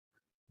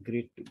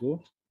Great to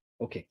go.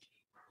 Okay.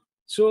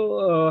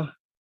 So,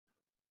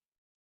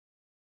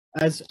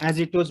 as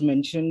it was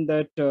mentioned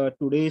that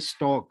today's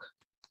talk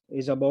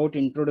is about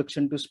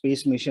introduction to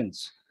space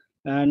missions,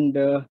 and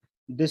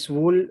this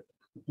whole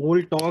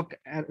talk,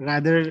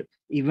 rather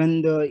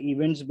even the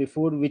events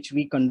before which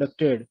we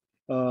conducted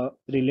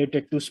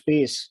related to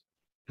space,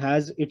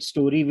 has its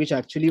story which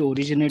actually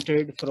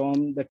originated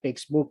from the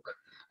textbook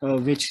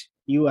which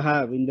you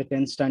have in the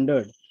 10th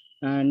standard.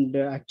 And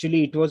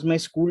actually it was my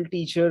school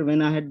teacher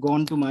when I had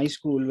gone to my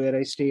school where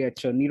I stay at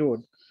Cherny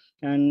Road,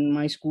 and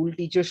my school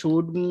teacher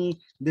showed me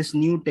this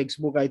new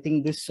textbook. I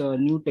think this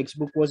new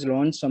textbook was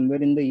launched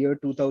somewhere in the year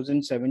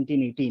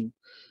 2017-18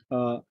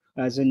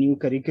 as a new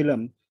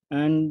curriculum.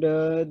 And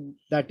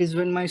that is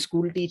when my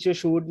school teacher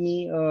showed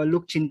me,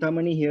 look,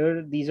 Chintamani,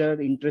 here, these are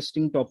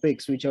interesting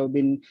topics which have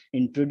been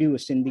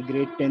introduced in the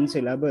grade 10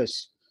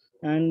 syllabus.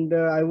 And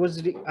I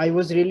was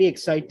really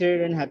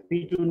excited and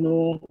happy to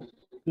know,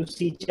 to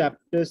see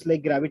chapters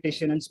like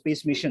gravitation and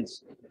space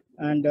missions.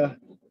 And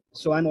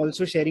so I'm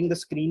also sharing the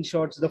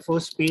screenshots, the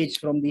first page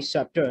from these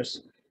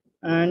chapters.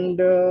 And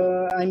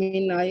I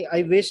mean,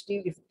 I wished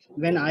if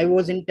when I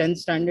was in 10th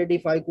standard,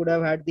 if I could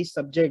have had these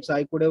subjects,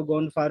 I could have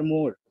gone far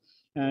more.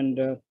 And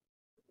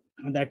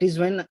that is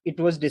when it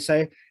was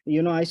decided,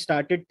 I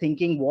started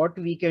thinking what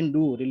we can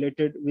do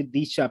related with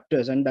these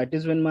chapters. And that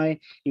is when my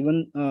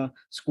even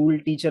school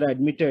teacher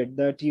admitted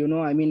that,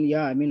 I mean,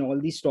 yeah, I mean, all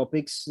these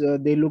topics,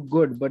 they look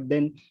good, but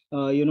then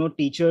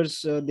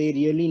teachers, they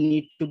really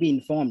need to be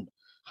informed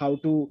how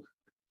to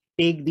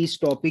take these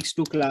topics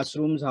to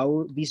classrooms,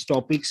 how these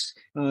topics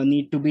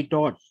need to be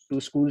taught to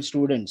school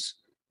students.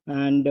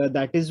 And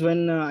that is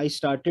when I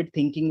started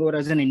thinking, or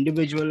as an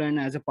individual and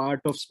as a part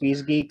of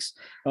Space Geeks,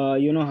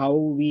 how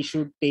we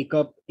should take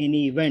up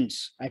any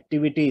events,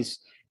 activities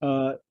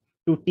to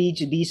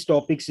teach these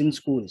topics in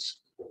schools.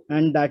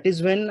 And that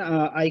is when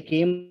I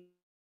came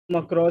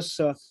across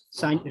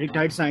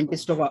retired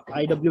scientists of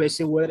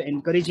IWSA who were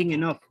encouraging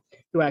enough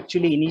to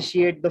actually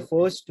initiate the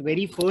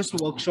very first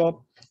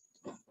workshop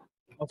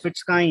of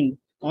its kind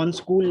on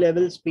school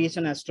level space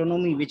and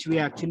astronomy, which we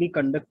actually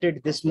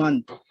conducted this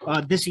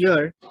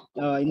year,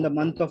 in the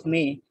month of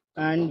May,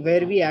 and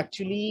where we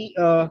actually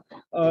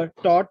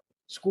taught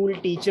school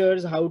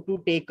teachers how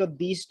to take up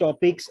these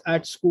topics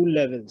at school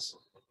levels.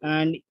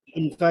 And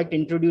in fact,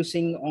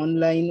 introducing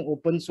online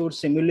open source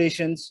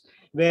simulations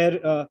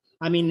where,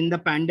 I mean, in the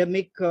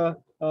pandemic,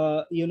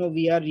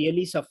 we are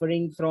really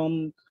suffering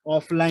from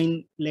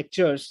offline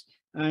lectures,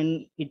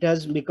 and it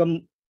has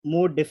become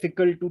more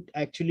difficult to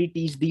actually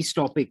teach these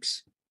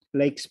topics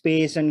like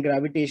space and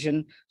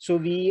gravitation. So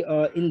we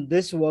in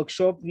this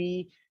workshop,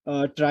 we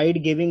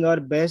tried giving our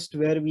best,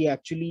 where we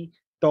actually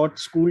taught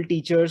school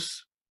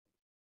teachers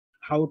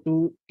how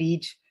to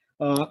teach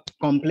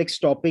complex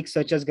topics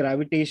such as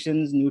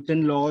gravitations,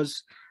 Newton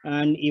laws,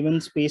 and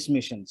even space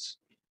missions.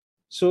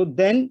 So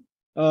then,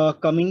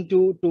 coming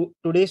to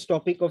today's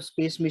topic of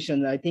space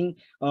missions, I think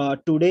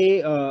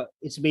today,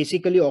 it's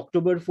basically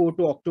October 4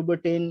 to October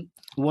 10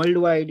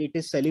 worldwide. It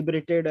is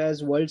celebrated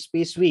as World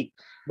Space Week.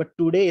 But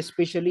today,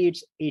 especially,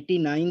 it's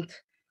 89th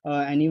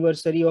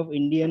anniversary of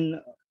Indian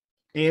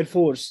Air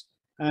Force.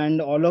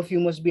 And all of you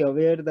must be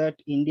aware that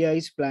India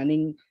is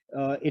planning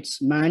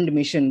its manned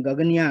mission,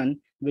 Gaganyaan,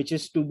 which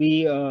is to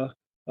be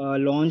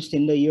launched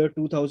in the year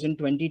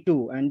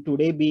 2022. And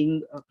today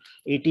being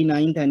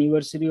 89th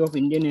anniversary of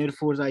Indian Air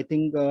Force, I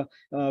think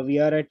we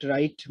are at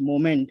right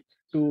moment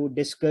to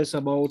discuss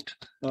about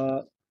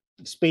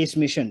space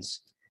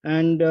missions.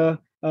 And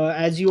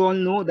as you all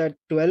know, that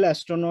 12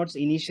 astronauts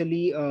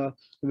initially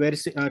were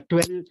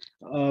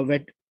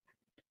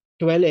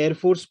 12 Air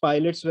Force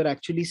pilots were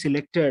actually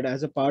selected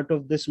as a part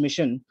of this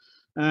mission.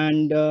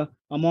 And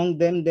among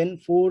them, then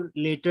 4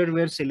 later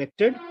were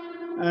selected.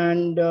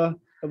 And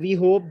we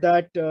hope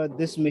that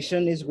this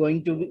mission is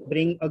going to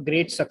bring a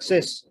great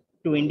success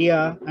to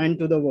India and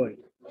to the world.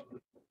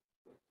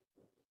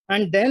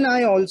 And then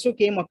I also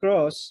came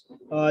across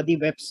the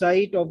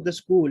website of the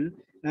school,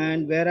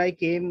 and where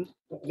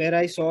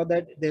I saw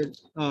that there,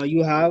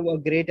 you have a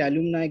great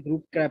alumni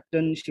group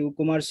captain,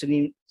 Shivkumar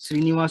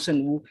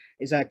Srinivasan, who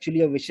is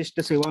actually a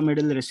Vishishta Seva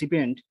Medal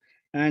recipient.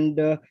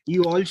 And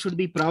you all should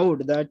be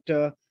proud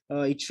that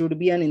it should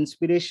be an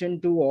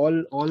inspiration to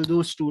all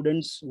those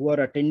students who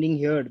are attending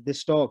here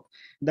this talk,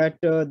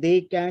 that uh, they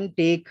can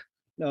take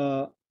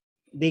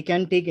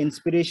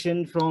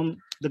inspiration from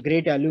the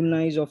great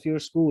alumni of your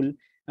school,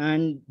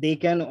 and they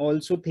can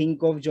also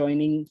think of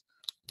joining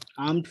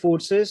armed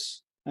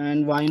forces,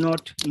 and why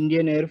not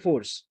Indian Air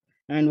Force.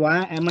 And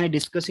why am I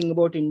discussing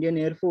about Indian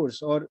Air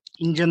Force, or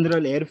in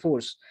general Air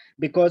Force?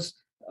 Because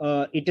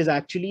it is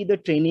actually the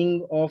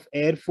training of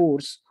Air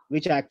Force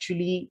which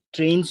actually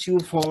trains you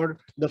for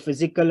the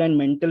physical and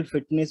mental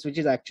fitness which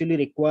is actually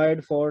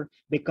required for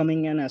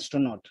becoming an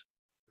astronaut.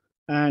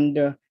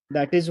 And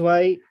that is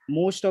why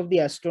most of the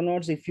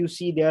astronauts, if you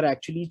see, they are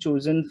actually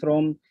chosen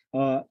from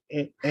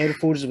Air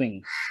Force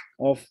wing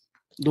of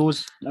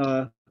those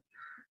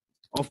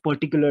of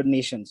particular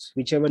nations,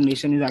 whichever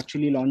nation is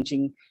actually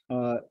launching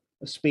a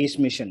space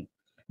mission.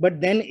 But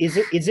then is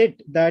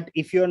it that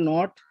if you're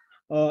not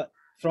uh,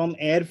 from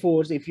Air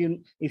Force, if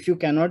you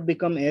cannot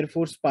become Air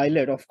Force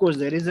pilot, of course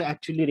there is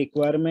actually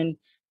requirement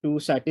to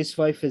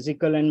satisfy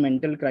physical and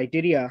mental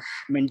criteria,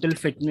 mental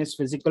fitness,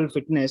 physical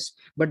fitness.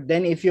 But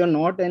then if you're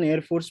not an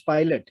Air Force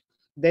pilot,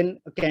 then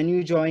can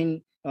you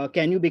join,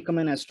 can you become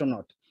an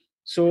astronaut?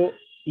 So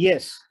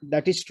yes,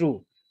 that is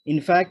true.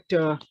 In fact,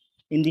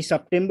 in the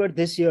September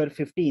this year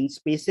 15,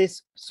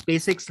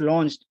 SpaceX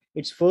launched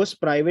its first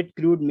private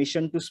crewed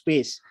mission to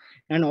space.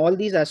 And all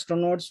these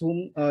astronauts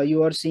whom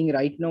you are seeing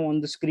right now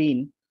on the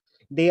screen,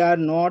 they are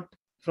not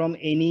from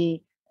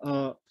any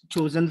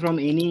chosen from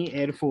any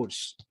Air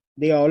Force.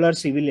 They all are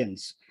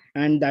civilians.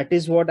 And that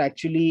is what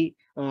actually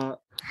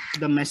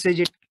the message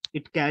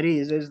it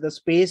carries is the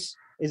space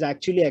is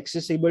actually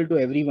accessible to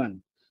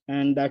everyone.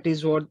 And that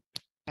is what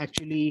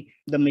actually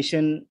the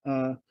mission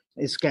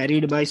is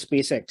carried by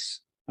SpaceX.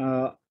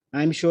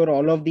 I'm sure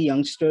all of the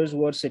youngsters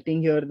who are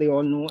sitting here, they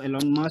all know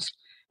Elon Musk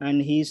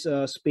and his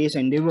space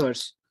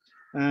endeavors.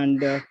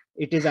 And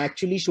it is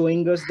actually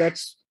showing us that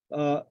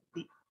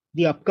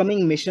the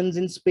upcoming missions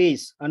in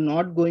space are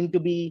not going to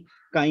be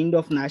kind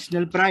of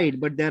national pride,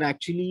 but they're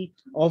actually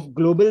of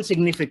global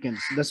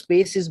significance. The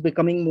space is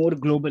becoming more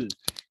global.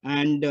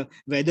 And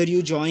whether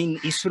you join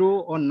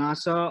ISRO or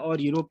NASA or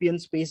European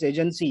Space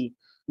Agency,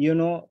 you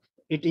know,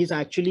 it is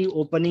actually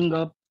opening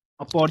up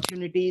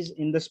opportunities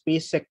in the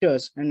space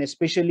sectors. And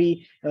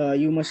especially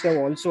you must have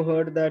also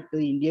heard that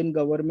the Indian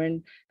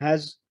government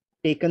has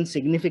taken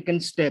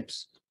significant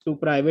steps to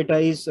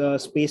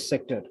privatize space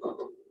sector.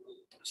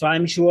 So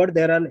I'm sure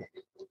there are a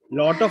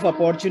lot of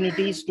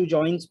opportunities to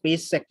join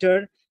space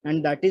sector,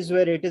 and that is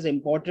where it is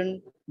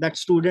important that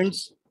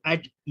students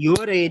at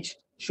your age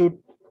should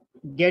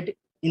get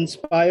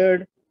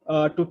inspired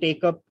to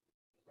take up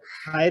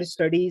higher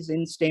studies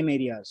in STEM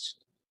areas.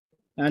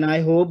 And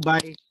I hope by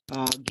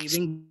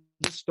giving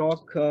this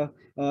talk,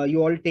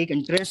 you all take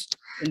interest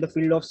in the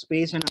field of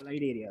space and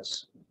allied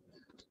areas.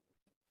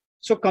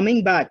 So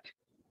coming back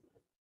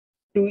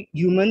to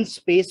human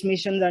space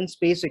missions and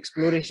space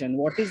exploration,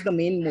 what is the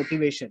main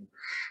motivation?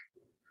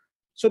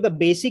 So the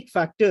basic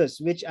factors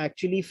which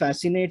actually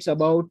fascinates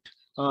about,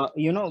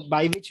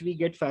 by which we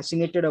get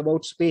fascinated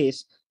about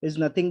space is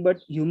nothing but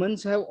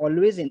humans have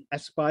always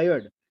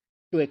aspired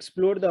to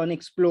explore the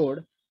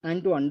unexplored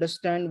and to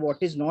understand what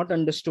is not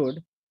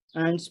understood.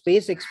 And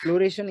space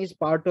exploration is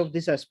part of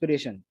this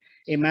aspiration.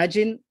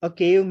 Imagine a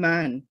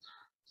caveman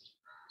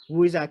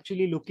who is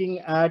actually looking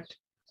at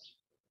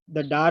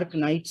the dark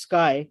night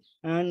sky,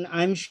 and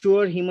I'm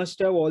sure he must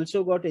have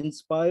also got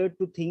inspired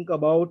to think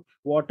about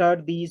what are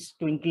these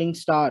twinkling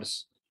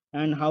stars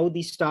and how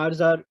these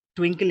stars are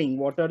twinkling,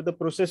 what are the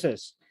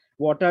processes,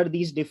 what are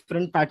these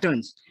different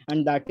patterns.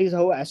 And that is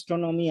how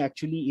astronomy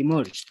actually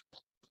emerged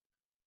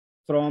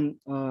from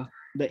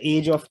the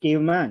age of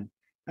caveman.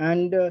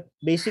 And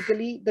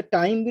basically the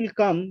time will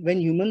come when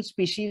human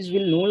species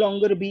will no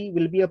longer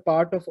will be a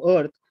part of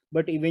Earth,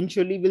 but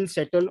eventually will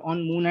settle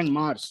on Moon and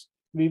Mars.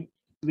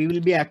 We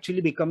will be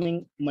actually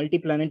becoming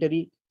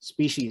multiplanetary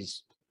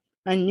species.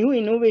 And new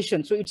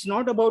innovation, so it's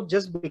not about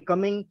just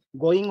becoming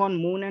going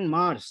on Moon and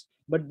Mars,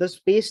 but the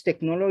space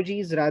technology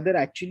is rather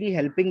actually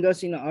helping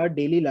us in our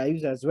daily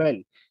lives as well.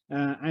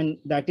 And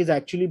that is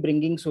actually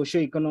bringing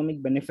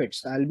socio-economic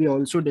benefits. I'll be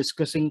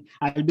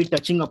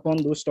touching upon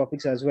those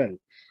topics as well.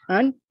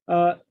 And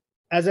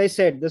as I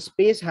said, the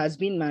space has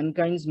been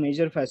mankind's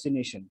major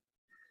fascination.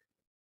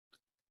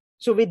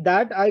 So with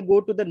that, I go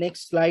to the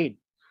next slide.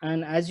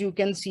 And as you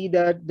can see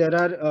that there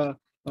are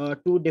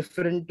two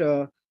different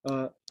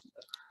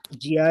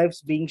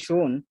GIFs being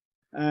shown.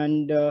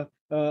 And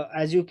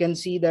as you can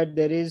see that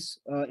there is,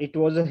 it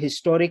was a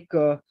historic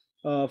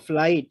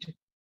flight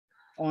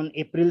on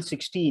April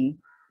 16,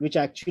 which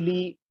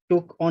actually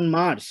took on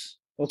Mars,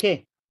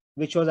 okay,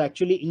 which was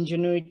actually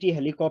Ingenuity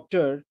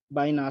helicopter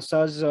by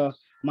NASA's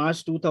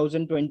Mars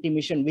 2020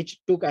 mission, which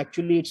took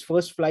actually its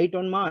first flight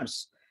on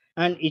Mars.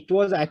 And it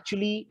was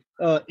actually,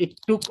 it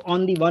took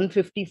on the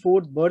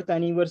 154th birth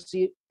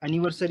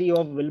anniversary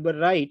of Wilbur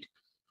Wright,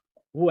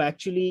 who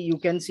actually you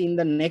can see in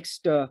the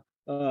next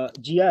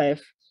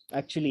GIF,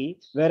 actually,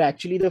 where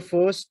actually the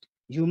first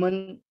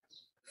human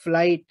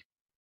flight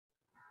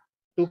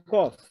took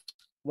off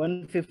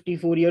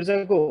 154 years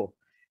ago.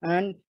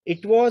 And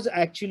it was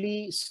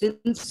actually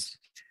since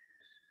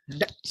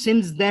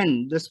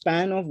then, the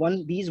span of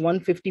these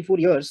 154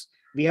 years,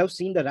 we have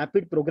seen the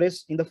rapid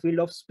progress in the field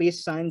of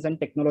space science and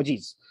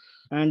technologies.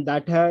 And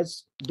that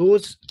has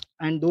that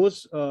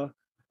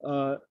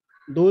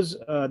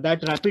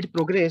rapid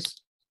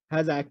progress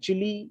has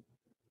actually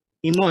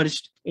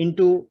emerged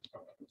into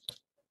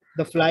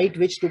the flight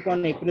which took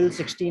on April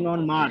 16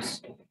 on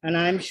Mars. And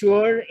I'm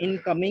sure in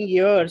coming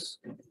years,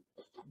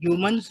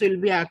 humans will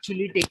be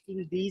actually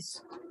taking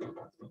these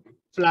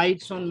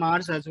flights on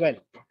Mars as well.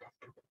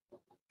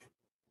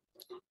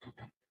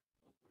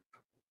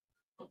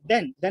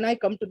 Then I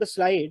come to the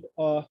slide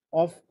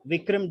of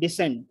Vikram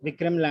descent,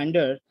 Vikram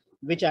lander,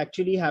 which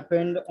actually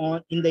happened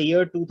in the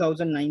year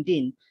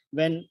 2019,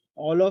 when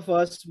all of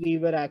us, we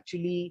were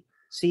actually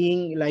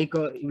seeing like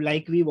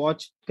we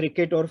watch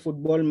cricket or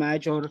football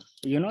match, or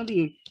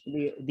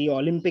the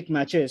Olympic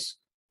matches.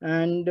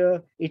 And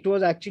it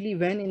was actually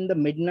when in the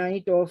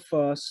midnight of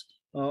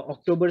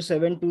October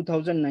 7,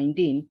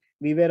 2019,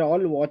 we were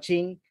all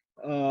watching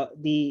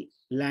the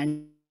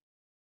landing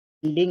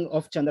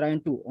of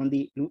Chandrayaan 2 on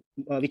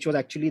which was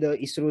actually the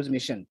ISRO's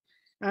mission.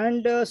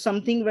 And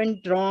something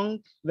went wrong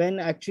when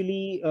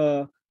actually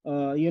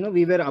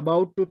we were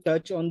about to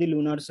touch on the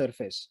lunar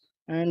surface.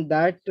 And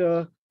that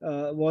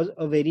was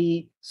a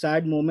very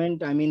sad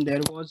moment. I mean,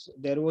 there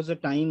was a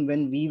time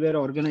when we were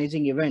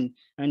organizing event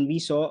and we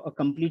saw a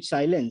complete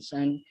silence,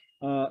 and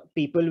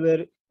people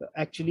were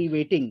actually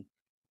waiting.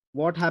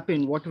 What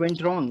happened? What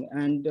went wrong?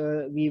 And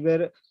we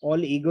were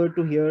all eager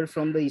to hear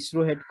from the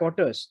ISRO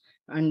headquarters.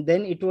 And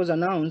then it was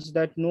announced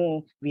that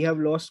no, we have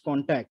lost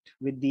contact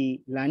with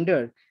the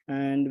lander,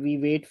 and we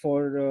wait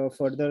for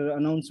further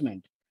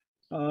announcement.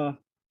 uh,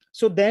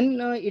 so then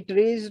it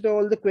raised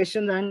all the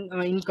questions. And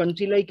in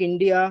country like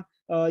India,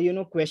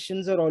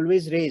 questions are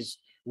always raised.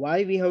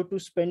 Why we have to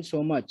spend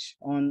so much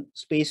on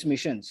space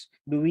missions?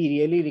 Do we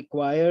really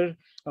require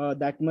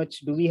that much?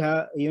 Do we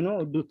have,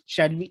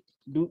 shall we,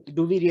 do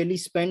we really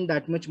spend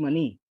that much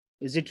money?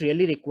 Is it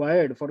really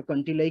required for a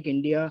country like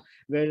India,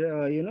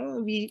 where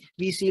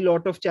we see a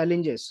lot of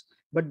challenges?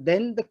 But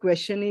then the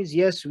question is,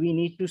 yes, we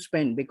need to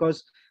spend,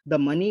 because the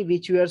money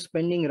which we are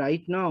spending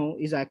right now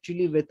is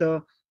actually with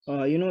a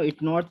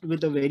it not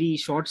with a very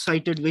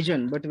short-sighted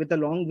vision, but with a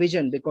long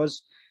vision.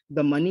 Because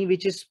the money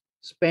which is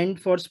spent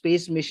for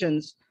space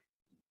missions,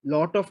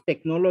 lot of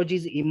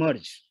technologies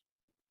emerge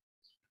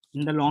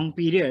in the long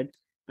period,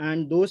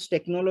 and those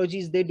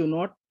technologies, they do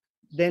not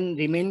then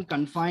remain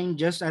confined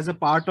just as a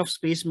part of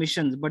space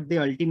missions, but they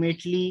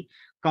ultimately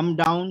come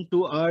down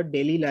to our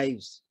daily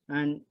lives,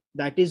 and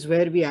that is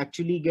where we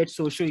actually get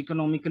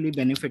socio-economically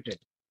benefited.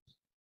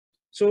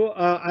 So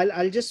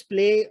I'll just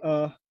play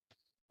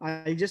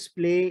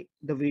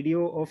the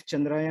video of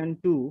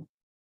Chandrayaan 2.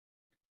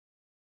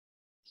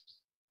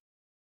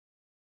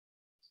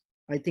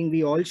 I think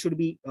we all should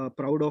be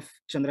proud of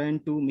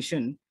Chandrayaan 2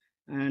 mission,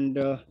 and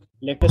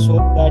let us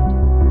hope that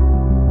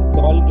we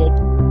all get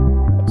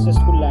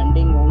successful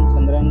landing on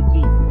Chandrayaan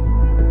 3.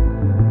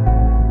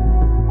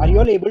 Are you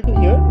all able to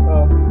hear?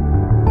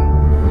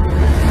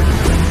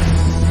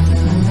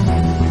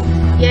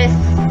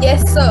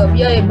 Yes, sir.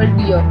 We are able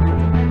to hear.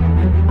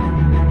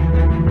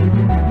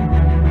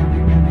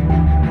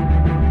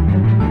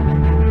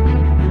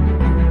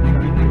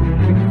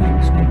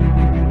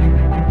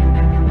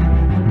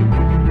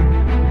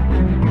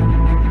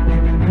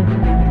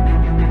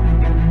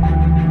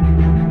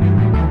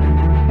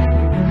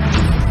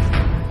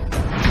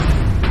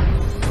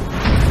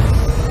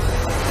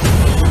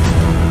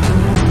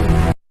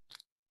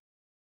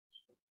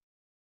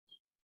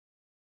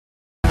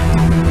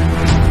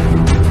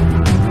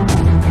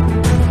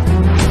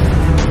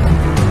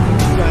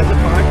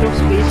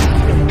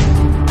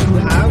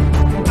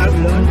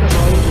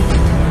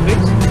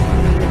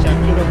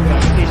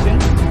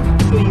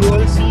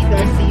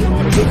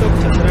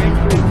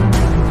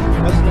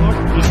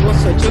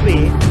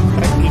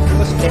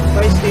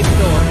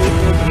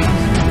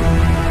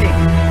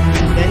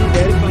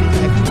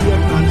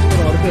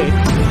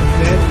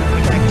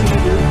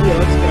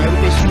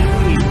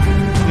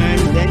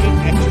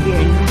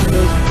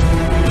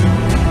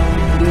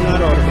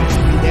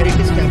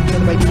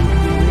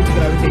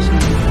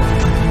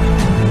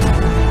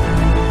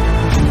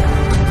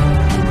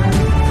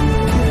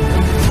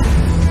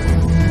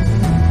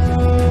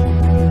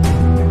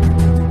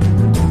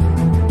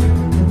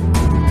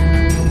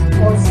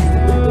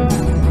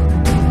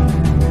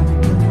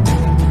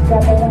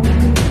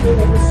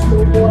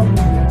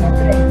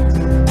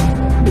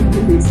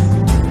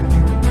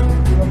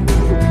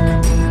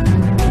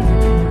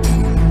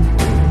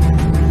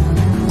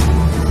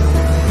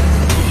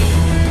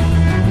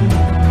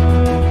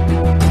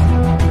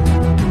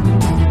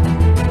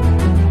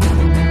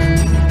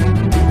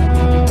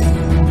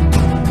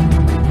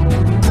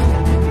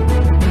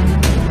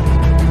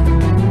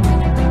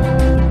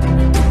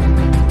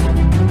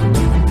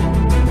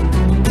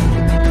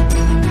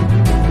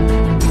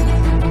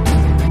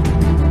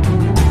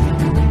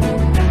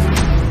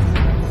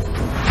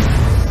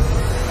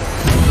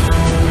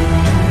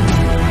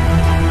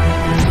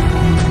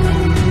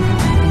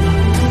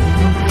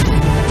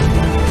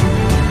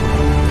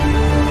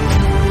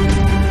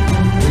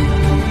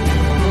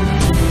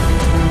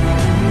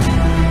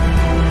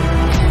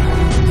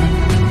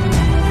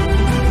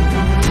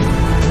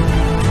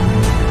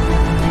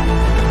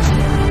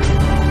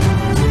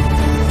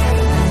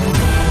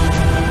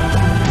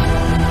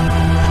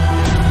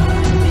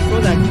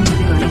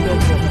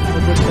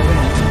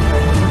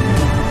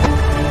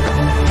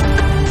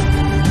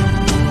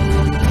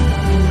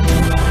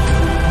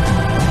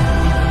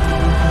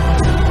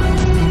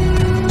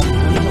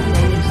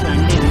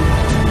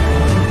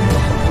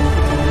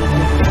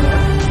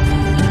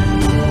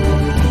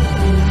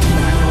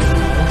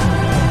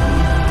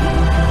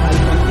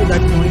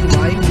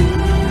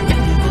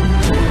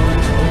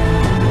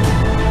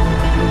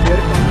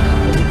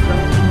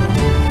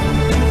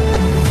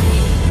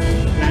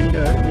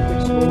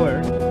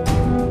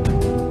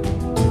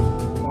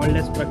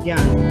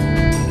 Pragyan,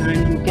 and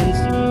you can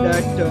see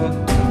that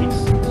its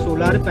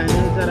solar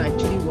panels are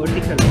actually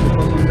vertical,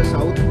 because on the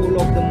south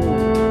pole of the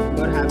moon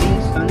you are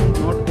having sun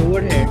not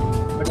overhead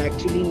but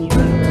actually near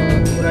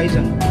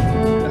horizon.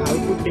 So how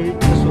to tilt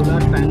the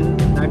solar panel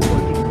that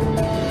vertical.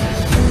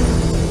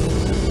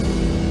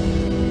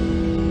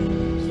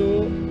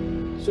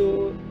 So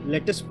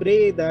let us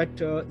pray that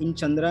in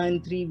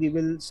Chandrayaan 3 we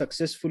will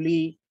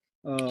successfully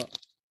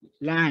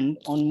land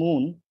on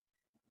moon.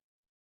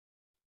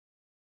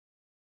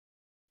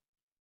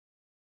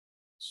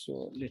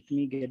 So let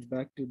me get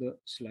back to the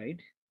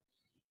slide.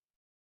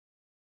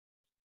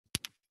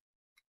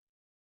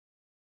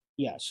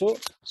 Yeah, so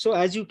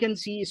as you can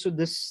see, so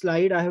this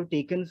slide I have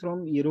taken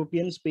from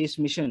European Space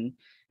Mission,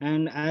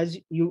 and as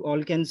you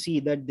all can see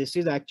that this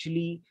is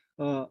actually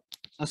a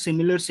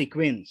similar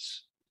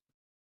sequence.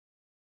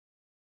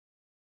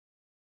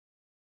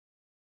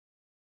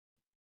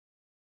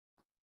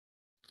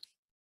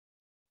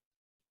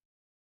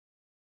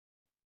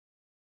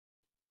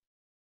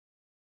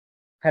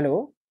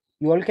 Hello,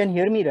 you all can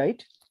hear me,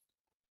 right?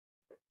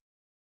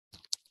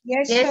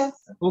 Yes, sir.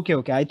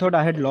 Okay, I thought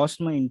I had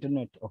lost my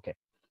internet. Okay,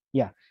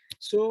 yeah.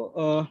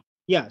 So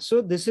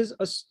this is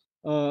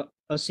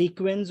a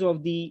sequence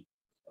of the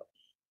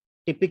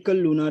typical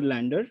lunar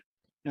lander,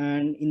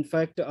 and in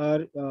fact our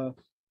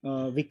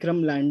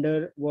Vikram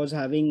lander was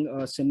having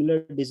a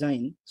similar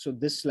design. So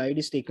this slide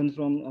is taken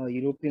from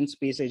European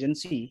Space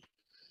Agency,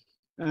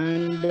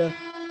 and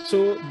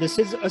so this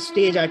is a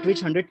stage at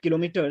which 100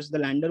 kilometers the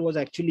lander was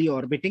actually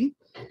orbiting,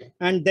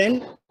 and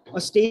then a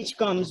stage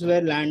comes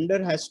where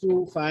lander has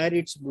to fire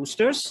its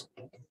boosters,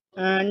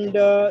 and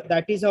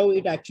that is how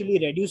it actually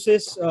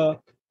reduces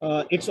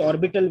its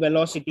orbital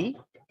velocity.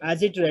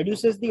 As it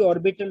reduces the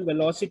orbital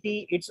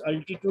velocity, its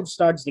altitude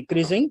starts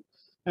decreasing,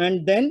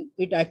 and then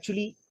it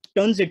actually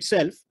turns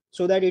itself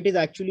so that it is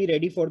actually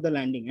ready for the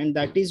landing. And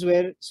that is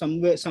where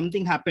somewhere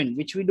something happened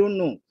which we don't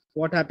know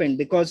what happened,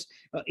 because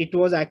it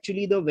was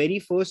actually the very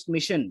first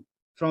mission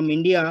from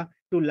India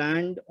to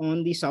land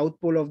on the south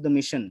pole of the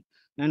mission.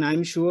 And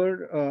I'm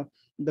sure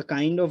the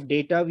kind of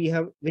data we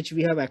have, which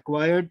we have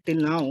acquired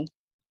till now,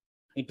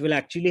 it will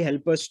actually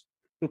help us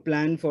to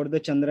plan for the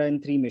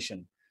Chandrayaan 3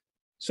 mission.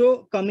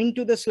 So coming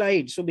to the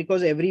slide, so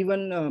because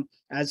everyone,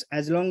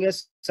 as long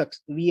as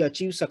we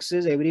achieve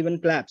success, everyone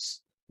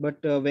claps. But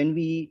when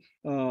we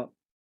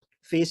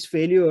face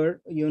failure,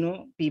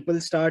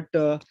 people start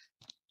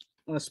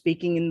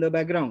speaking in the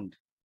background.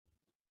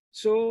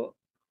 So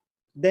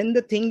then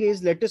the thing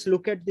is, let us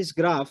look at this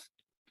graph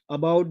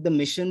about the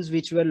missions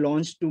which were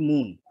launched to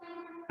moon.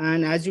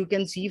 And as you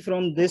can see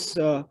from this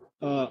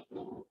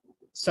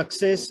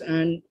success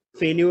and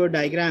failure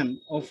diagram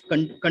of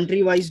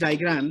country-wise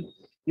diagram,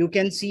 you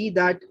can see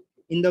that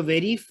in the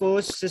very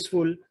first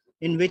successful,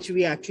 in which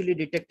we actually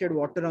detected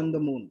water on the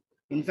moon.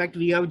 In fact,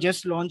 we have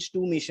just launched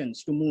 2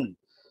 missions to moon,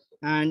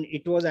 and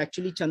it was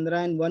actually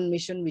Chandrayaan 1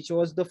 mission, which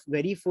was the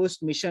very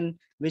first mission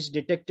which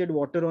detected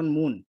water on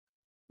moon.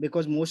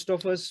 Because most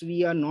of us,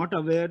 we are not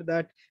aware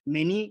that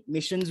many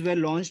missions were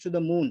launched to the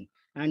moon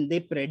and they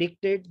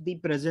predicted the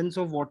presence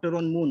of water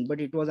on moon,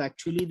 but it was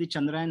actually the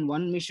Chandrayaan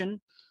 1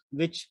 mission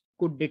which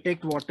could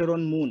detect water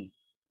on moon.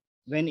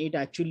 When it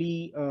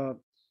actually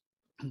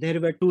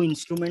there were 2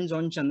 instruments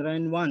on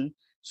Chandrayaan 1.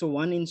 So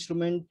one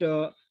instrument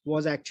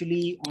was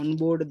actually on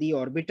board the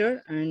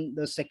orbiter, and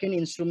the second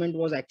instrument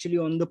was actually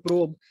on the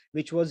probe,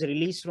 which was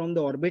released from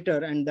the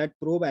orbiter, and that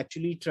probe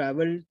actually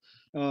traveled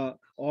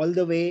all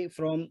the way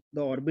from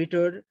the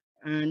orbiter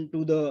and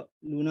to the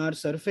lunar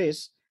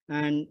surface.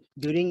 And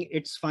during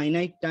its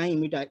finite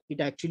time, it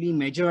actually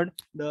measured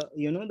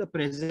the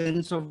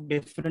presence of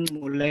different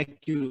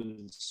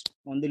molecules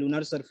on the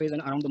lunar surface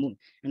and around the moon,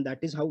 and that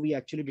is how we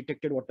actually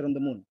detected water on the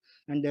moon.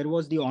 And there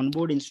was the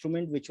onboard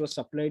instrument which was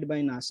supplied by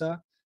NASA,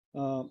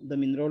 the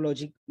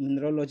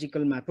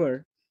mineralogical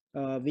mapper,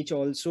 which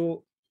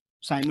also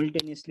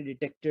simultaneously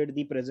detected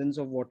the presence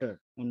of water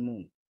on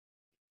moon.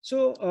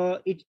 So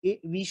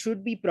we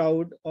should be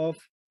proud of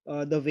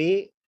the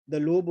way the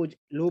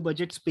low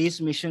budget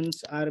space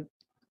missions are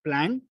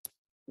planned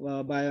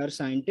by our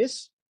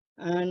scientists,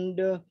 and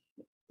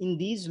in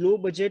these low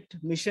budget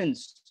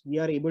missions we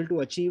are able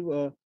to achieve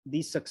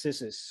these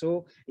successes.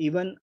 So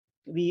even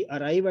we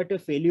arrive at a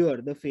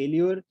failure, the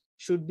failure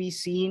should be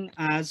seen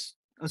as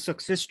a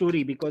success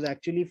story, because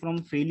actually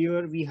from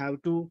failure we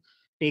have to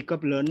take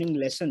up learning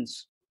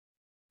lessons,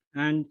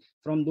 and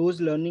from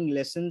those learning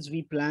lessons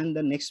we plan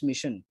the next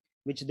mission,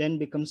 which then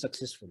becomes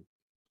successful.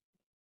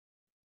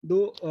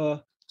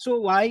 Though so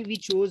why we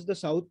chose the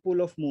south pole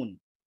of moon?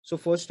 So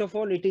first of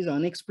all, it is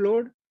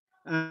unexplored,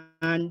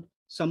 and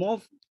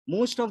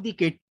most of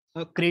the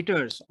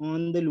craters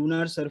on the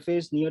lunar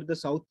surface near the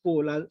south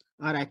pole are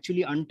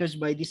actually untouched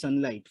by the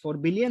sunlight for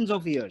billions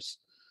of years,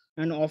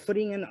 and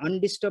offering an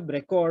undisturbed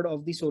record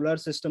of the solar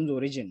system's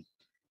origin.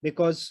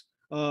 Because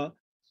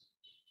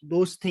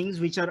those things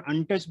which are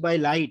untouched by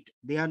light,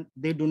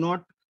 they do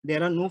not,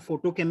 there are no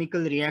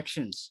photochemical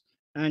reactions,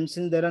 and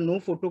since there are no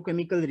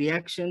photochemical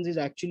reactions, it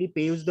actually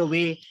paves the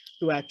way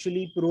to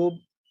actually probe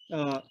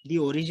the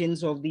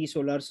origins of the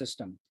solar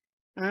system.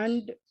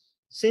 And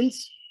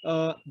since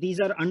these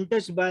are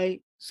untouched by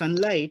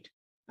sunlight,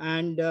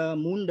 and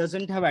moon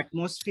doesn't have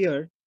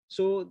atmosphere,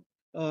 so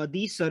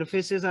these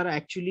surfaces are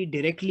actually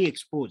directly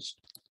exposed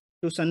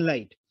to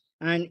sunlight.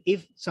 And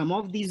if some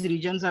of these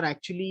regions are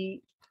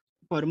actually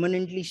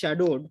permanently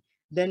shadowed,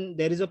 then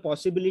there is a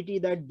possibility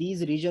that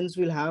these regions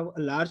will have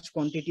a large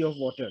quantity of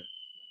water.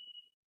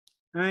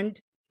 And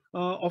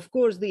of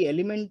course, the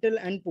elemental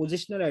and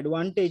positional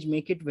advantage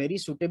make it very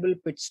suitable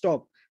pit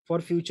stop for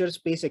future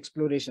space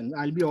exploration.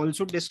 I'll be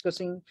also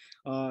discussing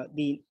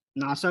the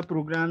NASA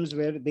programs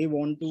where they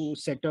want to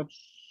set up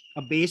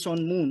a base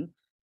on moon,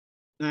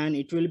 and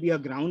it will be a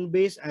ground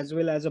base as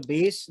well as a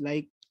base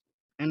like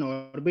an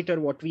orbiter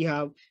what we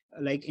have,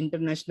 like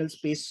International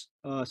Space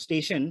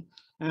Station.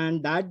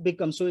 And that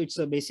becomes, so it's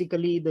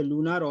basically the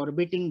lunar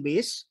orbiting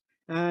base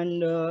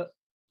and a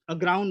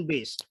ground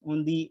base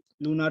on the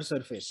lunar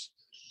surface.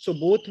 So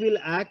both will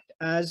act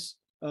as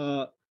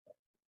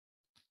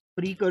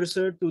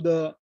precursor to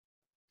the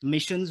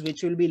missions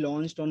which will be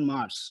launched on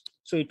Mars.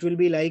 So it will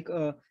be like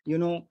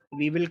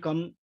we will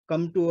come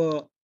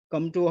to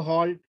a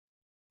halt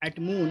at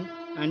moon,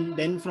 and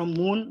then from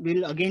moon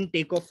we'll again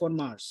take off for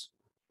Mars.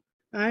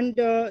 And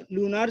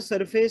lunar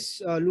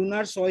surface,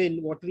 lunar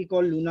soil, what we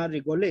call lunar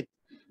regolith,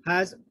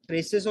 has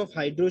traces of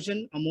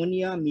hydrogen,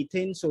 ammonia,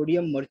 methane,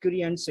 sodium,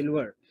 mercury, and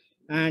silver.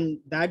 And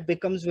that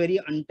becomes very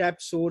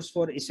untapped source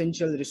for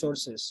essential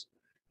resources.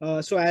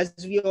 So as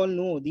we all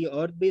know, the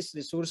earth-based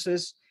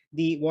resources,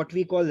 the what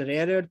we call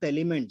rare earth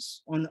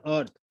elements on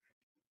Earth,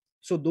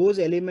 so those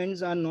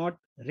elements are not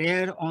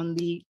rare on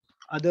the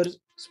other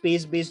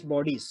space-based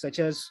bodies, such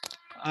as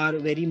our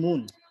very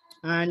moon.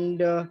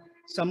 And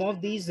some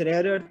of these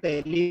rare earth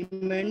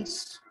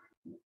elements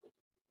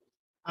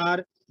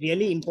are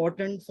really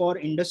important for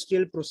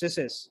industrial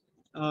processes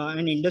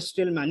and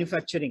industrial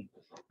manufacturing.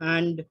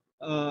 And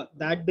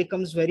that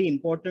becomes very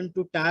important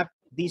to tap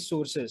these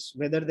sources,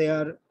 whether they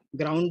are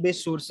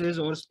ground-based sources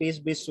or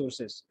space-based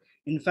sources.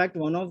 In fact,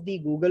 one of the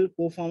Google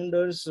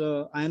co-founders,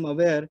 I am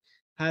aware,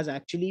 has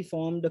actually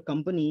formed a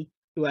company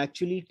to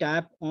actually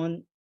tap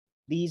on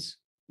these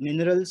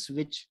minerals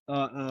which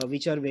are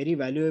very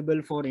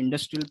valuable for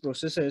industrial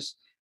processes,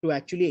 to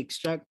actually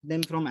extract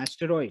them from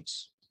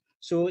asteroids.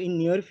 So in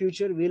near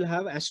future we'll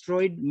have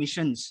asteroid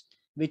missions,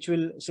 which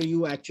will, so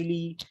you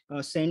actually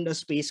send a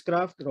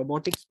spacecraft,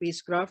 robotic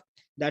spacecraft.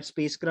 That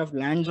spacecraft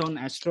lands on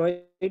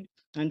asteroid,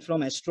 and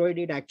from asteroid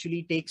it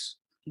actually takes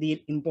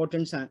the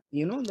important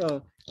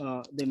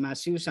the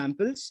massive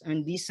samples,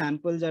 and these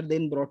samples are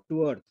then brought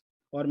to Earth.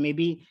 Or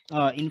maybe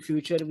in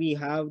future we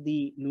have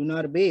the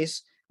lunar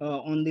base.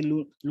 On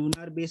the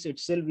lunar base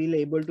itself we'll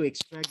able to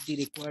extract the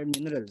required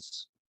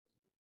minerals.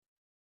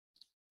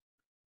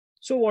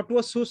 So what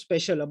was so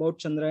special about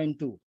Chandrayaan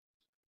 2?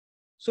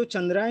 So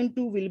Chandrayaan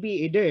 2 will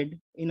be aided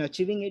in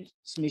achieving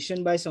its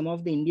mission by some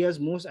of the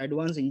India's most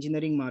advanced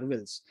engineering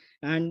marvels.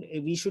 And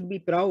we should be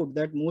proud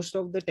that most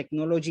of the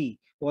technology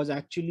was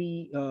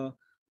actually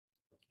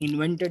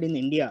invented in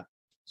India.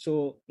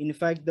 So in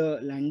fact, the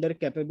lander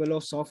capable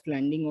of soft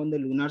landing on the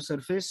lunar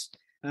surface,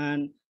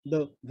 and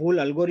the whole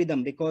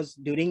algorithm, because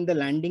during the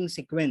landing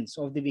sequence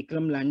of the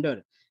Vikram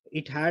lander,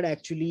 it had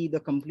actually the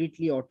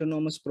completely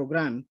autonomous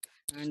program,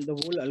 and the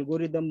whole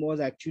algorithm was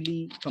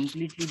actually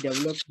completely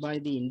developed by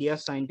the India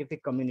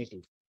scientific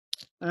community.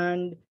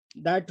 And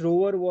that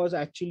rover was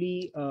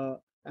actually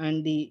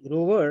and the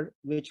rover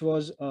which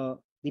was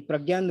the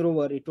Pragyan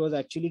rover, it was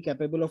actually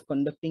capable of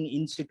conducting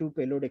in situ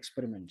payload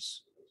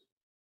experiments.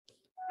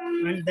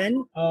 And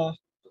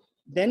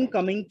then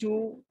coming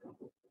to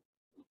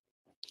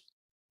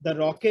the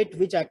rocket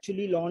which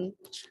actually launched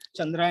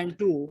Chandrayaan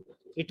 2,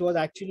 it was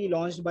actually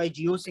launched by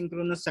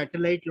Geosynchronous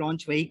Satellite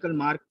Launch Vehicle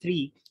Mark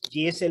 3,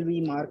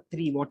 GSLV Mark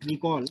 3, what we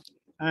call.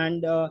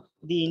 And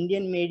the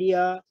Indian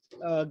media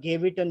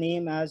gave it a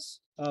name as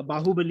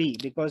Bahubali,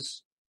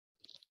 because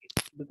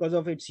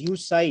of its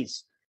huge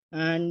size.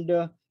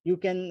 And you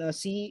can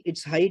see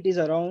its height is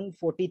around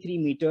 43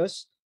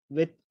 meters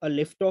with a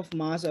lift-off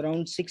mass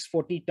around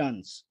 640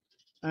 tons.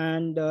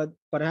 And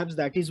perhaps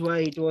that is why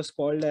it was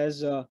called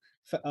as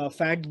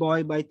Fat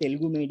Boy by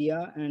Telugu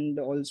media, and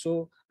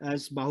also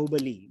as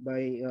Bahubali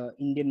by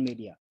Indian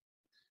media.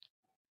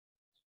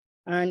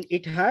 And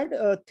it had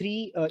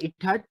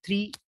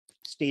three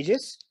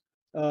stages.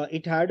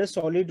 It had a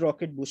solid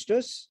rocket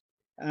boosters,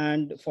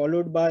 and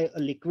followed by a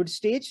liquid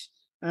stage,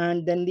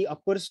 and then the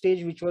upper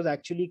stage which was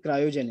actually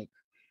cryogenic.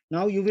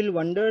 Now you will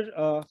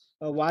wonder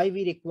why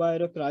we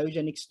require a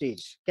cryogenic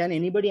stage. Can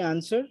anybody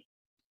answer?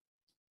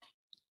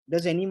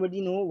 Does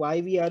anybody know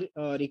why we are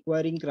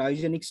requiring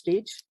cryogenic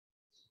stage?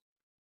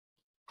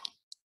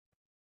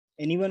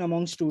 Anyone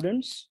among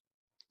students?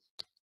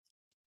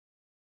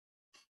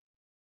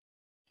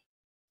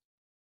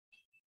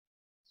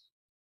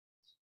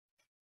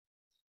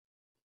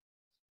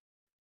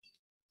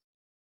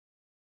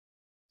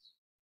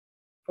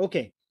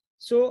 Okay,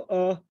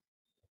 so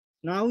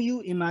now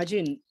you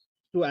imagine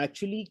to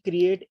actually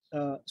create,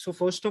 so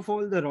first of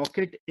all, the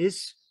rocket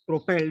is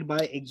propelled by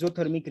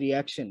exothermic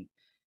reaction.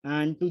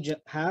 And to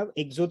have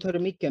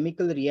exothermic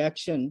chemical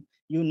reaction,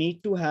 you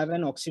need to have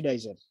an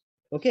oxidizer.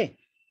 Okay.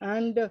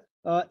 And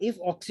if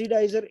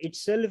oxidizer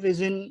itself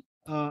is in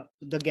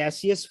the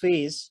gaseous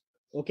phase,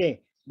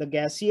 okay, the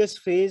gaseous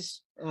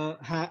phase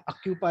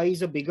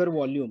occupies a bigger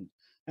volume.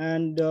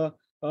 And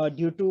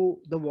due to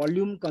the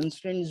volume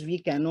constraints, we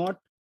cannot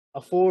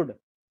afford,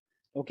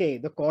 okay,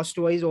 the cost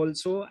wise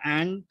also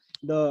and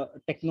the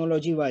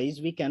technology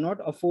wise, we cannot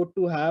afford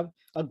to have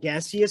a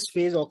gaseous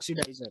phase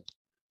oxidizer.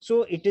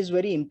 So it is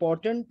very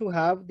important to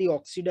have the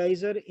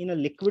oxidizer in a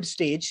liquid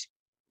stage.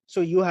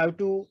 So you have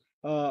to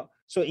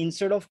so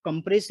instead of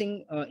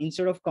compressing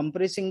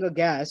a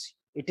gas,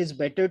 it is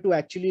better to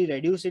actually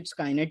reduce its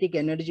kinetic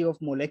energy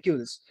of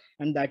molecules,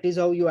 and that is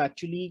how you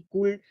actually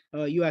cool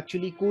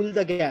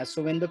the gas.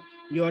 So when the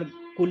you are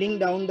cooling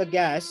down the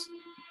gas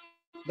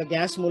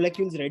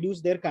molecules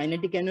reduce their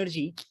kinetic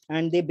energy,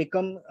 and they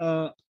become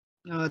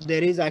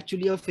there is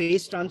actually a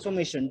phase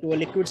transformation to a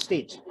liquid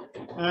stage.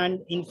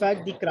 And in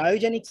fact, the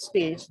cryogenic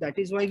stage, that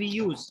is why we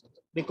use,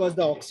 because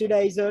the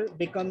oxidizer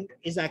become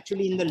is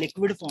actually in the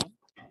liquid form.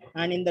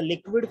 And in the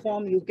liquid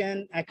form, you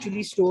can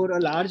actually store a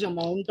large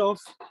amount of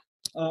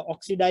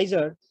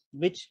oxidizer,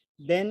 which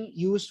then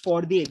used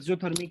for the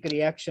exothermic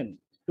reaction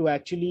to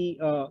actually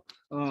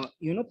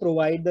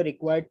provide the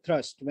required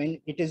thrust when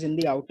it is in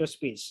the outer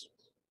space.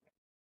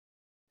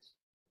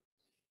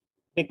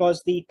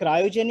 Because the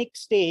cryogenic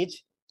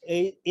stage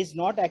is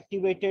not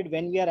activated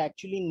when we are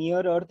actually near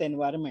earth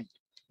environment.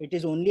 It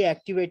is only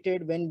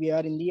activated when we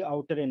are in the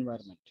outer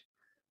environment.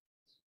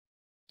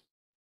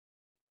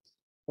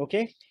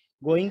 Okay,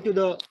 going to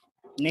the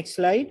next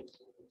slide.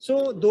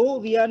 So though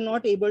we are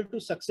not able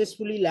to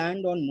successfully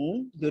land on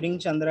moon during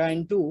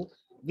Chandrayaan 2,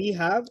 we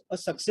have a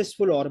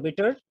successful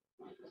orbiter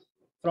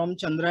from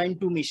Chandrayaan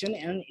 2 mission.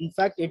 And in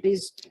fact, it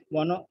is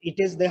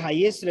the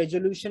highest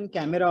resolution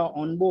camera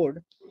on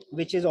board,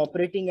 which is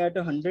operating at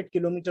a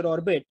 100-kilometer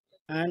orbit,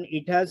 and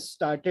it has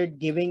started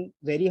giving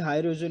very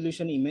high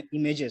resolution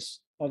images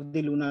of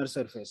the lunar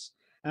surface.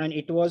 And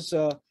it was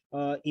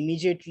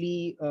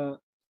immediately a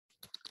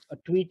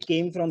tweet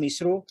came from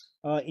ISRO,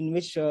 in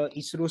which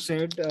ISRO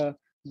said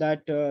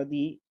that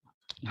the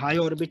high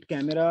orbit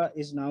camera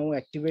is now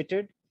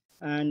activated,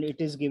 and it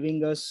is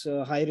giving us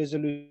high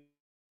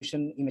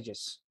resolution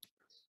images.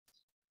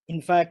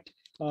 In fact,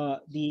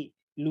 the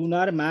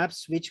lunar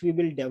maps which we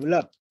will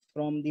develop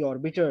from the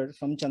orbiter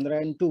from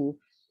Chandrayaan 2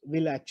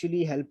 will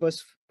actually help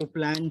us to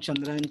plan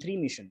Chandrayaan 3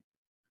 mission.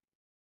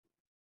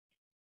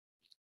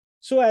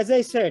 So as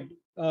I said,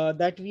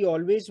 that we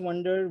always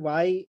wonder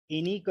why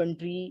any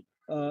country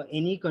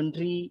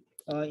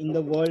in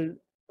the world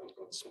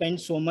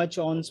spends so much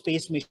on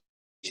space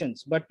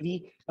missions, but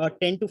we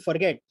tend to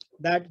forget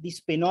that the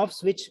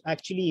spin-offs which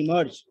actually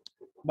emerge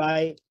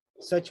by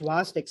such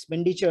vast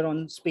expenditure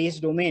on space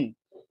domain,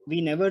 we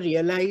never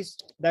realize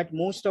that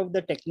most of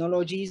the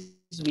technologies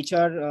which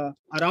are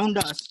around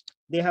us,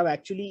 they have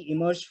actually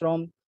emerged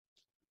from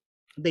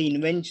the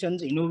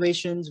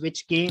innovations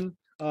which came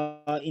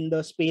in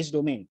the space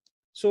domain.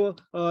 So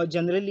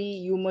generally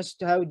you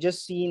must have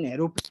just seen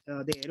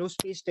the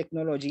aerospace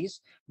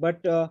technologies,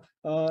 but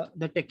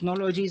the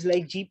technologies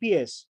like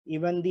GPS,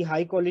 even the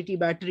high quality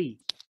battery,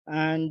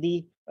 and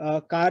the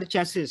car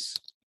chassis,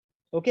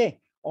 okay,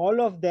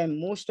 all of them,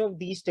 most of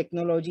these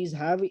technologies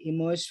have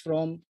emerged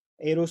from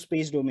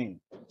aerospace domain.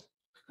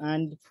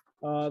 And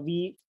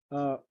we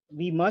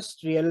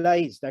must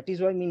realize, that is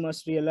why we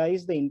must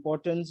realize the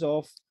importance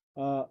of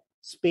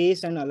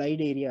space and allied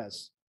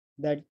areas,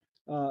 that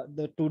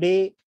the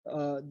today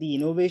the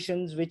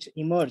innovations which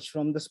emerge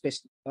from the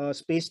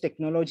space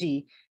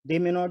technology, they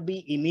may not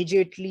be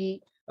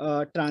immediately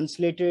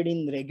translated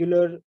in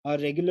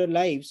regular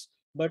lives,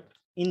 but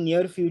in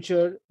near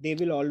future they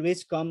will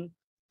always come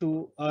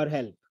to our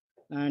help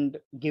and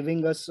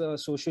giving us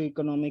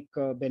socio-economic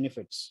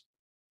benefits.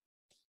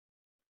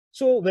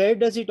 So where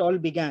does it all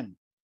began?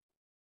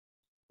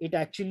 It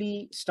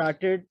actually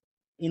started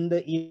in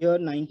the year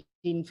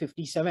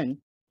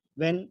 1957,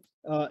 when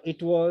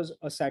it was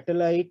a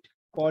satellite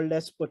called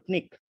as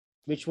Sputnik,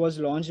 which was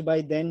launched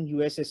by then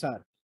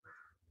USSR.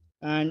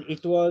 And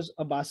it was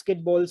a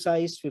basketball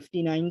size,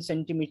 59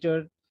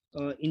 centimeter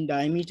in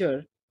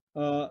diameter,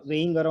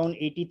 weighing around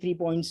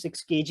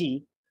 83.6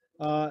 kg,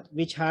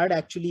 which had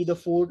actually the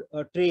four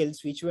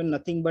trails, which were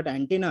nothing but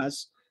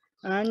antennas.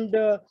 And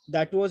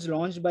that was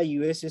launched by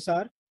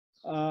USSR.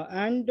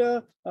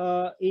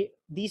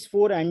 These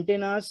four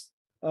antennas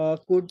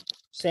could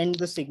send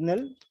the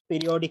signal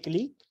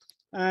periodically.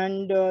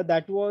 And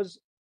that was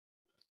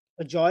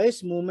a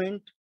joyous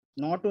moment,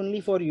 not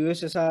only for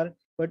USSR,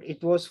 but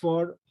it was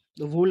for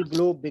the whole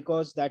globe,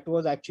 because that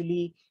was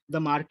actually the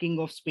marking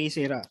of space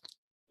era.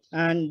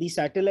 And the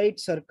satellite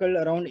circled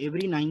around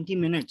every 90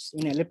 minutes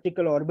in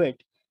elliptical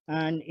orbit,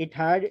 and it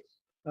had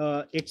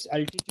its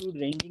altitude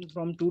ranging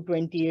from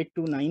 228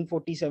 to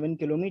 947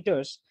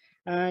 kilometers,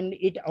 and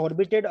it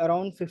orbited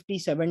around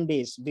 57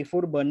 days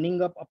before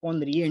burning up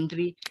upon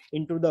re-entry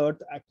into the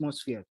Earth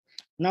atmosphere.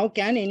 Now,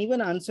 can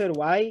anyone answer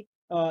why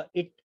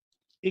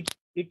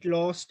it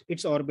lost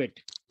its orbit?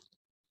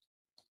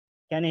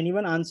 Can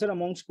anyone answer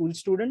among school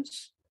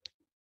students?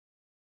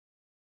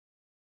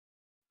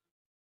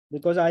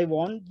 Because I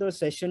want the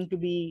session to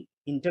be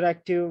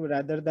interactive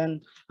rather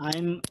than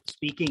I'm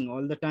speaking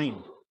all the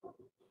time.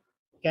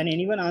 Can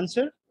anyone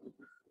answer?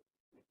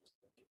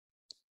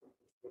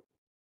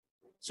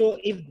 So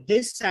if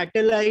this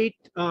satellite,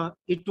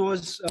 it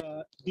was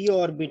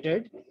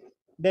deorbited,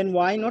 then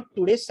why not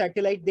today's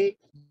satellite?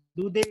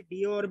 Do they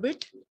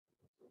deorbit?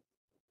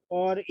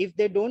 Or if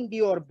they don't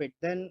deorbit,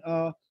 then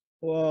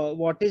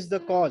what is the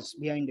cause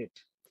behind it?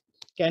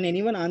 Can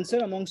anyone answer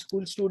among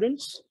school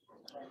students?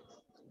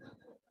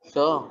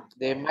 So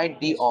they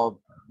might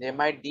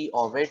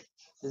deorbit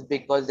just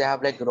because they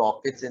have like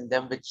rockets in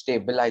them which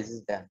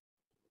stabilizes them,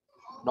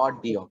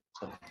 not deorbit.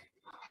 Sorry.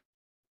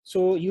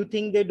 So you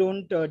think they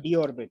don't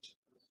deorbit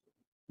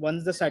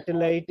once the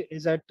satellite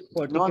is at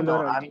No,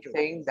 particular I'm altitude?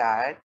 saying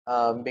that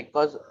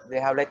because they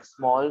have like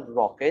small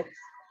rockets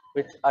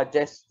which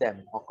adjust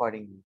them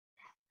accordingly.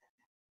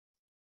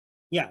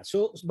 Yeah,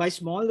 so by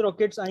small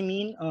rockets, I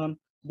mean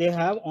they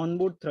have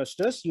onboard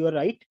thrusters. You are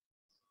right.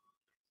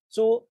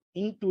 So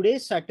in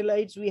today's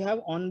satellites, we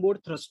have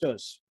onboard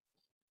thrusters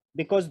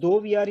because though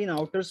we are in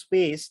outer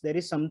space, there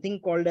is something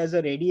called as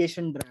a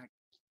radiation drag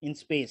in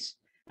space,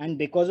 and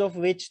because of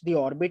which the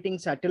orbiting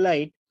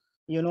satellite,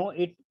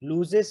 it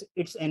loses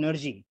its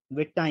energy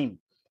with time,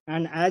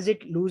 and as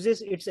it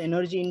loses its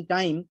energy in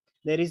time,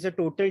 there is a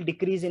total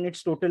decrease in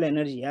its total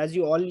energy. As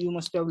you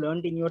must have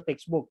learned in your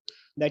textbook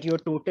that your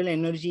total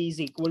energy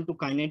is equal to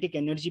kinetic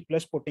energy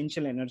plus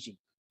potential energy.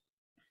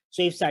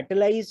 So if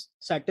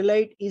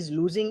satellite is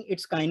losing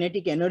its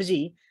kinetic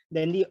energy,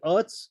 then the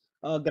Earth's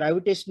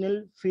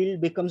gravitational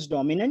field becomes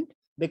dominant,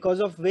 because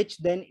of which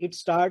then it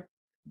start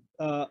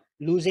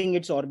losing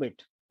its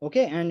orbit.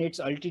 Okay, and its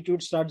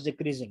altitude starts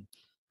decreasing,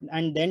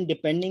 and then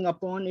depending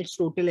upon its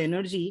total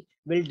energy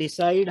will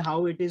decide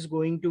how it is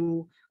going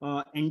to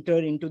enter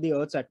into the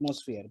Earth's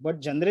atmosphere. But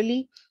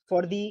generally,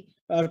 for the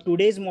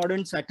today's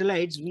modern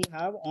satellites, we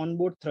have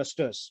onboard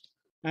thrusters,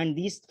 and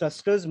these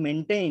thrusters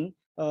maintain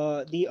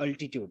the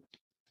altitude.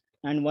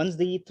 And once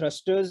the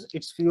thrusters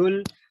its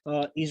fuel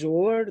is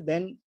over,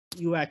 then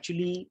you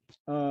actually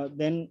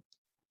then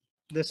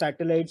the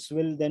satellites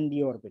will then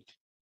deorbit.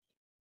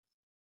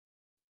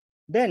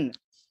 Then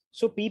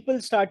so people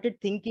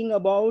started thinking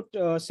about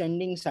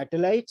sending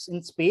satellites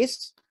in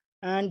space,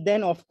 and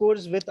then of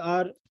course with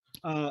our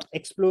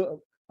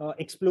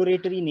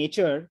exploratory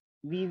nature,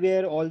 we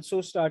were also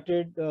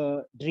started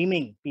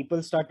dreaming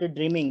people started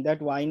dreaming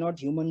that why not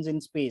humans in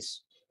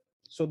space.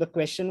 So the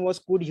question was,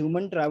 could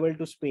human travel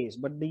to space?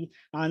 But the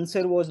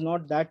answer was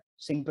not that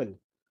simple,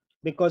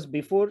 because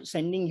before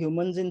sending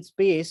humans in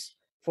space,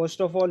 first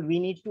of all, we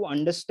need to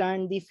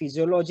understand the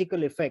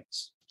physiological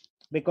effects,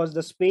 because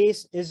the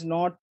space is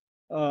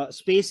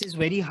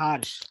very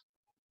harsh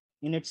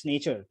in its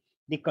nature.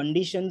 The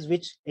conditions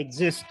which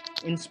exist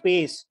in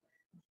space,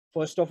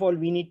 first of all,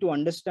 we need to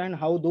understand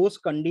how those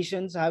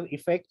conditions have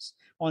effects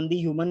on the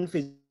human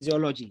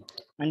physiology.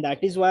 And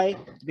that is why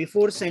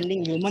before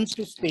sending humans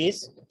to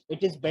space,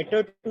 it is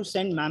better to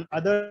send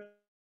other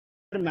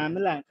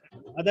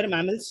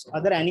animals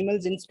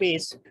in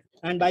space.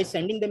 And by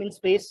sending them in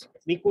space,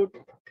 we could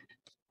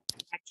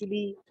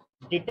actually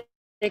detect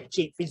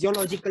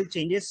physiological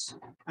changes,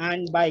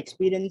 and by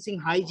experiencing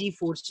high G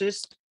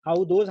forces,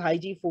 how those high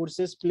G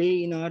forces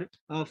play in our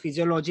uh,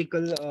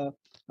 physiological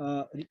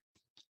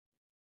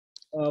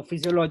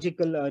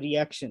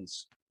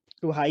reactions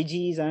to high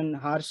Gs and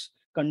harsh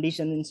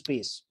conditions in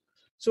space.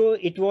 So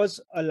it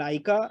was a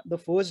Laika, the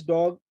first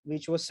dog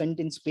which was sent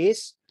in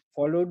space,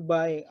 followed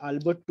by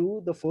Albert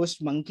II, the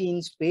first monkey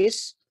in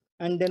space,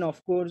 and then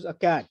of course a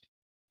cat,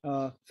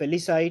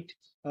 Felicite,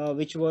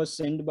 which was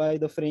sent by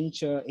the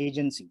French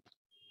agency.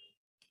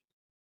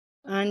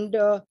 And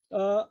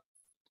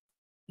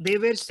they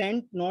were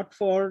sent not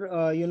for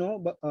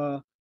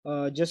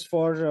just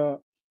for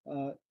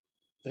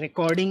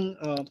recording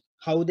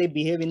how they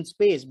behave in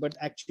space, but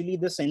actually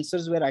the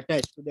sensors were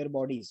attached to their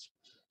bodies,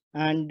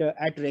 and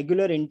at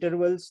regular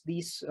intervals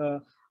these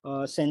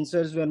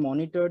sensors were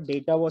monitored,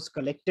 data was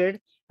collected,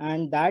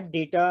 and that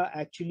data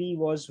actually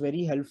was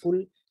very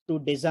helpful to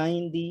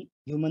design the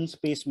human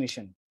space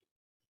mission.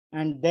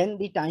 And then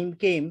the time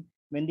came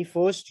when the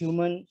first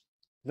human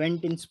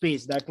went in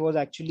space. That was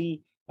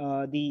actually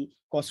the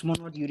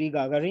cosmonaut Yuri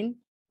Gagarin,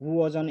 who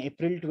was on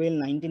April 12,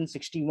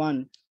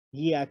 1961.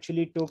 He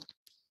actually took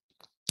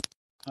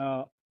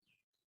uh,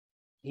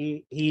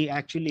 he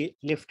actually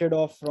lifted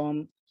off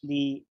from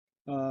the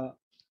uh,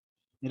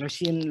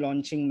 Russian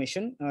launching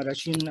mission,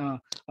 Russian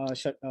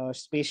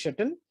space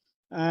shuttle,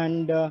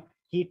 and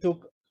he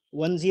took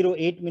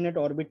 108-minute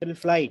orbital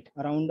flight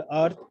around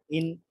Earth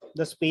in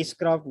the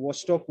spacecraft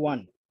Vostok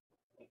 1.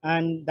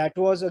 And that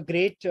was a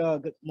great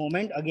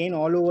moment again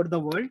all over the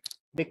world,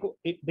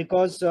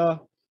 because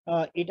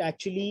it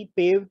actually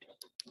paved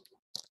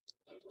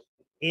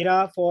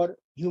era for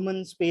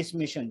human space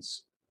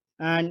missions,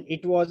 and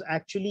it was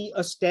actually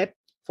a step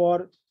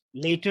for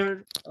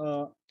later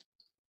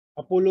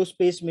Apollo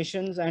space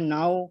missions, and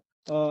now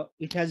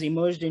it has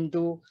emerged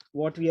into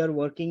what we are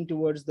working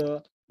towards,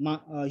 the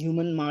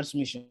human Mars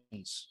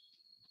missions.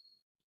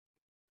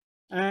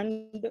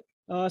 And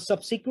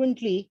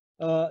subsequently,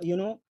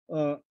 when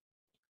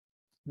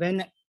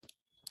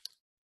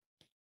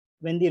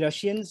when the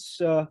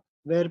Russians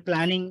were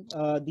planning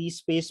these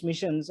space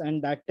missions,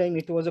 and that time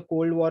it was a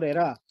Cold War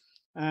era,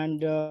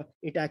 and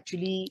it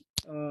actually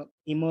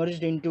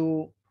emerged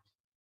into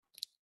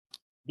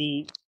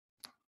the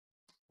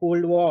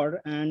Cold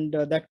War, and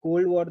that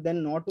Cold War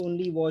then not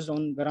only was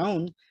on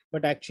ground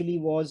but actually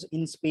was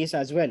in space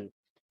as well.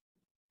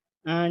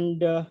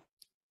 And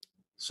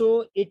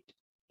so it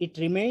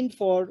remained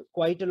for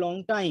quite a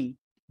long time.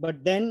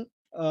 But then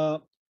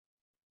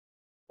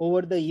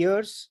over the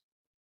years,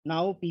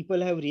 now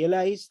people have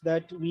realized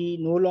that we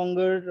no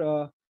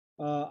longer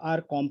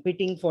are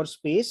competing for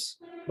space,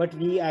 but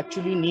we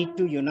actually need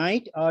to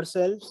unite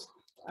ourselves,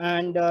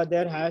 and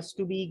there has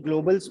to be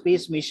global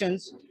space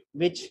missions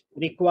which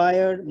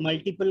require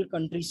multiple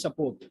country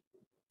support.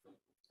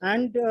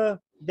 And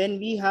then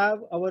we have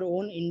our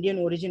own Indian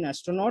origin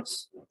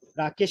astronauts,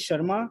 Rakesh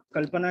Sharma,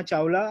 Kalpana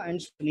Chawla, and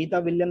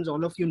Sunita Williams,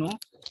 all of you know.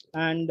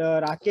 And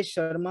Rakesh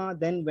Sharma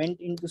then went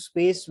into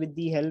space with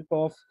the help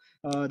of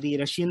the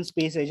Russian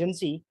Space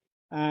Agency,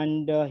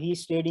 and he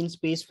stayed in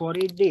space for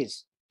 8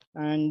 days.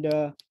 And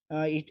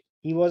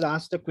he was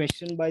asked a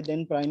question by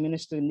then Prime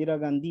Minister Indira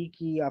Gandhi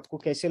कि आपको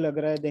कैसे लग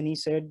रहा है? Then he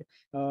said,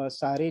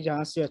 सारे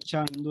जहां से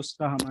अच्छा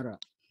हिंदुस्तान हमारा.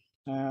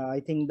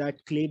 I think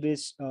that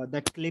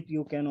clip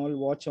you can all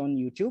watch on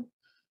YouTube.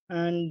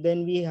 And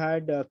then we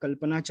had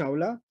Kalpana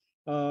Chawla,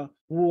 who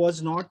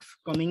was not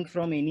coming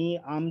from any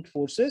armed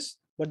forces,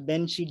 but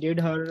then she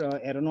did her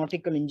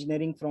aeronautical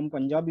engineering from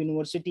Punjab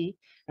University,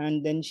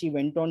 and then she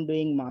went on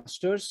doing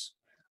masters,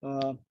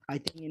 I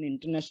think in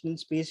International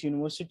Space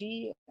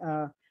University,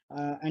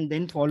 and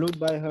then followed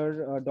by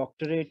her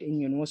doctorate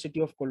in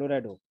University of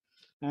Colorado.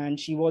 And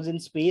she was in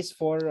space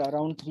for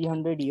around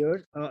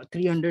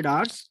 300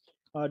 hours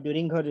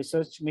during her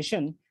research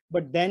mission.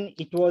 But then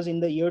it was in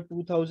the year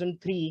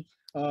 2003,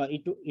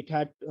 it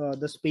had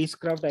the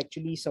spacecraft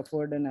actually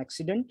suffered an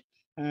accident,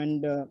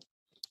 and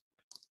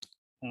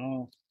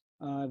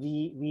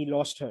we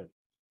lost her.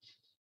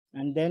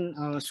 And then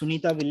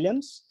Sunita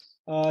Williams,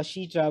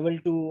 she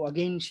traveled to,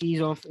 again,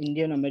 she's of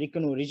Indian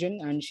American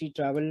origin, and she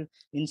traveled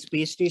in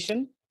space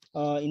station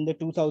in the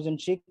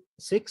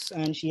 2006,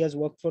 and she has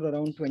worked for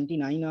around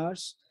 29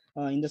 hours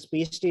in the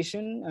space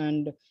station,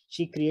 and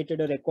she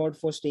created a record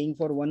for staying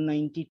for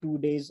 192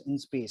 days in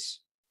space.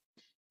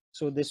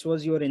 So this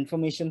was your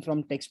information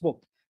from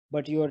textbook,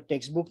 but your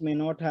textbook may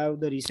not have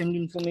the recent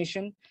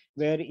information,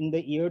 where in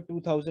the year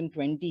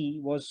 2020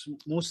 was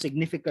most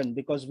significant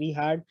because we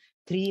had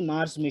 3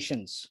 Mars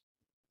missions.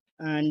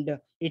 And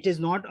it is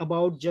not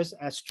about just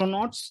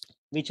astronauts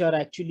which are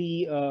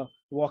actually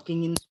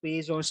walking in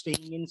space or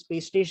staying in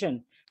space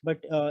station, but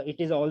it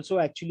is also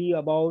actually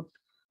about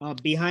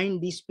behind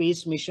these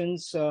space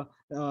missions,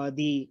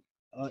 the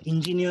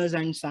engineers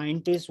and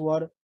scientists who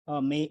are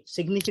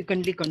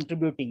significantly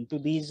contributing to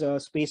these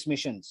space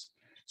missions.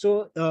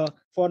 So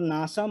for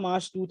NASA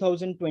Mars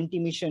 2020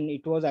 mission,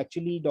 it was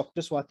actually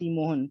Dr. Swati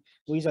Mohan,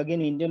 who is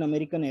again Indian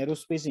American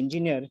aerospace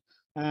engineer,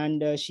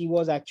 and she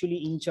was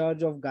actually in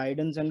charge of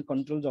guidance and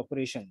controls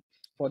operation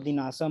for the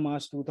NASA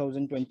Mars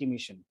 2020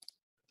 mission.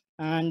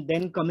 And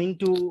then coming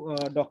to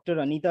Dr.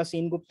 Anita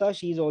Sengupta,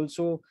 she is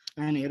also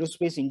an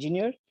aerospace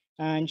engineer,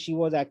 and she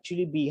was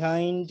actually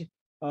behind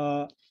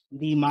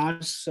the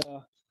Mars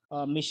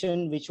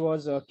mission, which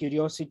was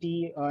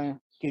Curiosity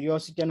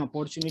and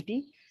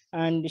Opportunity.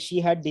 And she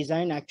had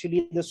designed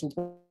actually the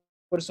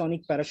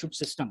supersonic parachute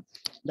system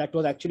that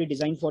was actually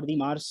designed for the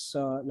Mars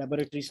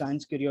laboratory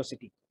science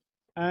Curiosity.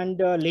 And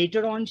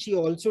later on, she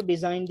also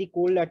designed the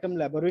cold atom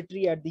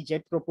laboratory at the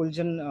Jet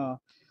Propulsion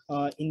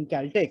in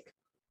Caltech.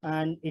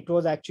 And it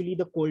was actually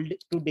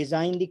to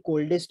design the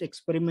coldest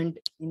experiment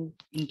in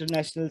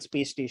International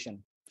Space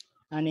Station.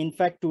 And in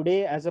fact,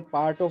 today, as a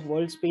part of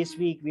World Space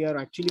Week, we are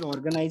actually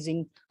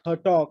organizing her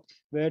talk,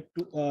 where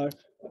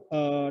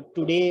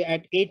today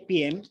at 8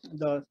 p.m.,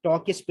 the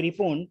talk is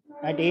preponed.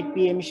 At 8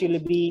 p.m., she'll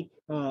be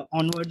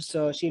onwards,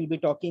 she'll be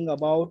talking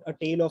about A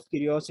Tale of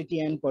Curiosity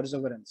and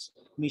Perseverance,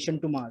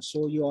 Mission to Mars.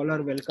 So you all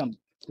are welcome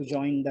to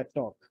join that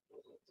talk.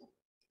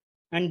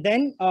 And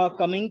then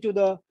coming to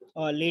the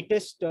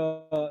latest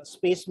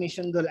space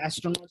mission, the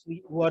astronauts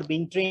who are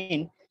being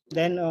trained,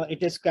 then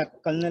it is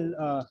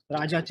Colonel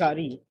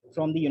Rajachari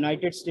from the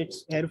United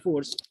States Air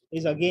Force,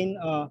 is again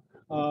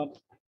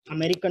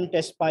American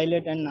test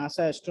pilot and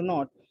NASA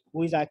astronaut,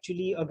 who is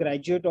actually a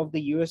graduate of the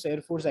US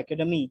Air Force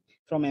Academy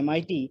from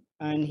MIT,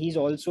 and he's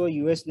also a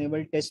US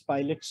Naval Test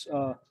Pilots.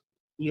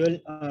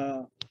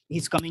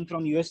 He's coming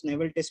from US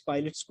Naval Test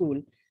Pilot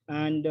School,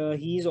 and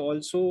he's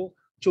also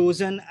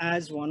chosen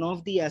as one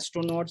of the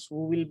astronauts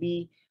who will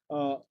be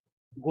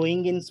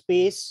going in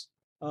space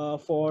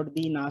for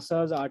the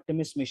NASA's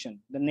Artemis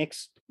mission, the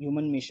next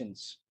human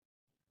missions.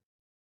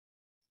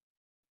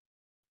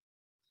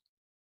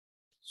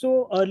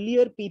 So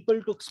earlier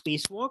people took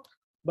spacewalk,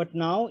 but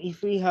now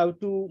if we have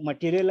to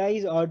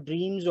materialize our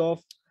dreams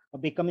of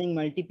becoming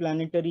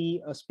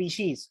multiplanetary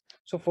species.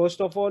 So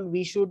first of all,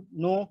 we should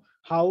know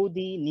how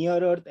the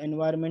near Earth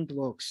environment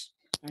works.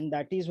 And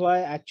that is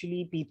why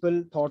actually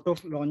people thought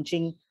of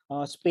launching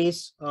Earth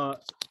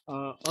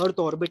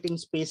orbiting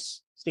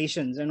space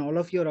stations. And all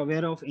of you are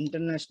aware of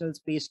International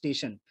Space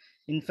Station.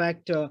 In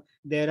fact,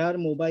 there are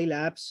mobile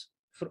apps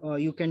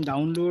you can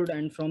download,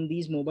 and from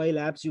these mobile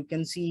apps you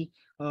can see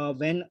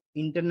when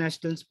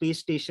International Space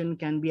Station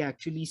can be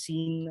actually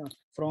seen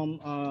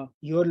from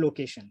your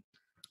location.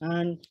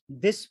 And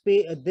this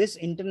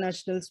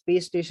International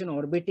Space Station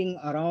orbiting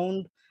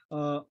around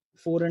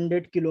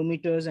 400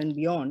 kilometers and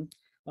beyond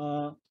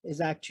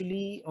is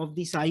actually of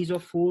the size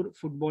of 4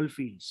 football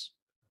fields.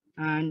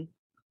 And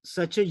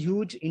such a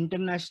huge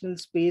international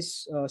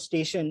space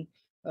station,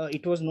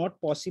 it was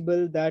not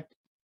possible that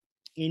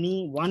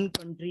any one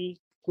country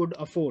could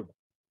afford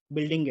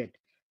building it.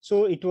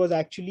 So it was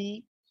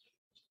actually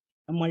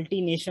a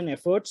multi-nation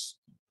efforts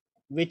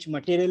which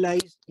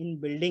materialized in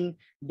building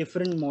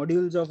different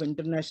modules of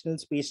International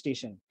Space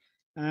Station.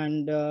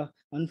 And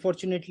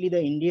unfortunately,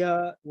 the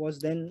India was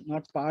then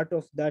not part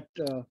of that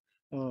uh,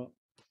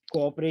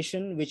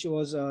 cooperation, which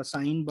was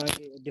signed by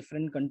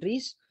different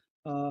countries.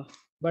 Uh,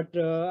 but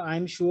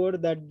I'm sure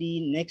that the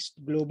next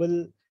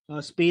global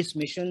space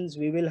missions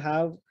we will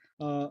have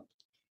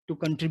to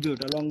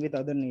contribute along with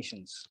other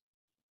nations.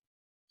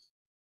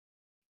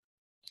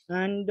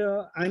 And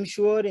I'm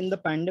sure in the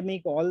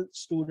pandemic, all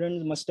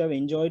students must have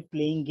enjoyed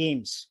playing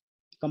games,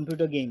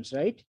 computer games,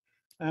 right?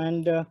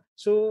 And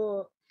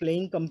so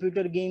playing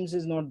computer games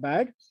is not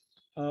bad.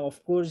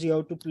 Of course, you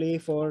have to play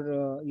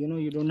for,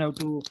 you don't have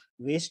to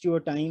waste your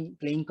time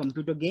playing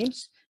computer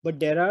games. But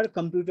there are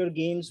computer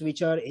games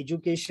which are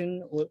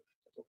education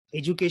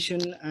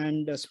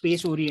and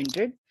space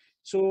oriented.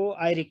 So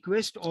I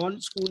request all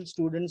school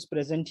students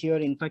present here,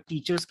 in fact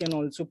teachers can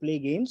also play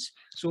games.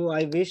 So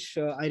I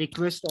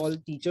request all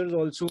teachers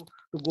also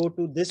to go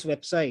to this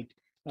website,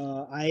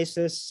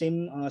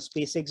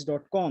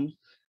 isssimspacex.com.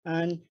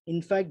 And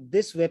in fact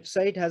this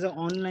website has an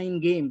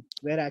online game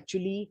where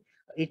actually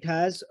it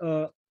has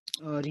a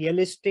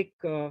realistic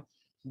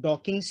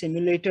docking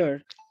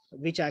simulator,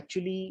 which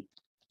actually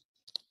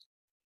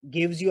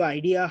gives you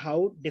idea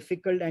how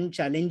difficult and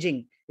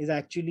challenging is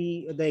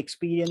actually the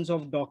experience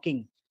of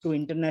docking to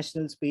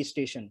International Space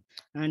Station.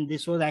 And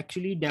this was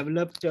actually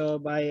developed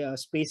by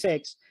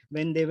SpaceX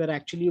when they were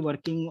actually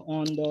working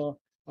on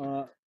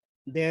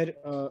their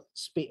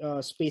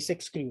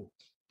SpaceX crew,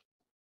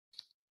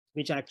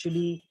 which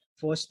actually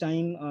first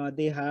time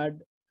they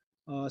had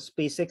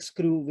SpaceX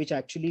crew which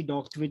actually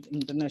docked with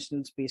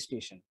International Space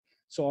Station.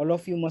 So all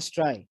of you must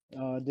try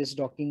this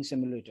docking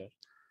simulator.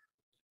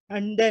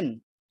 And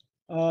then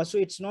so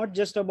it's not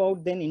just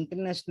about then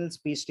International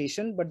Space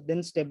Station, but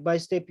then step by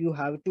step you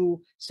have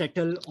to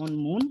settle on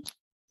moon.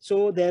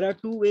 So there are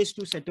two ways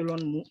to settle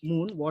on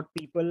moon. What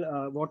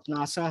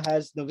NASA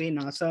has, the way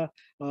NASA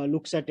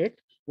looks at it.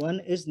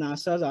 One is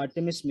NASA's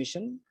Artemis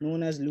mission,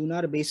 known as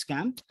Lunar Base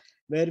Camp,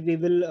 where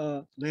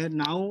where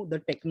now the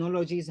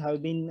technologies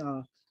have been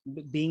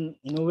being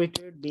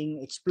innovated,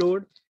 being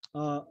explored,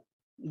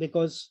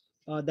 because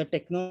the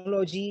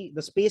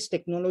space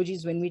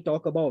technologies, when we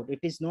talk about, it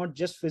is not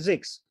just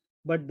physics,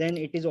 but then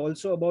it is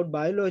also about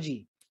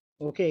biology.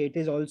 Okay, it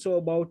is also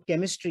about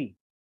chemistry,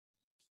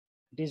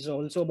 it is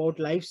also about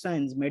life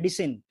science,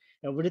 medicine.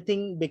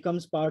 Everything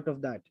becomes part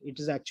of that. It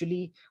is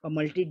actually a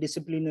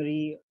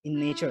multidisciplinary in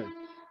nature,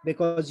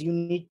 because you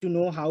need to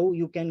know how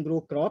you can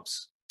grow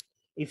crops.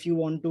 If you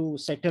want to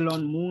settle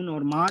on moon or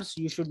Mars,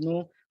 you should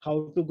know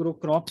how to grow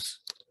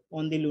crops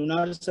on the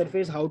lunar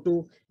surface, how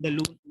to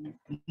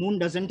moon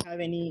doesn't have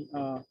any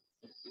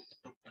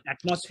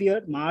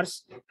atmosphere.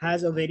 Mars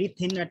has a very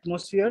thin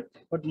atmosphere,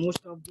 but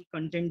most of the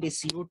content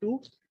is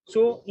CO2.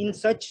 So in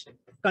such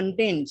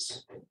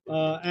contents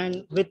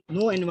and with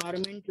no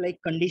environment like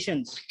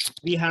conditions,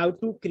 we have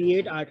to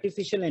create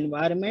artificial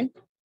environment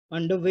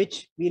under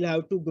which we'll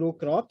have to grow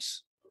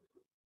crops.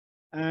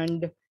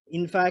 And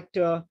in fact,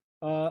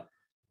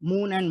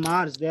 moon and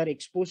Mars, they are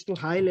exposed to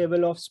high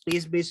level of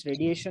space-based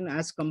radiation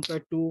as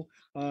compared to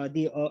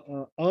the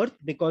Earth,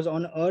 because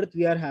on Earth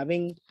we are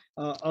having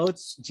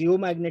Earth's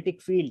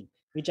geomagnetic field,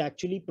 which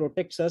actually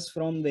protects us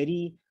from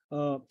very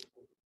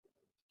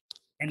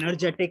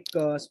energetic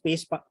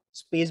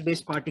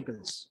space-based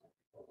particles.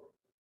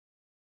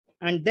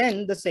 And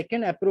then the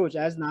second approach,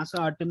 as NASA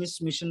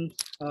Artemis mission,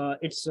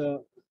 its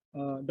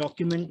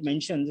document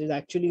mentions, is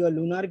actually a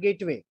lunar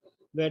gateway,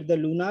 where the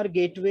lunar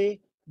gateway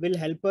will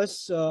help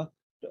us to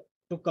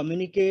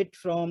communicate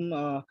from.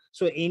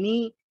 So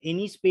any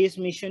space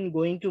mission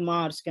going to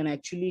Mars can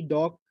actually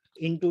dock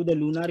into the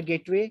lunar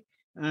gateway,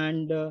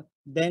 and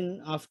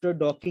then after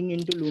docking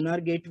into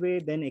lunar gateway,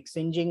 then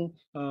exchanging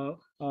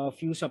a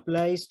few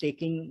supplies,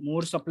 taking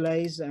more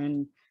supplies,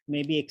 and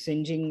maybe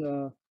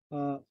exchanging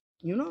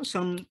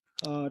some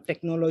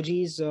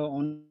technologies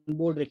on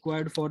board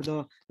required for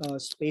the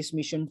space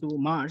mission to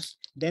Mars.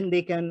 Then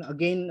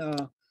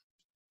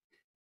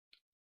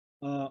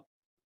uh,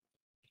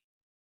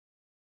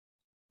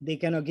 they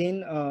can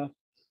again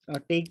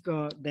take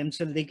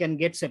themselves, they can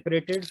get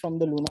separated from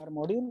the lunar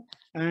module,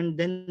 and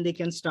then they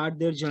can start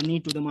their journey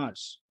to the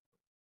Mars.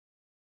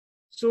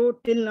 So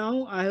till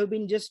now, I have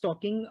been just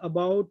talking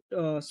about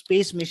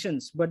space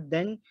missions, but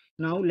then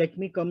now let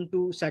me come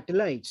to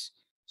satellites.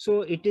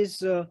 So it is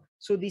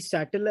so these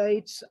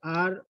satellites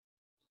are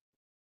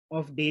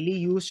of daily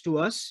use to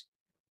us,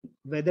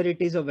 whether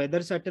it is a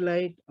weather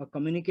satellite, a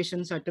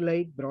communication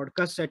satellite,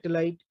 broadcast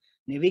satellite,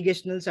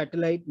 navigational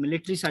satellite,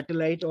 military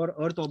satellite, or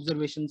Earth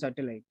observation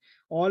satellite.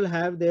 All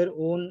have their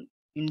own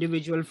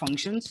individual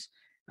functions,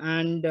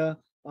 and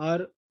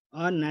our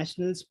our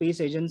National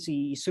Space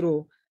Agency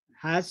 (ISRO)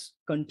 has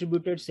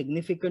contributed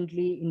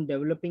significantly in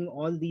developing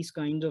all these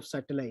kinds of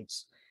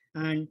satellites,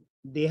 and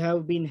they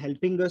have been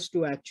helping us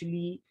to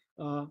actually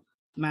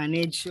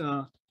manage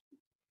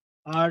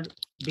our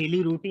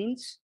daily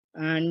routines.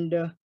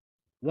 And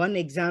one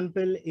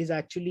example is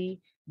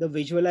actually the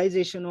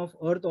visualization of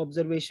Earth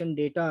observation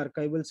data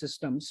archival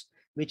systems,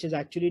 which is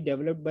actually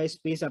developed by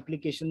Space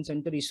Application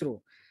Center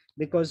 (ISRO).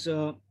 Because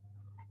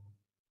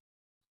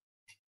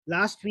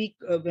last week,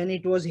 when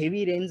it was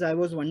heavy rains, I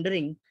was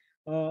wondering,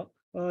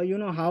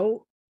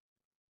 how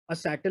a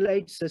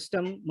satellite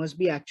system must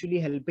be actually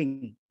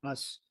helping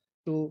us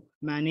to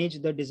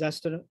manage the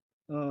disaster,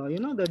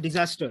 the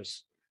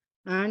disasters.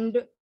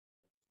 And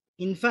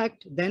in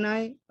fact, then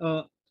I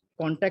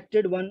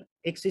contacted one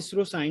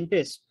ex-ISRO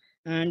scientist,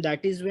 and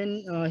that is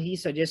when he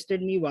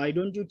suggested me, why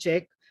don't you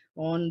check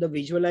on the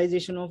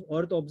visualization of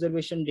Earth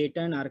observation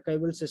data and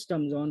archival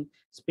systems on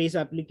Space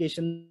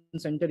Application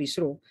Center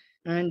 (ISRO),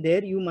 and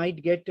there you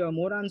might get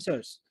more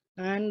answers.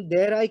 And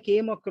there I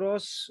came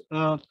across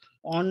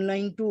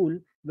online tool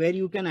where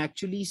you can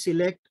actually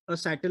select a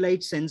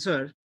satellite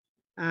sensor,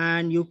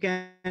 and you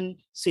can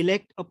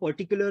select a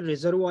particular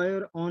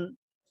reservoir on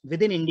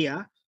within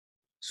India.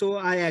 So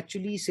I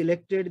actually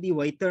selected the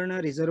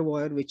Vaitarna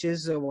Reservoir, which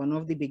is one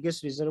of the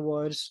biggest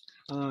reservoirs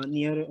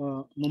near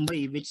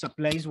Mumbai, which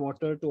supplies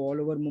water to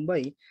all over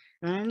Mumbai.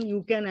 And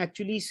you can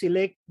actually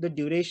select the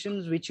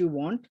durations which you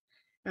want.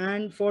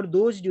 And for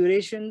those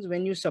durations,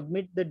 when you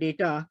submit the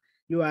data,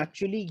 you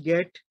actually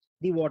get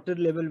the water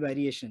level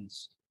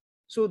variations.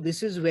 So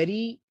this is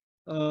very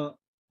uh,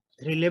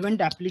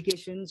 relevant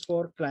applications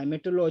for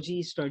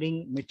climatology,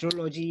 studying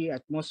meteorology,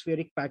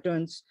 atmospheric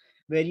patterns,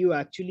 where you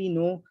actually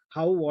know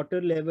how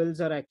water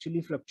levels are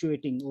actually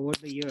fluctuating over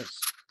the years.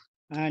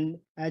 And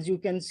as you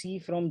can see,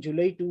 from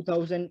July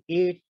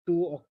 2008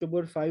 to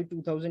October 5,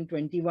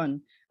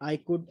 2021, I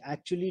could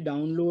actually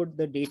download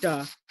the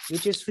data,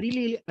 which is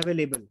freely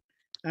available.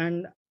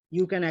 And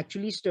you can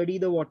actually study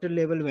the water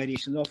level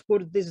variations. Of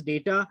course, this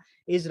data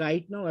is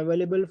right now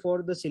available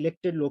for the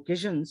selected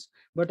locations,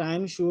 but I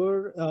am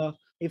sure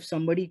if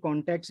somebody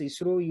contacts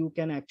ISRO, you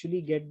can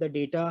actually get the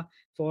data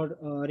for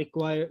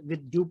require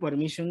with due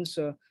permissions.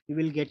 You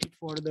will get it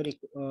for the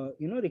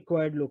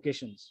required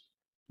locations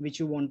which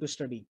you want to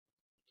study.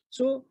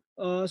 So,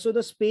 so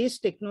the space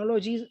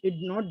technologies is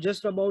not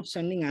just about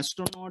sending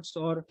astronauts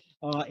or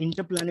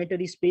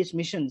interplanetary space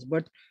missions,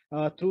 but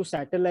through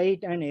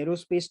satellite and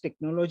aerospace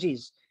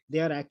technologies, they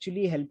are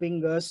actually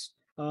helping us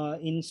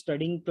in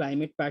studying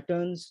climate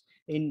patterns,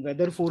 in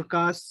weather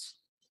forecasts,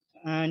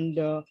 and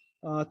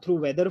through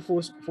weather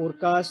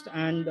forecast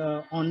and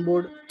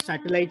onboard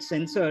satellite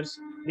sensors,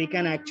 we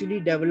can actually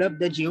develop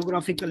the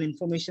geographical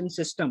information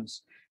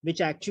systems,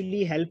 which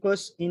actually help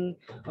us in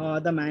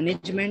the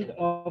management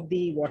of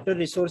the water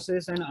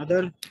resources and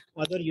other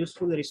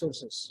useful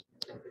resources,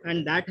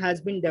 and that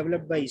has been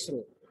developed by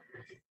ISRO.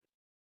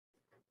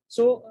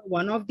 So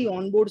one of the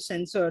onboard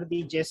sensor,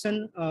 the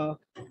Jason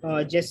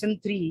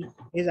 3,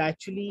 is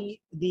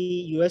actually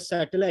the US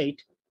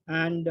satellite,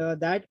 and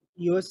that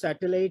US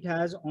satellite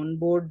has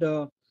onboard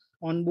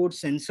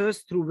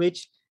sensors through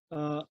which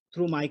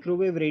through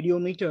microwave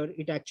radiometer,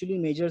 it actually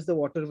measures the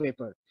water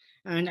vapor.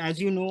 And as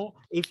you know,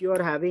 if you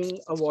are having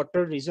a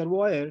water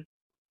reservoir,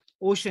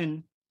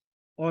 ocean,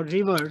 or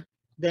river,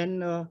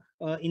 then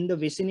in the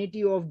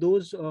vicinity of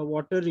those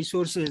water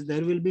resources,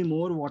 there will be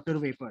more water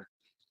vapor.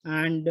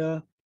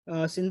 And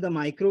since the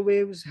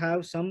microwaves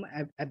have some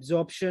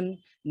absorption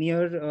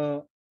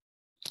near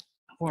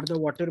for the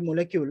water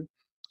molecule,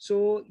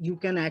 so you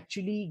can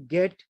actually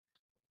get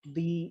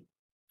the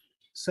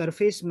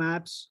surface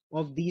maps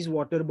of these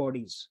water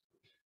bodies.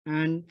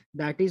 And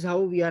that is how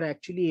we are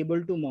actually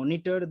able to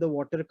monitor the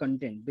water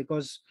content,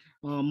 because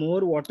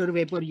more water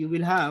vapor you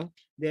will have,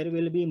 there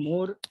will be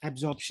more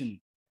absorption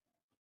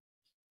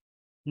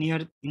near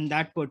in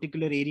that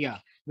particular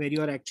area where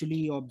you are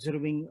actually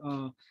observing,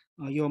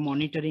 you're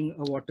monitoring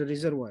a water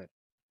reservoir.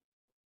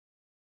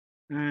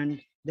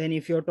 And then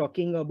if you're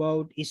talking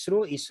about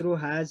ISRO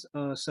has a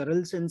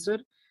Saral sensor,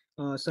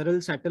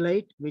 Saral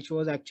satellite, which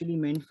was actually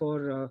meant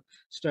for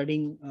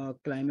studying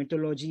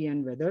climatology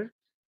and weather.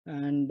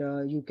 And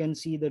you can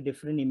see the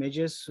different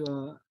images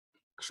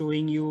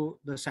showing you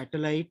the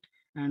satellite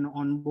and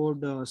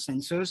onboard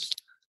sensors,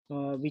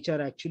 which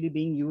are actually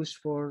being used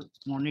for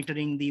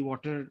monitoring the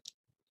water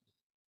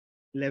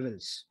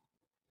levels.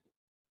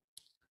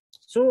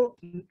 So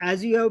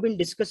as you have been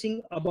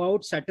discussing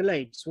about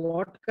satellites,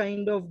 what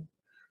kind of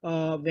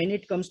when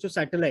it comes to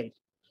satellite.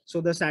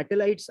 So the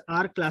satellites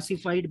are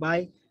classified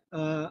by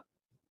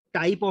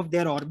type of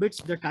their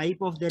orbits, the type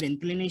of their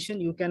inclination.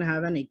 You can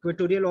have an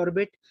equatorial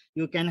orbit,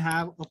 you can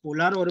have a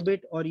polar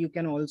orbit, or you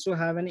can also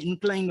have an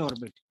inclined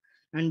orbit.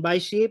 And by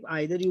shape,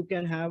 either you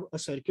can have a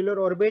circular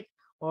orbit,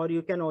 or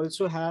you can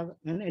also have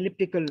an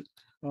elliptical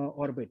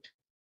orbit.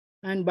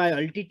 And by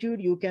altitude,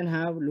 you can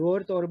have low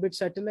Earth orbit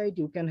satellite,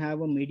 you can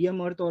have a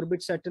medium Earth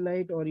orbit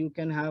satellite, or you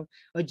can have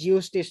a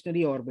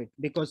geostationary orbit.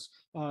 Because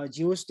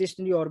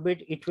geostationary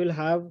orbit, it will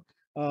have,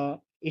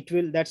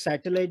 that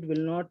satellite will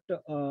not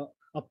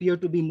appear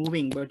to be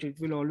moving, but it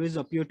will always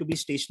appear to be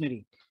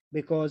stationary,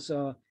 because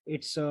uh,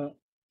 its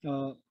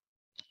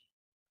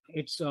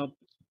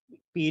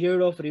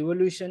period of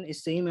revolution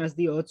is same as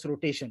the Earth's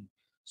rotation.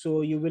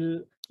 So you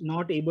will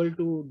not able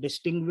to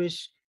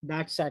distinguish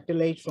that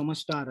satellite from a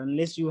star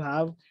unless you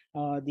have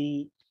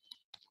the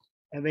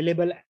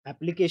available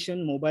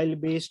application, mobile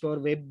based or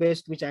web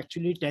based, which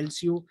actually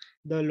tells you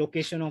the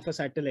location of a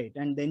satellite,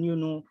 and then you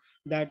know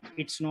that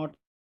it's not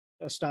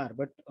a star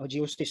but a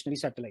geostationary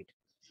satellite.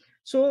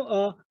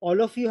 So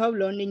all of you have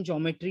learned in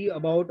geometry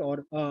about,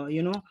 or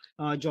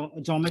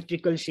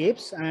geometrical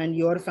shapes, and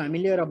you are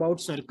familiar about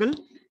circle.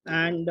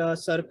 And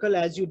circle,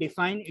 as you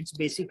define, it's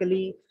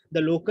basically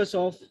the locus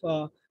of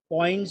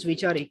points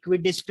which are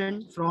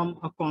equidistant from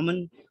a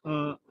common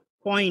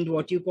point,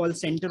 what you call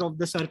center of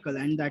the circle,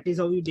 and that is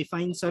how you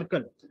define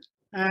circle.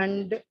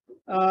 And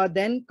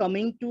then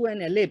coming to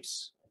an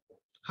ellipse,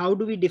 how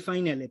do we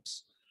define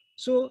ellipse?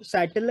 So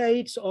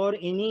satellites or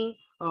any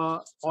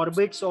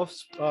orbits of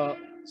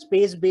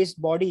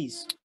space-based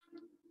bodies,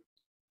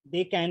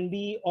 they can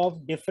be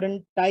of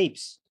different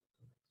types.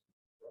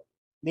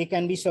 They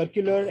can be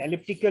circular,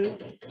 elliptical,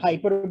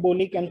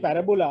 hyperbolic, and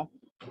parabola.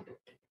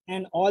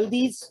 And all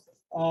these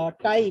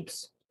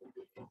types,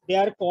 they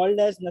are called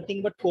as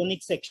nothing but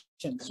conic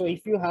sections. So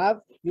if you have,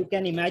 you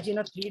can imagine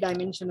a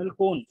three-dimensional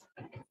cone.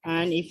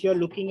 And if you're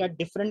looking at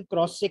different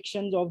cross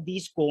sections of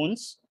these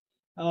cones,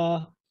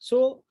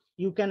 so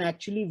you can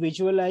actually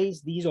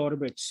visualize these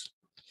orbits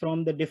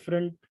from the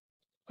different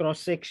cross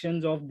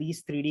sections of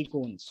these 3D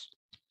cones.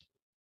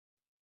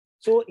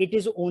 So it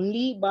is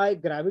only by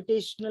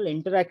gravitational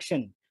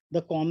interaction,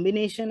 the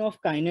combination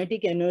of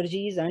kinetic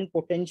energies and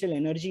potential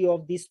energy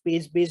of these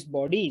space-based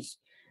bodies,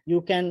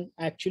 you can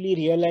actually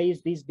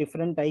realize these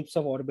different types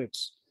of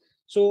orbits.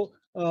 So,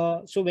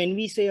 so when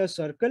we say a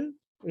circle,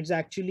 it's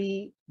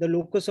actually the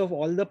locus of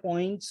all the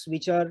points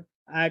which are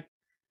at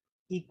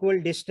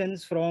equal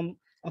distance from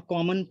a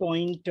common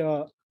point,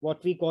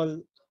 what we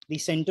call the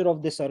center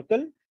of the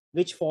circle,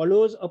 which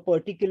follows a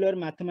particular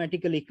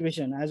mathematical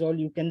equation, as all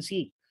you can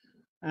see.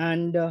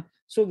 And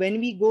so when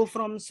we go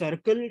from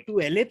circle to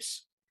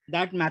ellipse,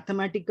 that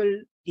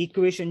mathematical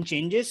equation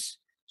changes.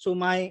 So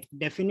my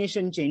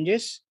definition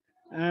changes,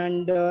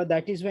 and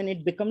that is when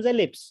it becomes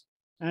ellipse.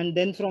 And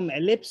then from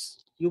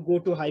ellipse, you go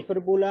to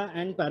hyperbola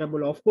and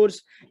parabola. Of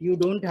course, you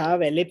don't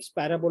have ellipse,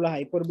 parabola,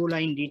 hyperbola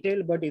in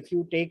detail, but if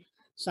you take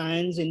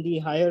science in the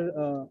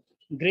higher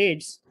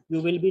grades,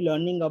 you will be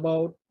learning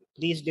about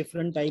these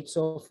different types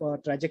of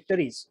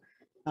trajectories.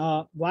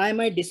 Why am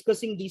I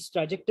discussing these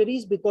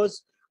trajectories?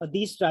 Because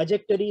these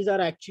trajectories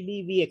are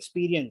actually we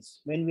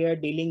experience when we are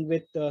dealing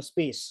with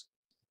space.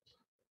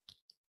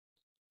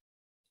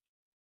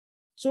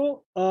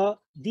 So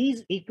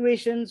these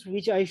equations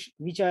which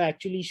I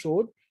actually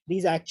showed,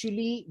 these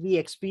actually we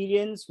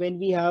experience when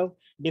we have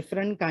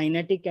different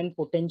kinetic and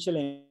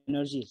potential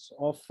energies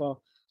of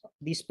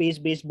these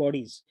space-based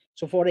bodies.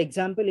 So for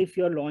example, if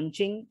you're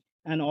launching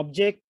an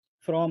object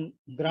from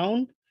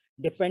ground,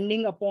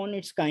 depending upon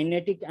its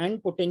kinetic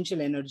and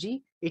potential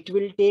energy, it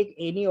will take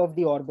any of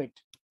the orbit.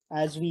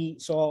 As we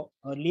saw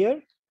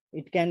earlier,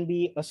 it can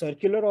be a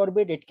circular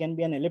orbit, it can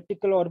be an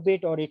elliptical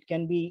orbit, or it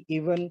can be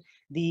even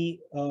the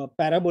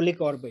parabolic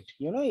orbit,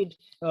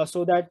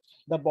 so that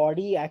the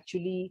body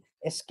actually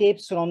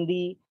escapes from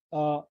the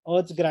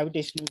Earth's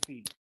gravitational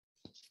field.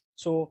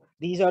 So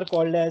these are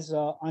called as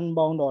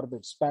unbound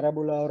orbits,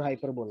 parabola or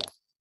hyperbola.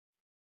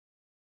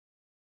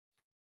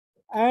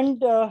 And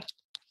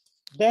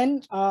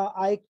then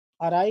I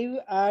arrive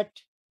at,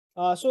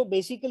 so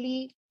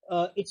basically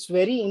it's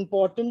very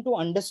important to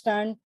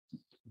understand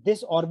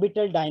this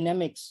orbital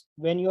dynamics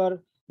when you are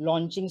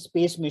launching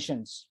space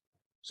missions.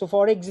 So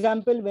for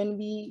example, when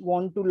we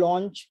want to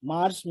launch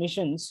Mars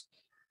missions,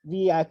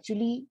 we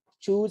actually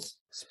choose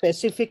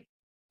specific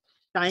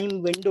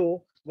time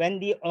window when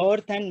the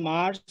Earth and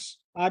Mars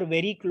are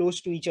very close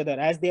to each other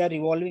as they are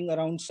revolving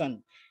around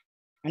Sun.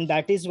 And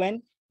that is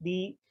when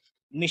the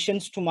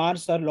missions to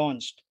Mars are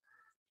launched.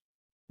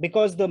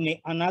 Because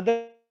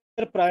another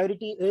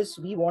priority is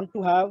we want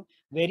to have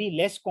very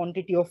less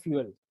quantity of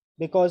fuel,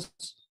 because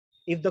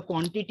if the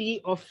quantity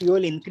of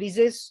fuel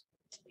increases,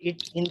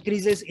 it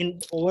increases in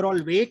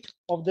overall weight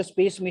of the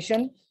space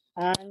mission,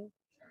 and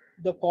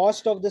the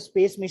cost of the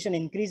space mission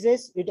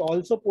increases. It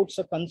also puts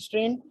a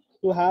constraint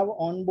to have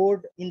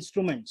onboard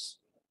instruments.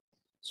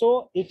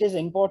 So it is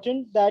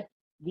important that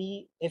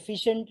we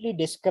efficiently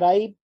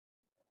describe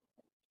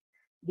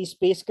the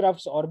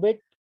spacecraft's orbit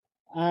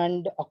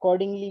and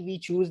accordingly we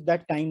choose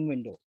that time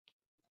window.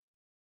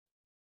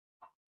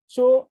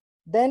 So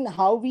then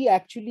how we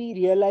actually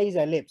realize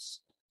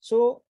ellipse?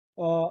 So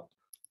to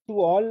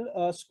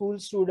all school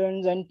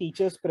students and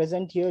teachers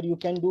present here, you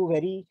can do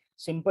very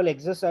simple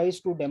exercise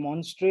to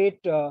demonstrate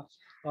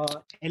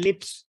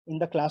ellipse in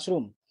the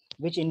classroom,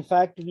 which in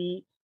fact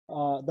we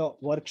the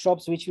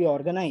workshops which we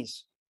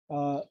organize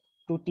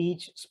to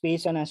teach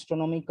space and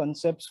astronomy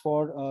concepts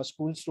for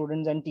school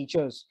students and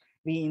teachers,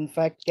 we in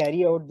fact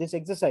carry out this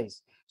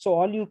exercise. So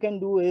all you can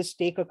do is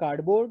take a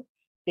cardboard,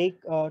 take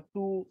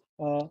two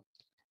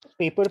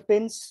paper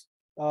pins,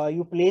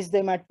 you place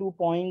them at 2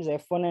 points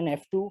f1 and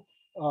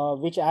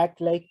f2, which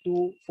act like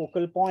two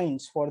focal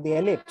points for the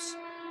ellipse,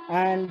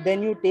 and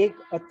then you take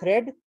a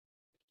thread,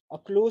 a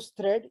closed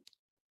thread,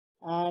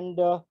 and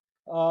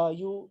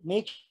you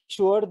make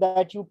sure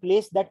that you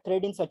place that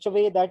thread in such a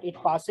way that it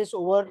passes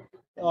over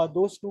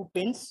those two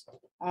pins.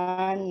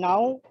 And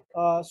now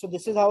so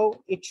this is how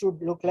it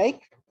should look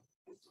like.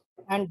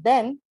 And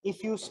then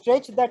if you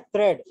stretch that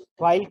thread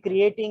while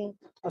creating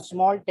a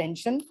small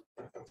tension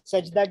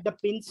such that the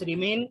pins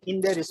remain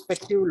in their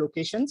respective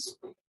locations,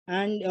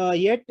 and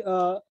yet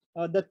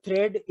the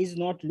thread is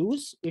not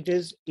loose,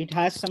 it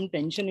has some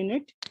tension in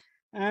it,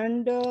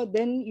 and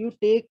then you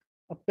take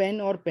a pen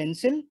or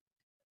pencil,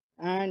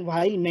 and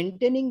while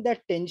maintaining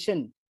that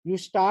tension you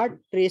start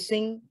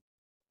tracing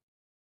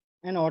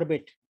an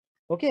orbit.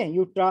 Okay,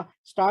 you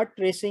start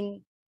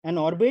tracing an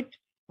orbit,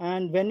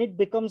 and when it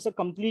becomes a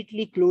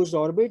completely closed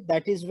orbit,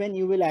 that is when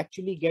you will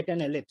actually get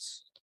an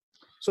ellipse.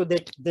 So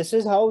that this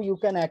is how you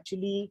can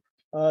actually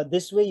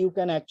this way you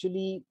can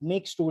actually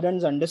make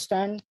students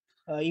understand.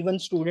 Even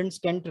students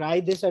can try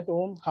this at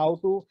home, how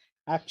to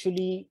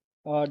actually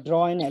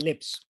draw an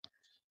ellipse.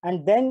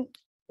 And then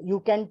you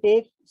can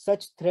take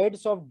such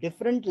threads of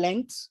different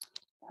lengths,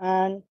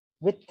 and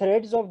with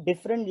threads of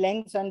different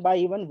lengths, and by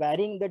even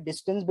varying the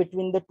distance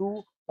between the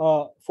two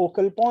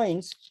focal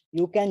points,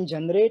 you can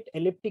generate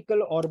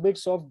elliptical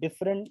orbits of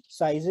different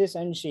sizes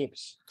and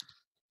shapes.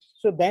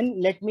 So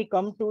then let me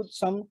come to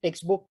some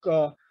textbook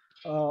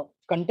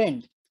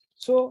content.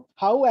 So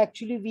how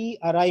actually we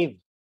arrive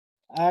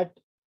at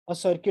a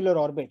circular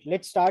orbit?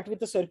 Let's start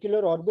with a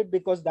circular orbit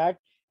because that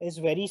is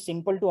very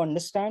simple to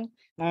understand,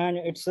 and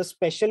it's a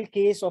special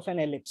case of an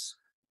ellipse.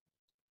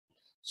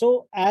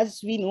 So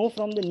as we know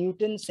from the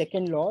Newton's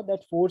second law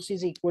that force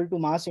is equal to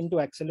mass into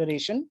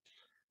acceleration,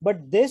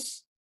 but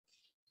this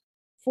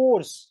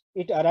force,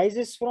 it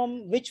arises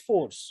from which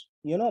force?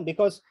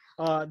 Because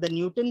the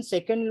Newton's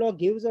second law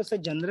gives us a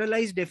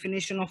generalized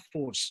definition of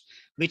force,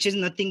 which is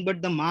nothing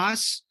but the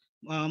mass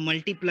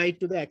multiplied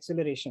to the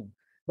acceleration.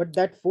 But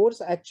that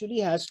force actually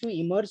has to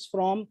emerge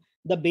from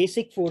the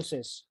basic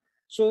forces.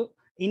 So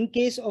in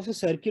case of a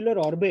circular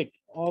orbit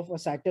of a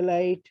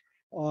satellite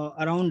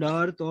around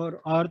Earth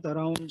or Earth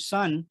around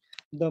Sun,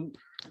 the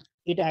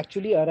it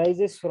actually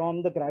arises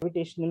from the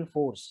gravitational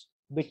force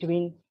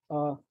between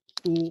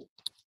two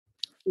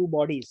two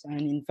bodies.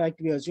 And in fact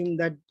we assume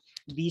that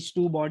these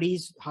two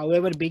bodies,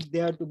 however big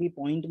they are, to be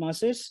point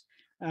masses,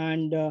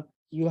 and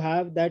you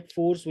have that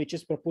force which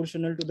is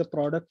proportional to the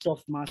product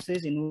of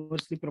masses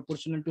inversely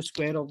proportional to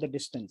square of the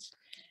distance.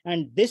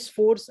 And this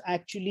force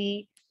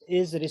actually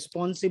is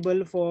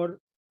responsible for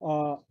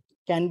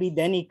can be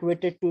then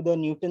equated to the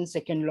Newton's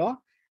second law,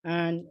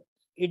 and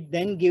it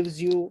then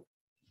gives you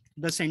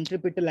the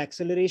centripetal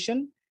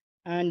acceleration.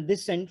 And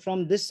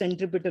from this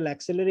centripetal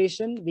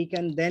acceleration we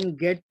can then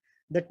get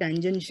the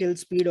tangential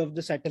speed of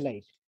the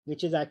satellite,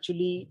 which is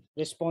actually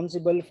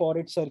responsible for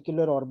its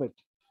circular orbit.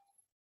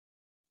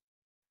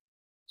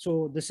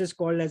 So this is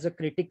called as a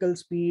critical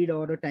speed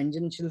or a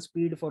tangential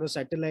speed for a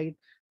satellite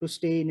to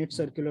stay in its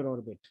circular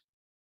orbit.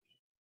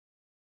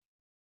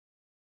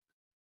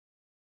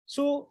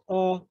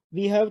 So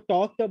we have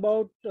talked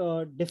about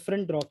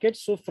different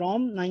rockets. So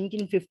from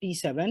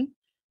 1957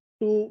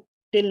 to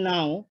till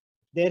now,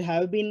 there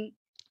have been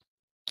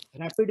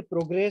rapid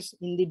progress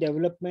in the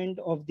development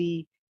of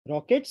the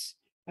rockets,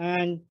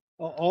 and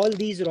all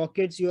these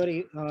rockets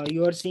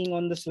you are seeing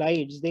on the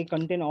slides, they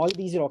contain all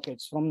these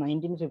rockets from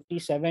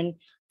 1957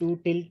 to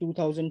till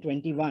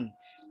 2021.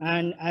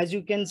 And as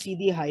you can see,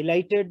 the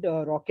highlighted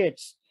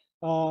rockets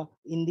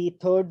in the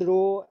third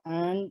row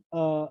and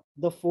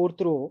the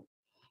fourth row,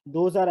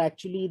 those are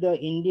actually the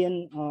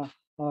Indian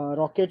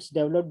rockets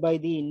developed by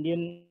the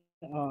Indian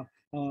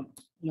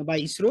by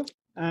ISRO.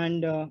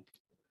 And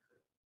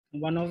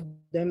one of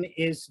them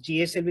is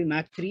GSLV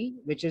Mach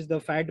 3, which is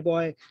the fat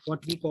boy,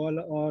 what we call,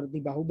 or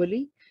the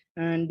Bahubali.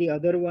 And the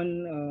other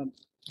one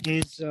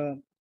is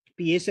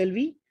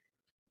PSLV.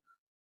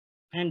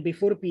 And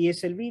before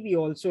PSLV, we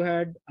also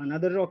had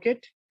another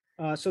rocket.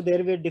 So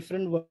there were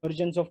different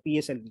versions of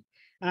PSLV.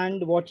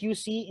 And what you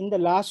see in the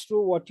last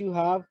row, what you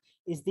have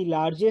is the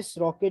largest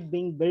rocket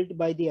being built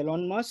by the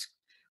Elon Musk,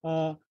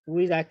 who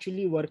is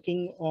actually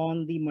working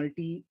on the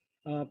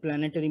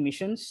multi-planetary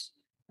missions.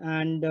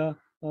 And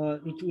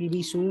it will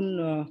be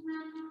soon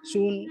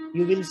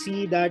you will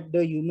see that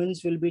the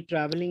humans will be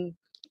traveling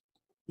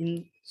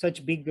in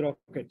such big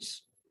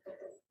rockets.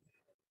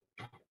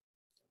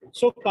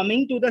 So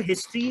coming to the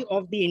history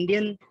of the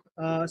Indian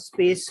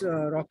space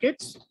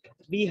rockets,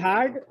 we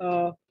had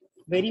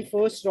very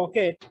first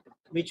rocket,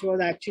 which was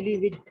actually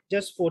with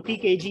just 40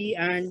 kg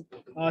and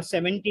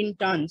 17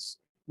 tons,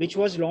 which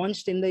was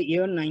launched in the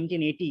year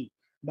 1980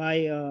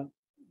 by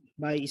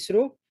by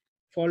ISRO,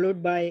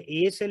 followed by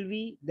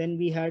ASLV. Then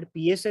we had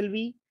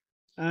PSLV,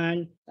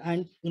 and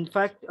in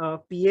fact,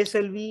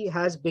 PSLV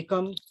has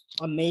become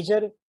a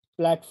major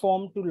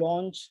platform to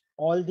launch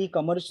all the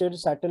commercial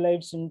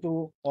satellites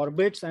into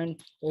orbits, and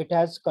it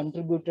has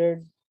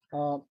contributed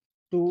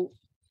to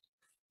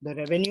the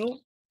revenue.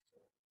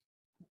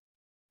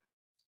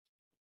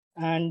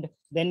 And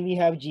then we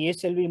have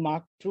GSLV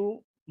Mark II,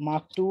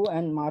 Mark II,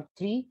 and Mark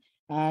III,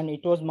 and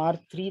it was Mark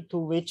III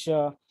through which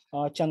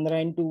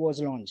Chandrayaan 2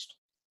 was launched.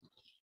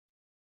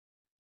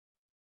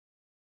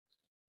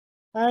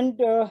 And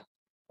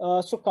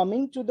so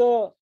coming to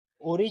the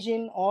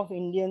origin of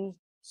Indian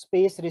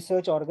Space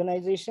Research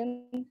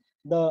Organization,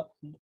 the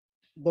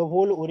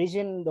whole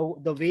origin,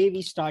 the way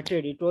we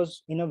started, it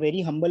was in a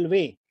very humble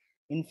way.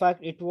 In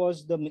fact, it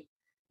was the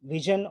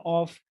vision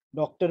of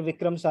Dr.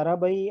 Vikram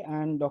Sarabhai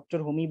and Dr.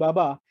 Homi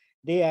Bhabha.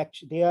 They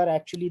are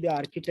actually the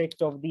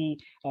architect of the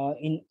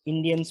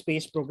Indian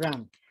space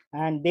program,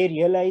 and they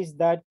realized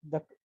that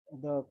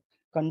the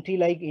country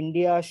like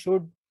India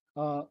should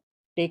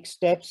take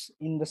steps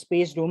in the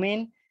space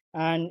domain.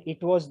 And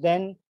it was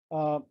then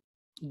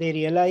they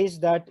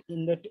realized that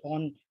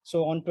on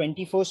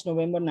 21st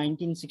November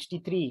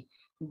 1963,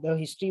 the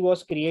history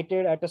was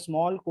created at a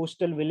small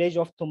coastal village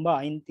of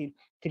Tumba in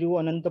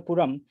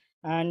Thiruvananthapuram,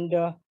 and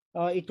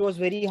it was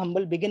very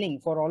humble beginning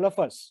for all of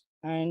us,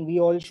 and we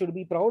all should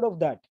be proud of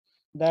that.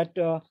 That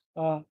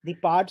the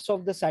parts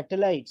of the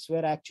satellites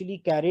were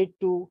actually carried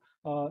to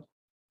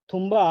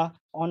Thumba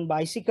on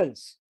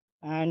bicycles,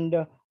 and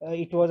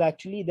it was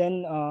actually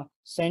then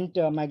sent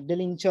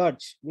Magdalene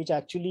Church, which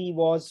actually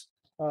was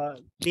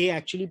they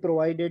actually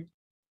provided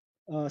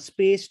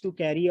space to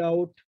carry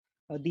out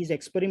these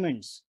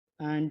experiments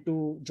and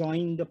to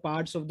join the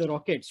parts of the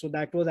rocket. So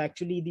that was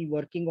actually the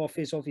working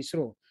office of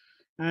ISRO,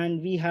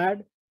 and we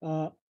had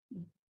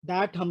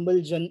that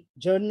humble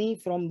journey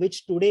from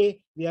which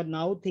today we are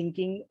now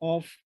thinking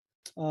of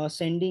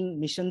sending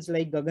missions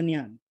like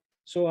Gaganyaan.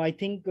 So I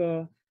think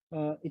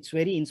it's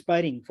very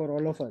inspiring for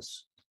all of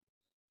us.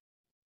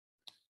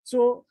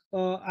 So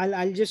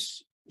I'll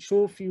just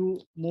show a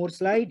few more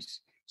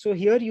slides. So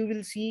here you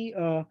will see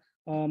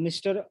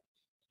Mr.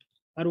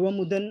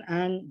 Arvamudan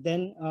and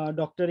then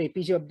Dr.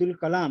 APJ Abdul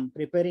Kalam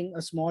preparing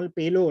a small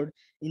payload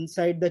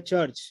inside the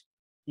church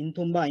in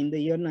Thumba in the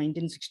year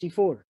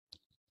 1964.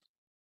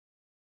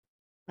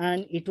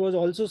 And it was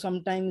also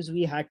sometimes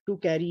we had to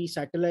carry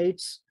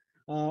satellites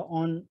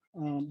on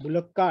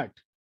bullock cart.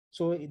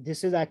 So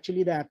this is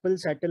actually the Apple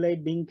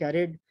satellite being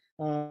carried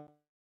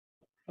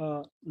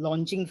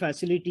launching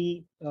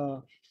facility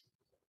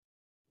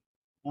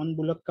on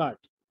bullock cart.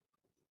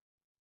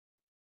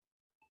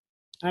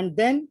 And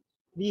then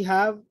we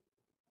have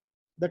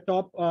the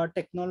top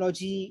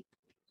technology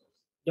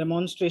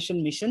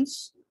demonstration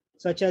missions,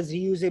 such as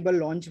reusable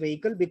launch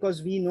vehicle,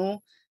 because we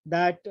know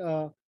that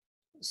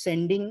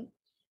sending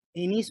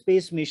any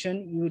space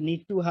mission, you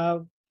need to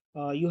have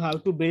you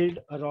have to build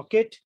a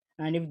rocket,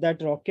 and if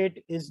that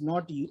rocket is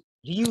not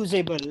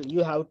reusable,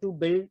 you have to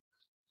build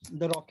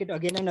the rocket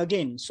again and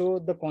again. So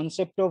the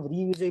concept of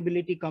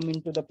reusability come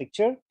into the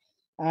picture,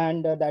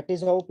 and that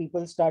is how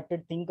people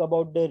started think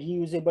about the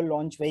reusable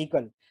launch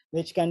vehicle,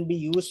 which can be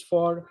used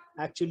for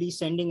actually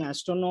sending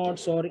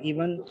astronauts, or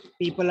even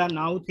people are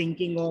now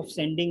thinking of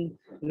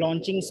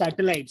launching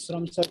satellites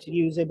from such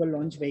reusable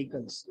launch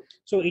vehicles.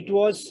 So it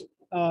was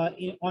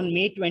on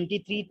May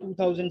 23,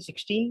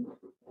 2016,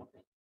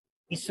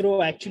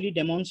 ISRO actually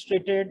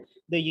demonstrated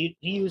the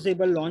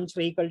reusable launch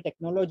vehicle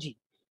technology.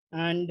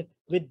 And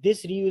with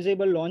this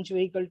reusable launch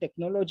vehicle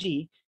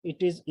technology,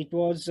 it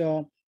was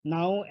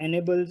now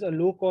enables a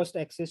low cost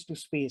access to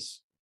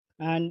space.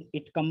 And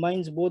it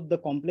combines both the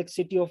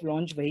complexity of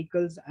launch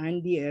vehicles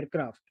and the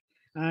aircraft.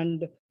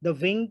 And the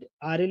winged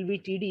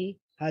RLV-TD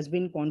has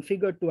been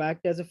configured to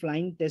act as a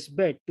flying test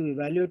bed to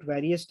evaluate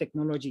various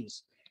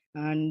technologies.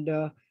 And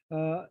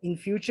in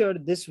future,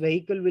 this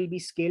vehicle will be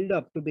scaled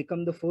up to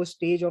become the first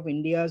stage of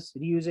India's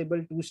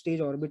reusable two-stage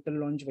orbital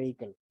launch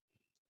vehicle.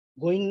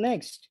 Going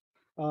next,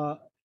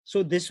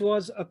 so this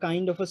was a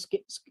kind of a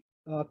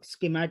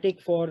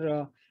schematic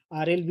for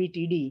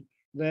RLV-TD,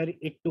 where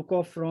it took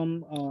off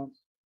from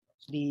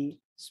the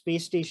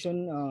space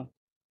station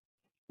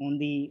on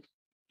the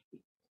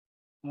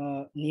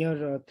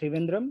near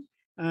Trivandrum,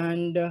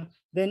 and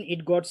then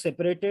it got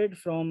separated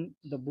from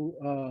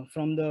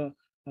the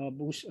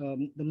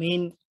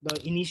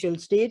the initial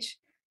stage,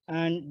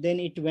 and then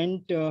it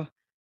went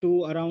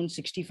to around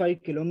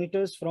 65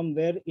 kilometers from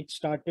where it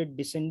started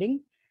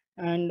descending.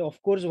 And of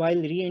course, while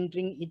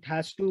re-entering, it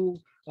has to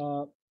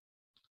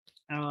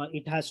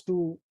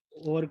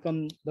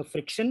overcome the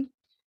friction,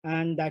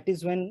 and that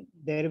is when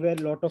there were a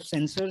lot of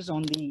sensors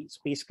on the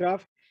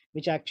spacecraft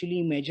which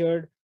actually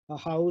measured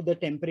how the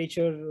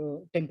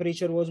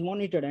temperature was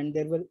monitored, and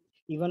there were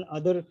even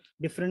other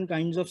different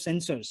kinds of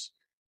sensors.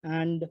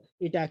 And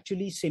it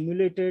actually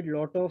simulated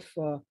lot of,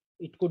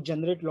 it could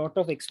generate lot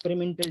of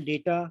experimental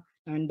data,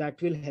 and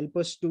that will help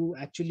us to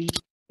actually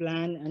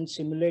plan and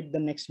simulate the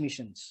next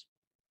missions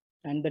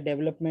and the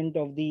development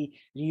of the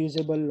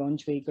reusable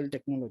launch vehicle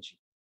technology.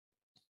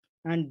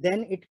 And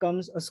then it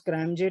comes a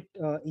scramjet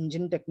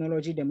engine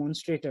technology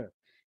demonstrator,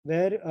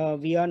 where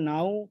we are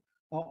now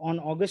on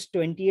August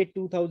 28,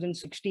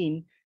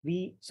 2016,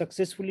 we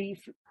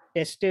successfully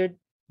tested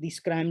the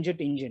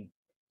scramjet engine.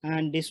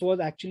 And this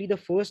was actually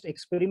the first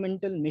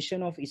experimental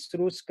mission of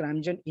ISRO's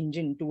scramjet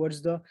engine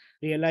towards the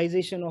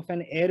realization of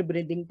an air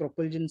breathing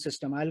propulsion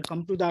system. I'll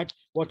come to that,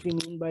 what we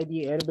mean by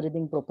the air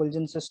breathing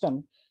propulsion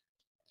system.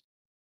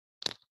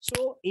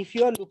 So if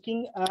you are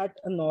looking at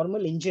a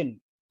normal engine,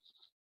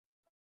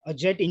 a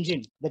jet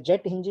engine, the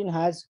jet engine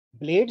has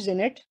blades in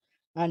it,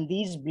 and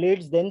these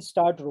blades then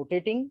start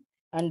rotating,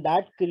 and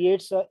that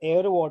creates a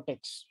air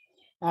vortex.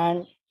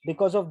 And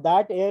because of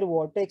that air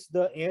vortex,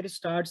 the air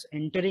starts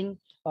entering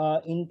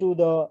into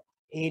the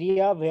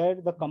area where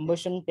the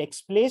combustion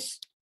takes place.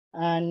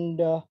 And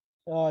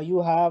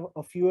you have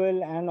a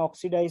fuel and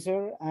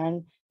oxidizer,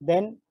 and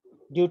then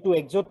due to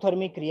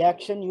exothermic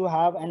reaction you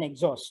have an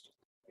exhaust.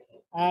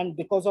 And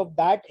because of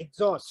that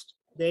exhaust,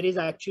 there is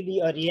actually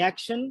a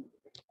reaction,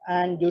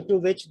 and due to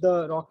which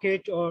the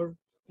rocket or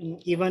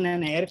even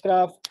an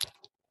aircraft,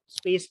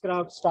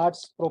 spacecraft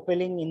starts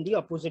propelling in the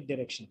opposite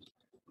direction.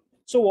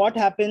 So what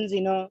happens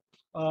in a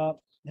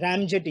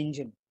ramjet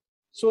engine?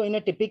 So in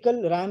a typical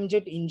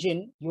ramjet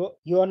engine,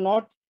 you are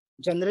not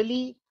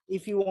generally,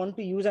 if you want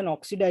to use an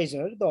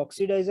oxidizer, the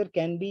oxidizer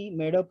can be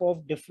made up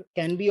of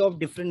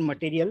different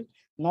material,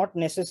 not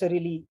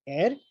necessarily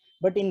air.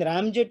 But in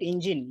ramjet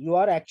engine, you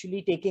are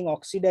actually taking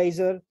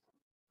oxidizer,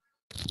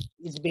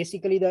 is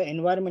basically the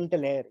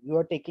environmental air you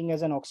are taking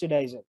as an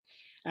oxidizer,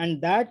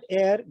 and that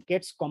air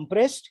gets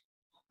compressed.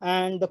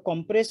 And the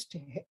compressed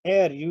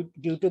air,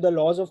 due to the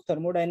laws of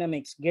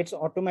thermodynamics, gets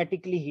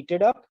automatically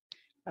heated up,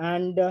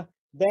 and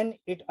then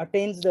it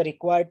attains the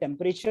required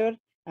temperature,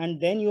 and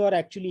then you are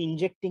actually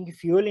injecting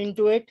fuel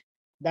into it.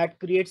 That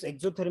creates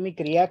exothermic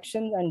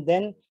reaction, and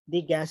then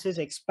the gases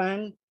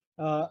expand.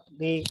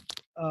 They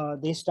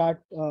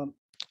start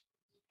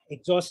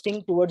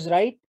exhausting towards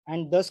right,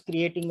 and thus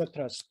creating a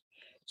thrust.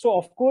 So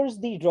of course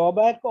the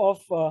drawback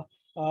of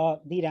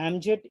the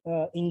ramjet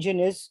engine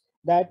is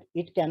that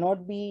it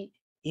cannot be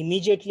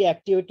immediately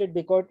activated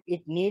because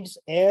it needs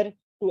air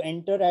to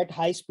enter at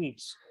high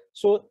speeds.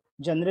 So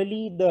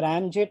generally the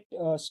ramjet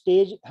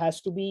stage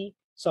has to be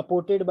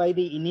supported by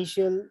the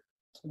initial,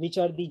 which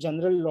are the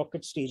general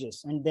rocket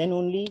stages, and then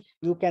only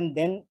you can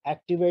then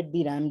activate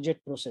the ramjet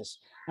process.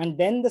 And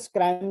then the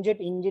scramjet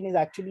engine is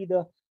actually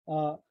the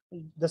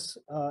this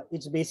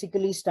it's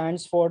basically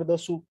stands for the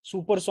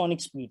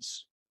supersonic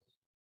speeds.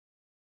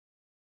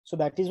 So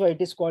that is why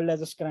it is called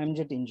as a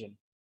scramjet engine.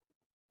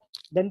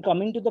 Then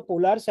coming to the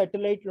polar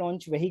satellite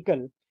launch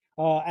vehicle,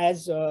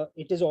 as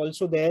it is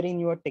also there in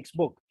your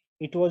textbook,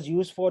 it was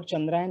used for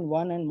Chandrayaan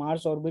 1 and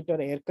Mars orbiter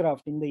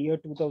aircraft in the year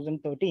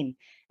 2013.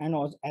 And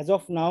as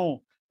of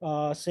now,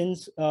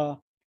 since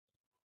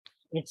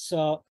it's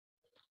uh,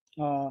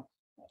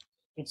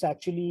 it's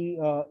actually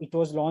it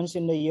was launched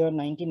in the year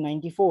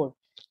 1994.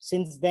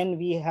 Since then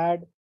we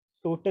had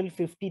total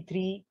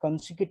 53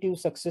 consecutive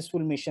successful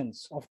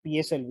missions of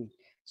PSLV.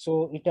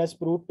 So it has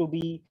proved to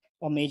be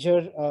a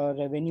major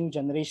revenue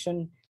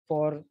generation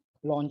for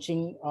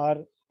launching our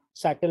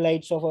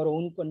satellites of our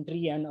own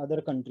country and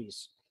other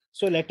countries.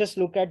 So let us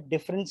look at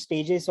different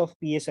stages of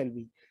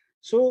PSLV.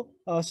 So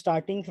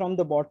starting from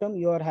the bottom,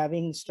 you are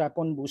having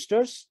strap-on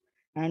boosters,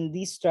 and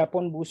these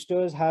strap-on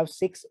boosters have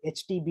 6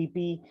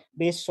 HTBP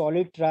based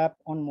solid trap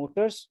on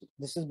motors.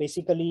 This is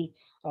basically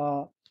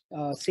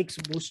 6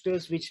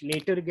 boosters which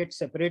later get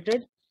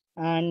separated,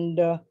 and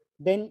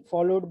then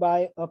followed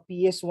by a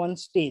PS1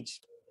 stage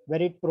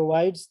where it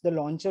provides the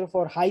launcher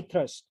for high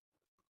thrust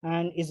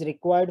and is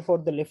required for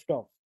the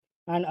liftoff.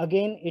 And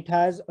again, it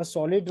has a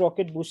solid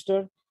rocket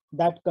booster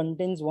that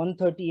contains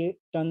 138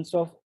 tons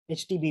of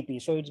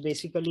HTBP. So it's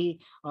basically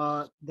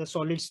the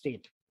solid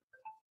state.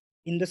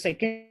 In the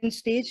second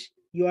stage,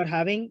 you are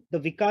having the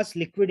Vikas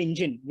liquid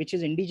engine, which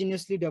is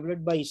indigenously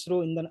developed by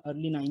ISRO in the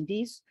early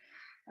 90s,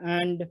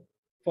 and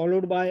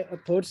followed by a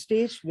third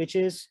stage, which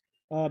is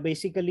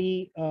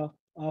basically a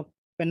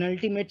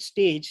penultimate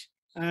stage,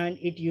 and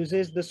it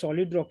uses the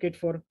solid rocket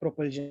for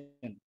propulsion.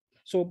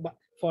 So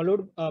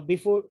followed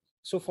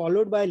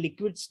by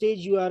liquid stage,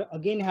 you are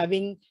again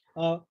having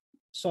a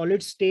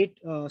solid stage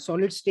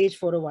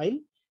for a while,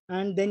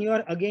 and then you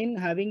are again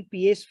having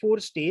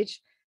PS4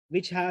 stage,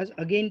 which has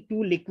again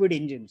 2 liquid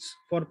engines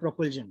for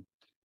propulsion.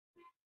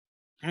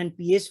 And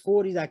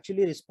PS4 is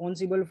actually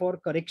responsible for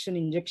correction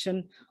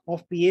injection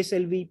of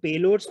PSLV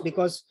payloads,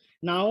 because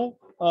now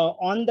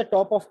on the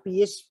top of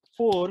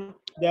PS4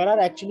 there are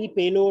actually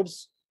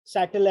payloads,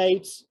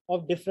 satellites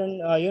of different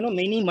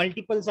many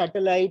multiple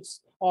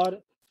satellites, or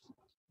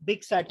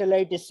big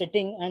satellite is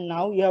sitting, and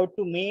now you have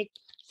to make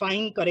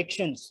fine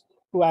corrections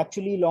to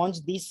actually launch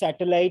these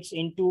satellites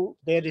into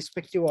their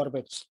respective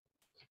orbits.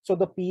 So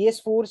the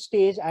PS4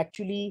 stage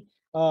actually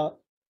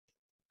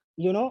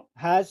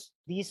has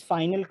these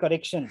final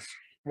corrections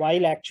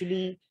while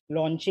actually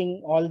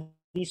launching all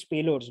these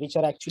payloads, which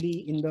are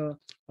actually in the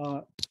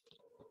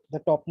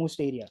topmost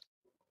area.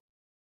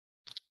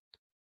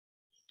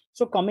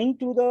 So coming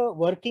to the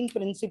working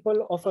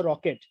principle of a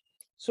rocket.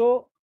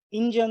 So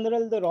in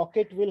general, the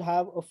rocket will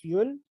have a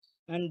fuel,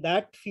 and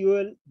that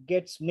fuel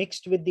gets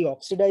mixed with the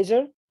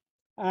oxidizer,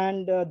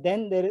 and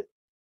then there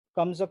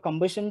comes a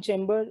combustion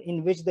chamber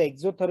in which the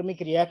exothermic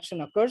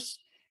reaction occurs,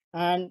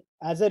 and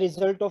as a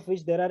result of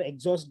which there are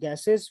exhaust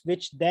gases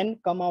which then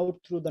come out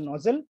through the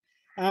nozzle,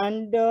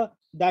 and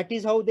that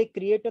is how they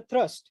create a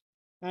thrust.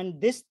 And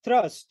this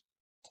thrust,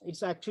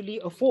 it's actually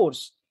a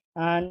force,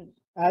 and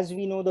as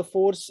we know, the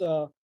force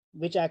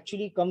which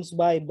actually comes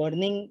by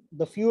burning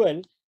the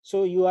fuel,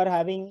 so you are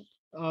having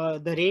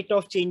the rate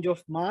of change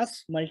of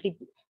mass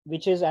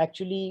which is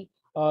actually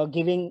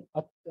giving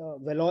a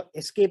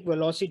escape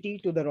velocity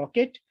to the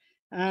rocket,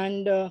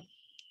 and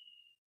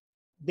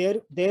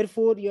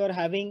therefore you are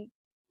having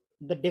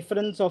the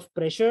difference of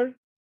pressure,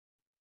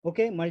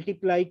 okay,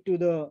 multiplied to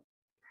the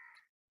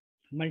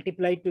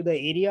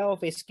area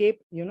of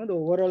escape, the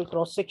overall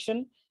cross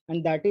section,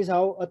 and that is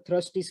how a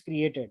thrust is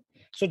created.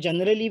 So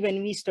generally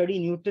when we study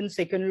Newton's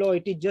second law,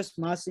 it is just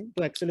mass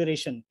into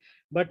acceleration,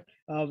 but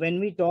when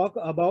we talk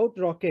about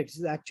rockets,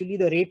 it's actually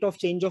the rate of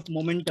change of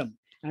momentum,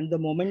 and the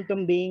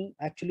momentum being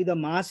actually the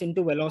mass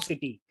into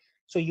velocity.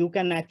 So you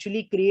can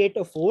actually create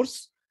a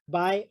force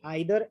by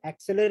either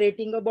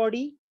accelerating a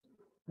body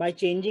by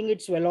changing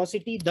its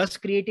velocity, thus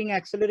creating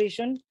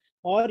acceleration,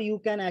 or you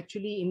can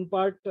actually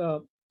impart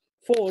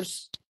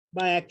force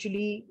by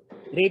actually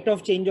rate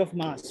of change of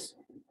mass,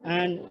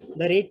 and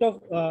the rate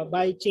of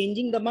by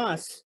changing the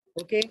mass,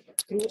 okay,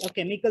 through a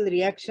chemical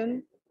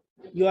reaction,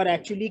 you are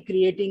actually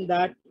creating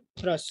that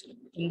thrust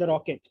in the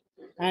rocket,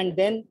 and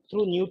then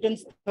through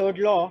Newton's third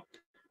law,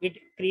 it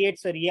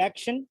creates a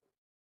reaction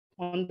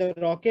on the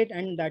rocket,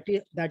 and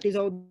that is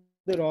how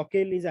the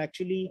rocket is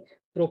actually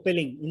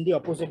propelling in the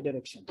opposite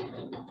direction.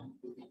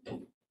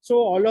 So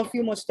all of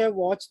you must have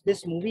watched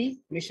this movie,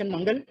 Mission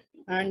Mangal,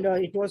 and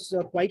it was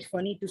quite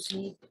funny to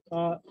see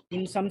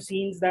in some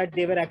scenes that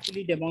they were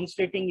actually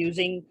demonstrating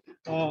using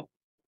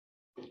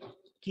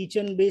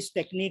kitchen-based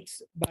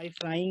techniques by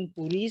frying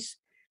puris.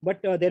 But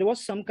there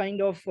was some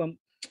kind of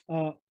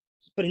uh,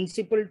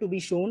 principle to be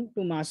shown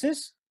to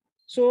masses.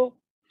 So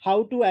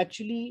how in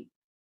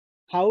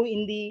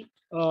the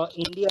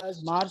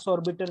India's Mars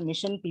orbiter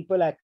mission,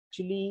 people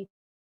actually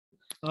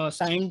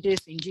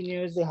scientists,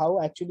 engineers, they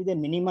how actually they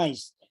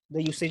minimize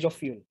the usage of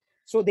fuel.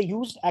 So they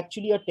used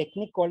actually a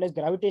technique called as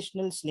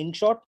gravitational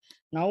slingshot.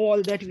 Now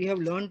all that we have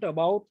learned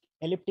about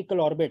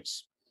elliptical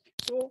orbits.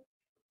 So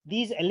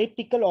these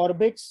elliptical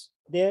orbits,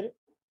 their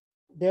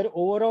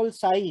overall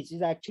size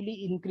is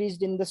actually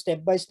increased in the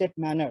step-by-step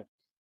manner.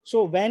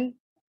 So when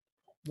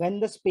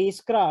the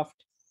spacecraft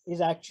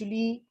is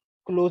actually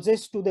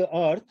closest to the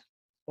Earth,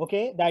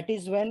 okay, that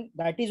is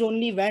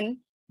only when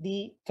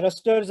the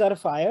thrusters are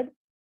fired,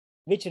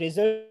 which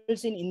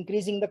results in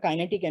increasing the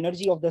kinetic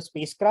energy of the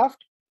spacecraft.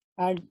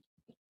 And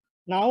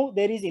now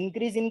there is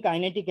increase in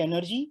kinetic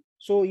energy,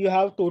 so you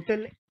have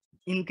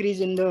increase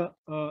in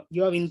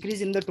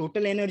the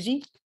total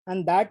energy,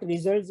 and that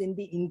results in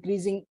the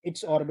increasing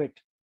its orbit.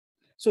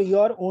 So you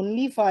are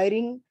only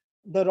firing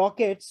the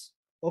rockets,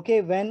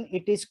 okay, when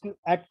it is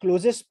at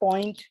closest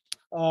point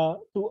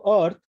to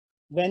Earth,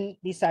 when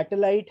the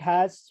satellite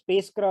has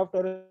spacecraft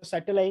or a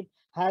satellite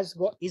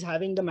is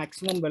having the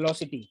maximum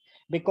velocity,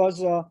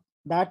 because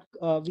that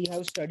we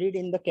have studied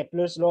in the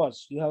Kepler's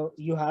laws.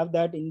 You have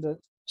that in the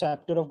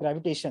chapter of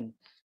gravitation,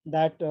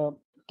 that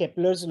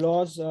Kepler's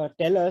laws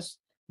tell us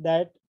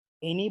that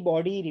any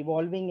body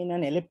revolving in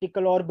an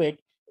elliptical orbit,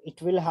 it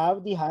will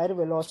have the higher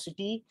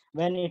velocity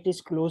when it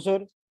is closer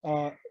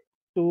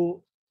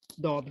to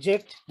the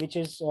object which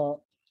is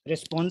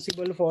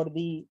responsible for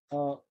the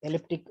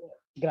elliptic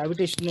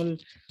gravitational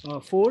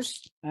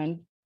force and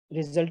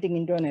resulting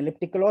into an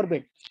elliptical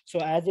orbit. So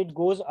as it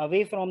goes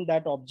away from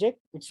that object,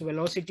 its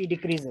velocity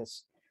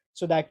decreases.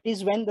 So that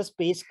is when the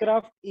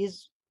spacecraft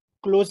is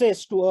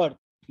closest to Earth,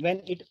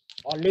 when it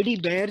already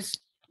bears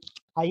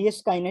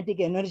highest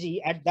kinetic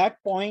energy. At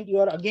that point, you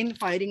are again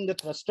firing the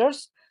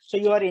thrusters, so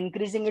you are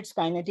increasing its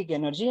kinetic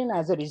energy, and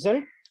as a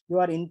result, you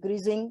are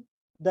increasing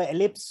the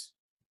ellipse,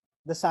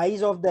 the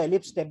size of the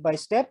ellipse step by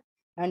step.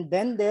 And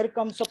then there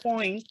comes a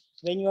point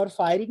when you are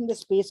firing the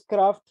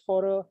spacecraft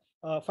for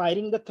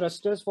firing the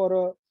thrusters for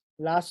a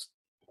last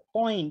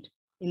point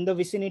in the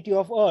vicinity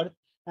of Earth,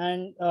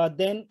 and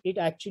then it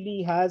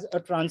actually has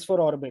a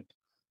transfer orbit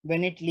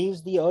when it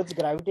leaves the Earth's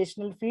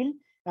gravitational field,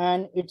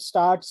 and it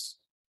starts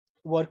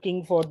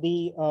working for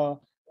the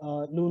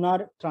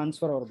lunar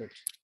transfer orbit,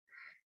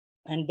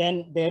 and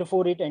then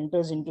therefore it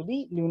enters into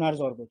the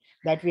lunar's orbit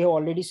that we have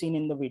already seen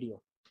in the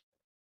video.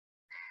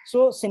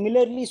 So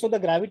similarly, so the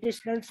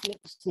gravitational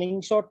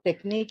slingshot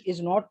technique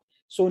is not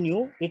so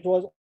new. It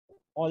was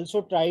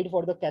also tried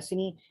for the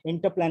Cassini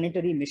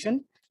interplanetary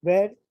mission,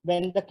 where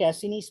when the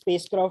Cassini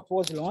spacecraft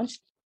was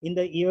launched in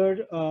the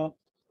year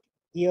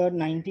year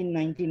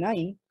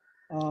 1999.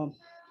 Uh,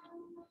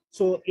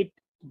 so it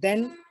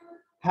then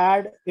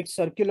had its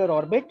circular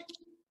orbit,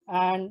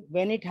 and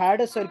when it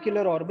had a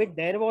circular orbit,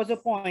 there was a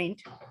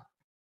point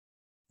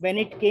when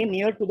it came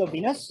near to the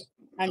Venus,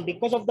 and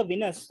because of the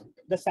Venus,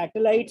 the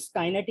satellite's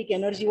kinetic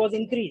energy was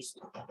increased,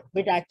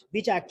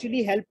 which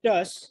actually helped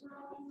us,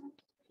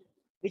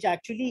 which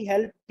actually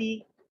helped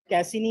the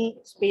Cassini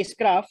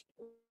spacecraft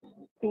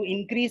to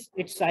increase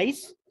its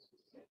size.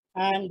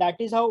 And that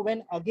is how,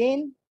 when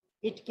again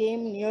it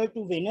came near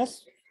to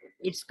Venus,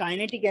 its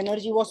kinetic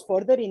energy was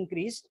further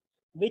increased,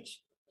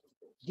 which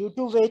due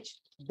to which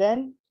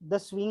then the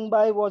swing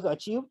by was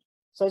achieved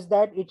such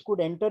that it could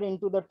enter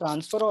into the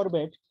transfer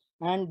orbit,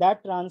 and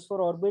that transfer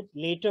orbit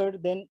later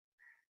then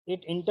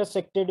it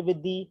intersected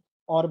with the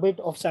orbit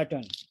of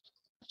Saturn.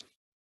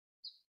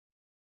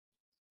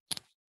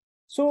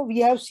 So we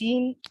have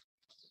seen,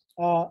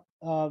 I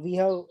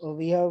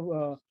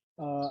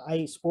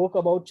spoke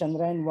about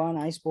Chandrayaan 1,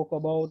 I spoke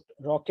about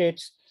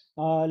rockets.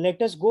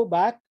 Let us go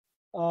back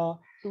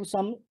to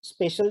some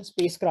special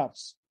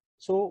spacecrafts.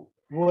 So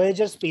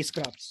Voyager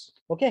spacecrafts,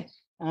 okay?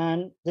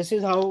 And this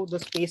is how the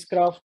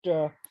spacecraft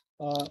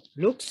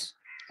looks.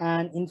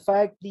 And in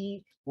fact,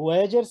 the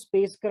Voyager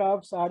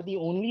spacecrafts are the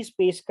only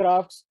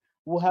spacecrafts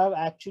who have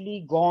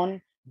actually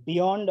gone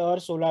beyond our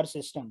solar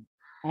system.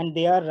 And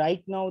they are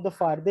right now the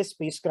farthest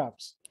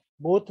spacecrafts.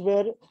 Both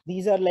were,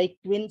 these are like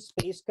twin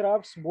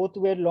spacecrafts, both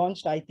were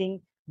launched, I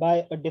think,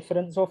 by a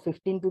difference of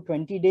 15 to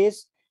 20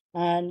 days,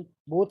 and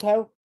both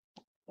have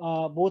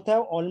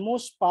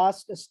almost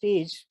passed a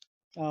stage.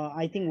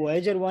 I think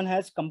Voyager 1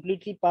 has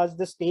completely passed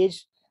the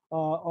stage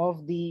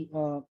of the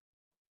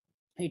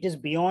it is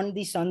beyond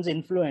the sun's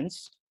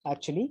influence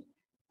actually,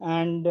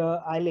 and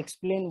I'll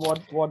explain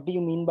what do you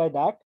mean by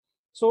that.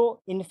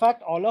 So in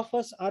fact, all of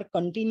us are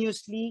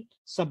continuously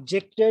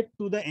subjected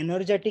to the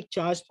energetic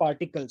charged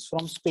particles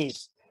from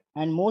space,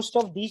 and most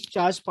of these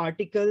charged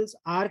particles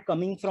are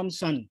coming from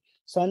sun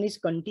is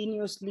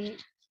continuously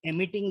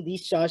emitting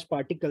these charged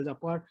particles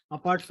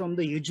apart from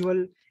the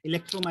usual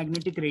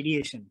electromagnetic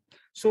radiation.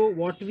 So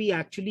what we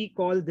actually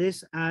call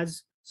this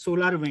as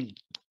solar wind,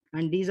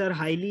 and these are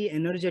highly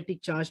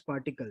energetic charged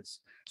particles.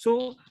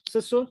 So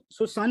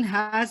sun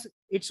has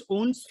its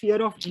own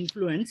sphere of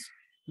influence,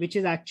 which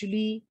is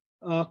actually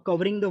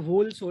covering the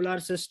whole solar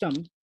system,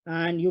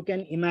 and you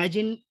can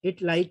imagine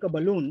it like a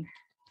balloon.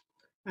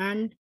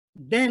 And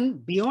then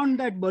beyond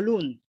that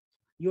balloon,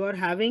 you are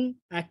having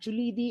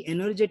actually the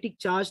energetic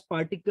charged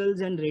particles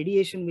and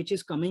radiation which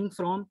is coming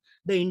from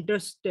the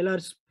interstellar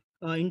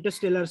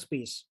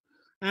space.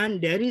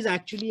 And there is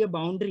actually a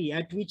boundary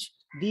at which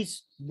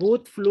these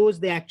both flows,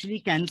 they actually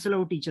cancel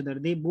out each other,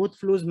 they both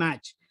flows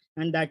match,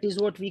 and that is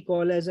what we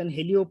call as an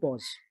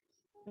heliopause.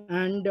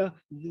 And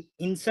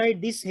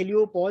inside this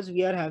heliopause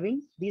we are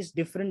having these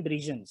different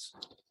regions.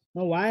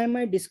 Now why am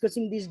I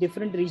discussing these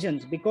different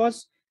regions?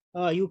 Because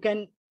you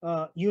can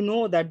you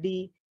know that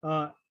the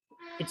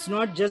it's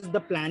not just the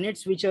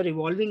planets which are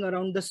revolving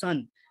around the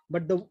sun,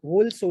 but the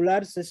whole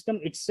solar system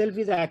itself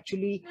is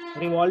actually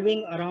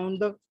revolving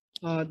around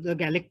the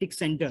galactic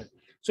center.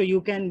 So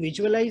you can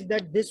visualize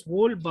that this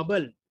whole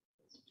bubble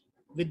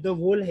with the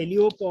whole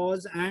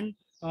heliopause and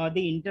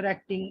the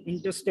interacting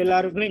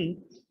interstellar wind,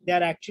 they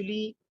are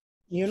actually,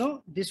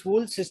 this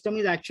whole system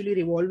is actually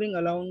revolving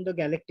around the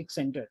galactic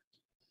center.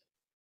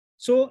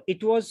 So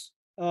it was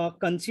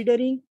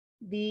considering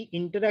the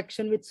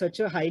interaction with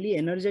such a highly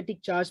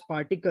energetic charged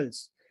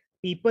particles,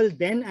 people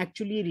then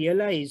actually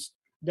realized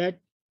that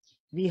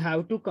we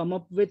have to come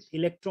up with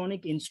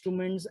electronic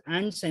instruments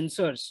and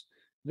sensors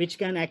which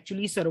can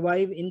actually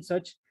survive in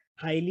such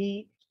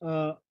highly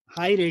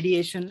high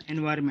radiation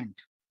environment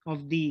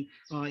of the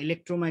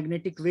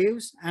electromagnetic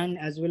waves and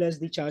as well as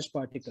the charged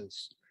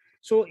particles.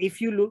 So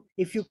if you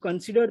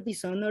consider the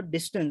sun earth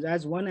distance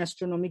as one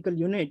astronomical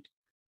unit,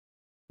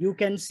 you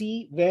can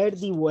see where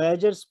the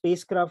Voyager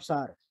spacecrafts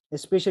are,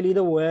 especially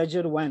the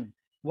Voyager 1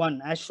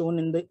 as shown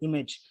in the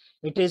image.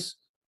 It is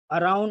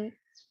around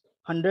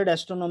 100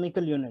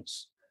 astronomical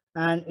units,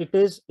 and it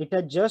is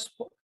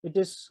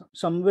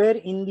somewhere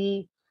in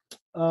the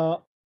uh,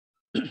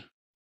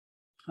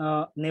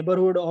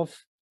 neighborhood of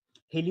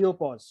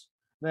heliopause,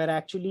 where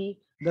actually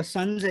the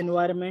sun's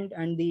environment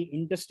and the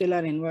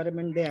interstellar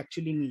environment, they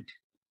actually meet.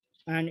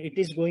 And it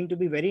is going to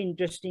be very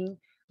interesting,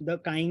 the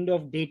kind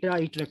of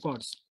data it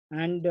records.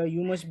 And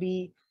you must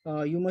be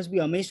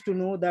amazed to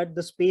know that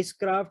the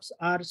spacecrafts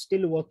are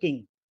still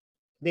working.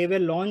 They were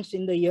launched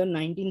in the year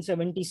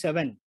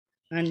 1977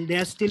 and they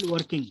are still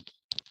working.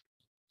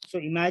 So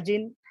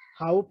imagine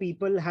how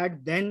people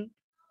had then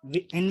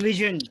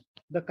envisioned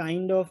the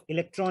kind of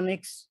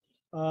electronics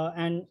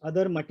and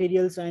other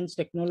material science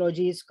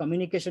technologies,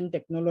 communication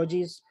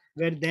technologies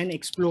were then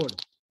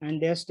explored,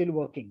 and they are still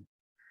working.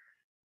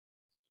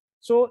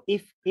 So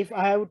if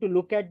I have to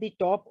look at the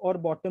top or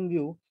bottom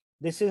view,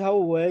 this is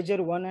how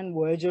Voyager 1 and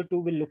Voyager 2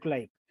 will look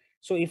like.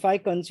 So if I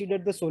consider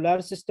the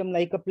solar system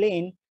like a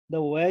plane, the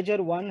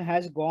Voyager 1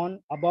 has gone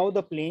above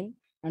the plane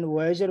and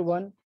Voyager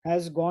 1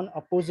 has gone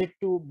opposite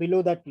to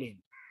below that plane.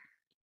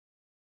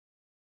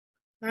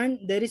 And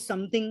there is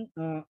something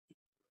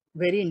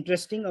very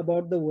interesting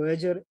about the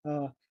Voyager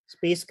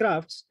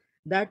spacecrafts,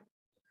 that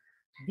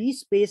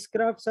these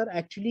spacecrafts are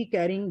actually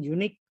carrying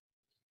unique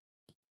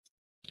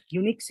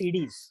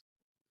CDs.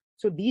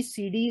 So these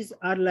CDs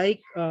are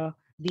like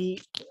the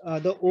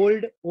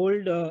old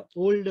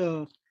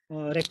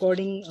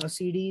recording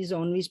CDs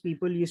on which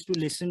people used to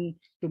listen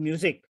to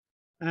music.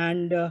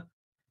 And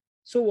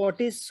so what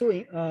is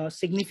so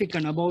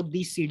significant about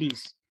these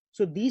CDs?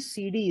 So these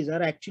CDs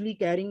are actually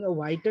carrying a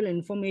vital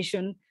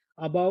information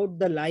about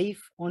the life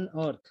on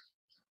Earth.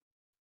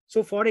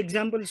 So for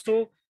example,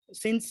 so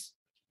since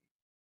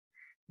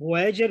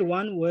Voyager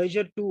 1,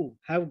 Voyager 2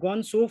 have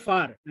gone so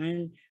far,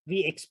 and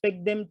we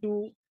expect them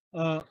to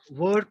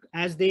work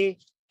as they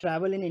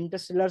travel in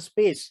interstellar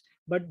space.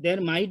 But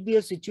there might be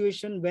a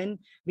situation when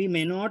we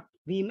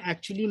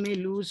actually may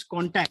lose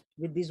contact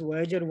with this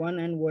Voyager 1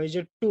 and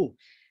Voyager 2.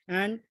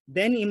 And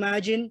then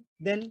imagine,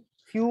 then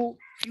few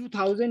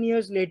thousand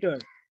years later,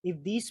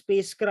 if these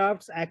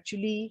spacecrafts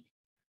actually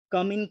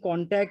come in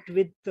contact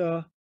with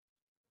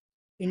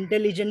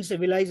intelligent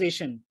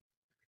civilization,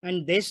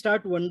 and they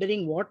start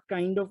wondering what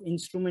kind of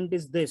instrument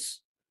is this,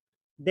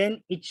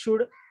 then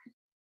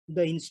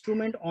the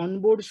instrument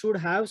on board should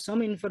have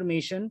some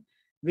information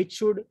which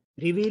should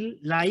reveal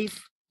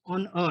life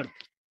on Earth.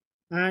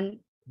 And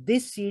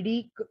this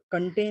CD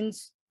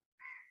contains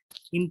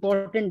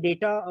important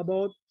data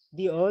about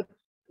the Earth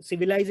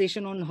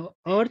civilization on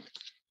Earth,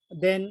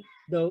 then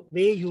the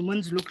way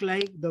humans look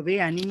like, the way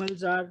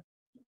animals are,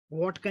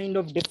 what kind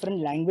of different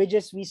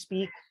languages we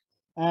speak,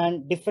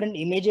 and different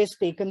images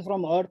taken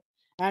from Earth.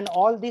 And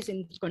all this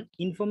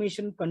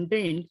information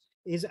contained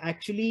is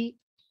actually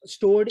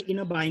stored in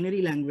a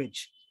binary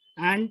language.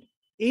 And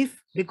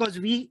if, because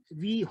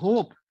we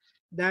hope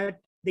that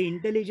the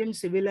intelligent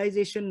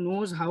civilization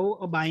knows how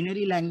a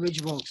binary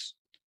language works.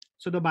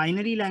 So the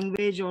binary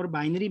language or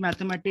binary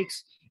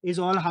mathematics is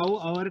all how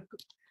our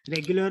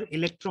regular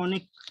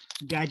electronic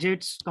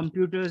gadgets,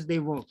 computers, they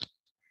work.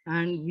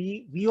 And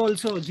we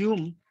also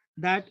assume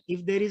that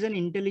if there is an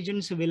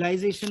intelligent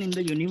civilization in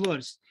the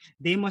universe,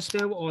 they must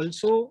have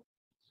also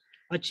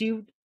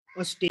achieved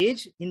a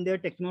stage in their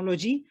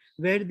technology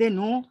where they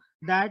know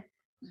that,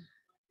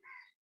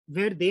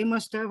 where they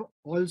must have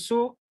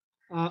also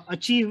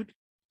achieved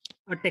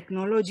a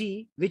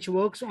technology which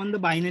works on the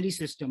binary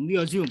system, we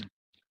assume.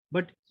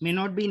 But may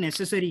not be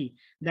necessary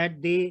that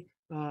they,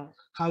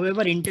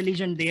 however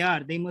intelligent they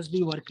are, they must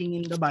be working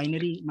in the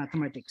binary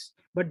mathematics.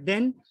 But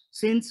then,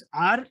 since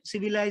our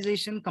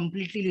civilization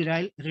completely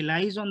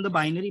relies on the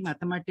binary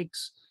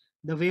mathematics,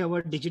 the way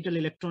our digital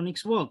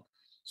electronics work,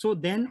 so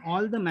then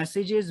all the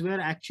messages were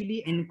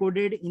actually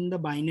encoded in the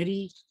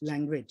binary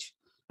language,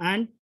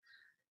 and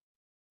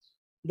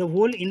the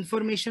whole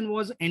information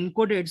was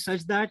encoded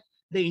such that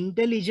the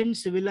intelligent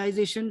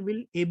civilization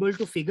will able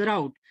to figure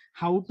out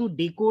how to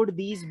decode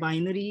these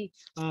binary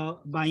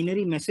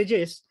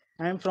messages,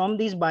 and from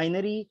these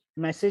binary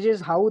messages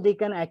how they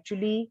can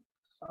actually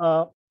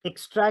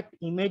extract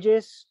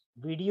images,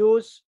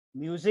 videos,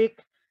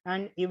 music,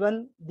 and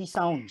even the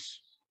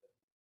sounds.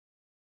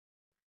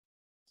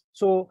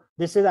 So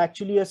this is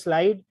actually a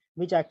slide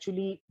which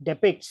actually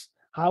depicts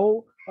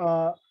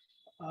uh,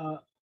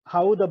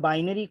 how the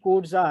binary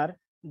codes are,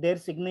 their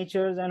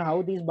signatures, and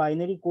how these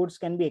binary codes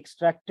can be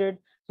extracted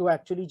to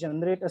actually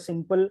generate a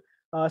simple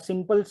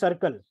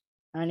circle.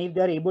 And if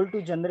they are able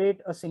to generate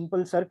a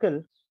simple circle,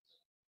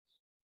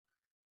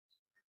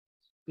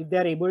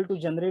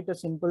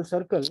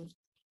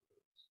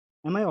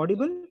 am I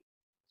audible?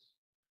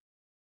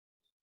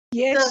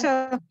 Yes,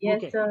 Sir. sir. Yes,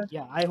 Okay, sir.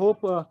 yeah, I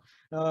hope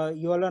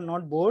you all are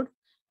not bored,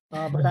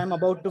 but I'm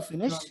about to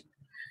finish.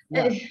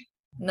 Yeah,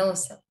 No,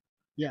 sir.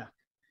 yeah.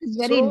 It's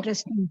very So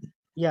interesting.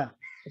 yeah,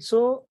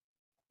 so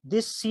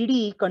this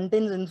CD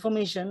contains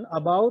information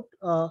about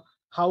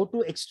how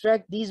to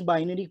extract these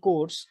binary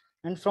codes,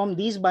 and from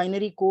these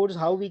binary codes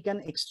how we can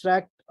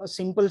extract a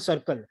simple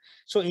circle.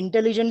 So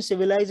intelligent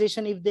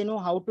civilization, if they know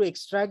how to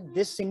extract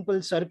this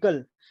simple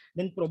circle,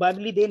 then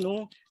probably they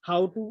know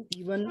how to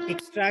even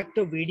extract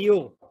a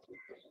video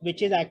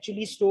which is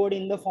actually stored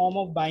in the form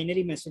of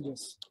binary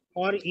messages,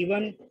 or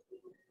even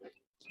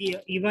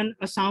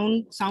a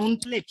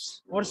sound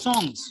clips or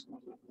songs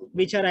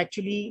which are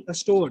actually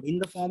stored in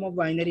the form of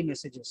binary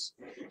messages.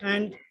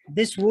 And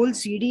this whole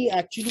CD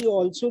actually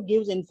also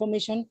gives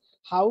information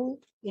how,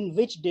 in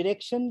which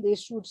direction they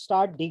should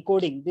start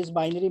decoding this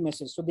binary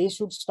message. So they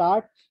should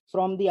start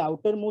from the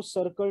outermost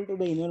circle to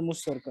the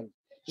innermost circle.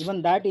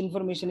 Even that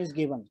information is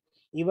given.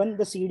 Even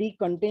the CD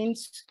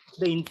contains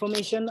the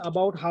information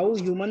about how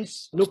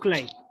humans look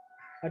like,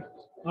 a,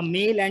 a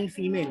male and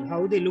female,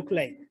 how they look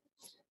like,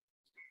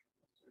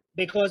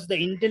 because the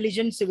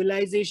intelligent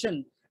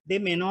civilization, they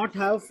may not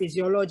have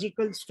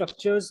physiological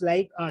structures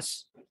like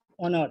us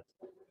on Earth.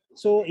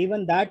 So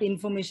even that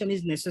information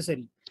is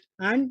necessary.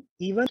 And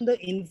even the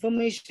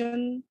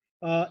information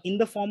in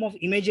the form of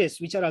images,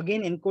 which are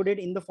again encoded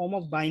in the form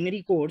of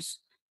binary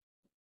codes,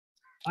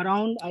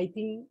 around, I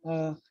think,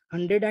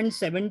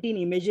 117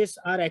 images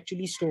are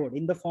actually stored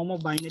in the form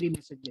of binary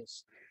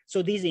messages.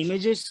 So these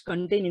images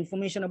contain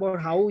information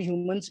about how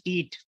humans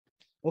eat,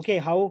 okay,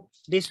 how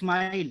they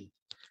smile,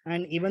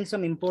 and even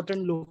some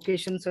important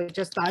locations such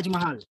as Taj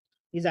Mahal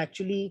is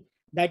actually,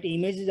 that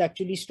image is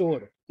actually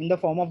stored in the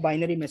form of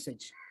binary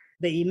message.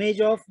 The image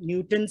of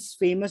Newton's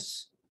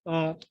famous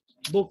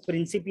book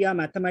Principia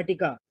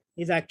Mathematica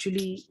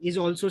is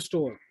also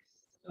stored.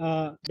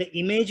 The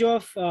image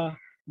of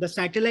the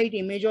satellite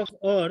image of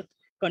Earth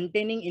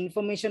containing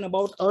information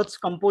about Earth's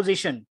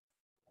composition,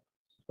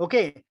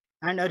 okay,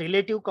 and a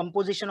relative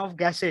composition of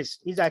gases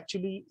is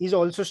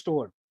also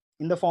stored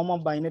in the form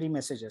of binary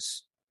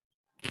messages.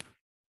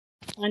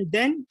 And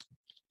then,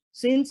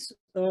 since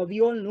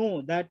we all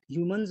know that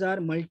humans are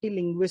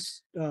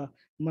multilinguist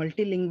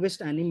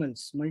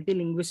animals,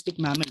 multilinguistic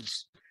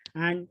mammals,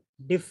 and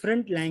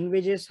different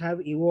languages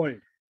have evolved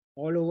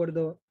all over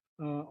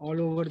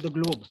the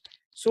globe.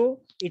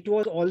 So it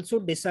was also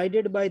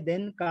decided by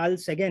then Carl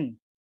Sagan,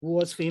 who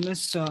was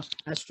famous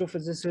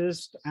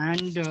astrophysicist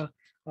and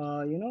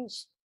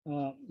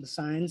the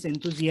science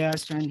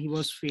enthusiast, and he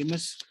was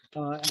famous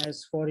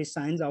as for his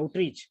science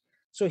outreach.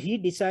 So he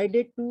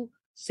decided to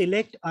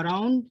select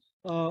around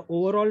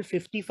overall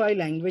 55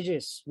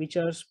 languages which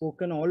are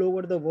spoken all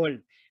over the world.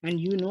 And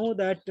you know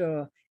that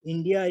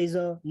India is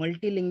a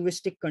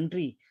multilinguistic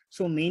country,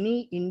 so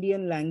many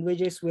Indian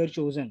languages were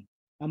chosen,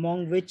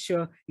 among which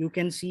you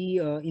can see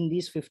in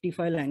these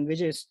 55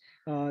 languages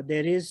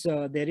there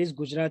is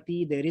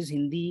Gujarati, there is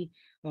Hindi,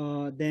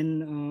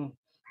 then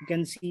you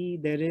can see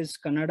there is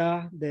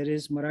Kannada, there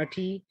is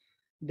Marathi,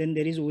 then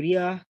there is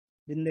Oriya,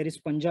 then there is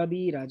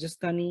Punjabi,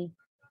 Rajasthani,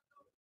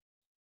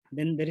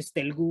 then there is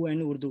Telugu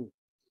and Urdu.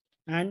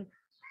 And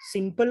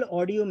simple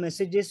audio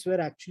messages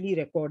were actually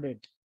recorded.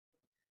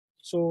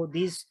 So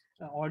these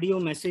audio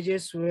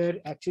messages were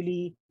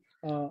actually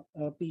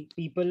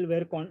people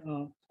were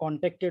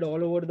contacted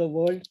all over the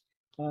world,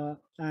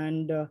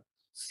 and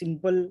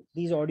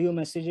these audio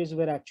messages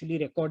were actually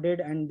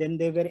recorded, and then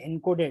they were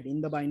encoded in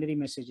the binary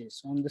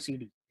messages on the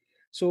CD.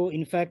 So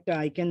in fact,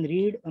 I can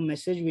read a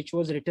message which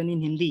was written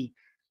in Hindi.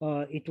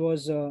 It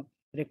was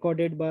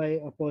recorded by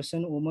a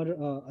person, Omar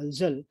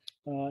Alzal.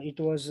 It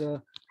was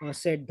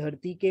said,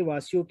 "Dharti ke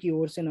vasiyon ki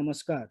or se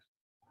namaskar,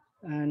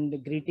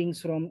 and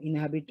greetings from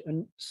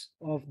inhabitants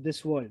of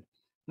this world."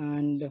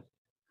 And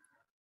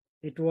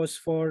it was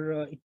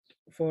for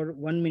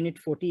 1 minute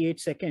 48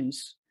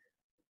 seconds,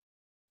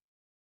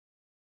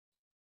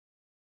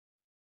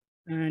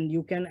 and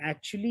you can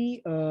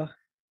actually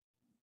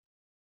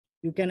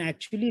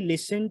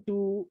listen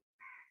to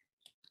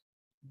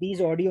these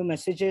audio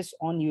messages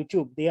on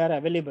YouTube. They are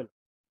available.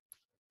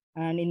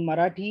 And in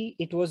Marathi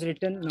it was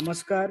written,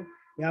 "नमस्कार,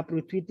 या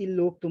पृथ्वीतील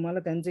लोक तुम्हाला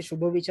त्यांचे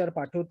शुभविचार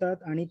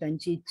पाठवतात आणि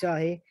त्यांची इच्छा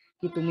आहे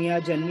की तुम्ही या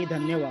जन्मी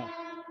धन्य व्हा."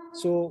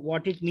 So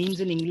what it means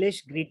in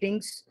English: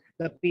 greetings,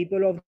 the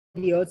people of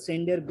the earth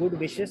send their good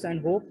wishes and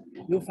hope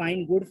you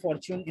find good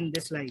fortune in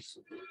this life.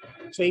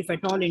 So if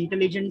at all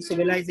intelligent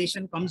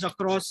civilization comes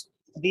across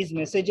these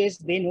messages,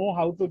 they know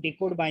how to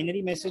decode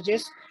binary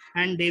messages,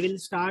 and they will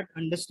start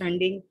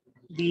understanding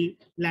the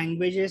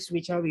languages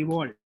which have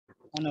evolved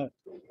on Earth.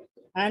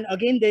 And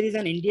again, there is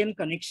an Indian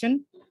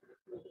connection.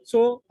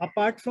 So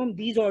apart from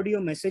these audio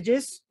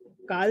messages,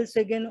 Carl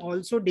Sagan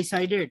also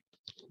decided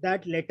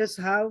that let us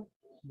have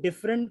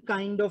different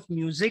kind of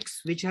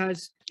musics which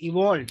has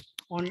evolved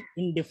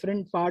in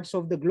different parts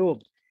of the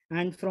globe.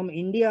 And from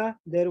India,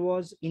 there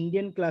was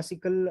Indian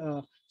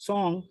classical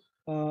song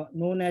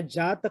known as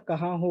Jat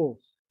Kaha Ho,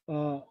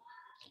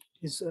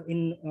 is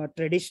in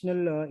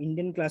traditional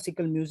Indian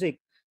classical music,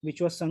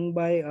 which was sung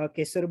by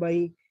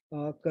Kesarbai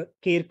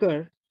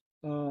Kerkar.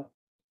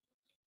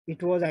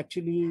 It was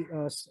actually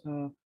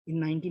in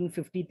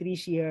 1953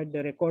 she had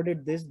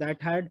recorded this.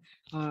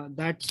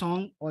 That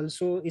song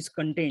also is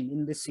contained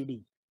in this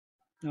CD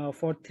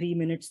for 3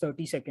 minutes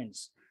 30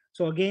 seconds.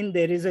 So again,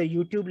 there is a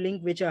YouTube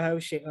link which I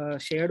have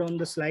shared on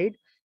the slide.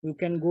 You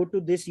can go to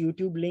this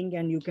YouTube link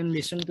and you can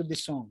listen to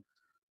this song.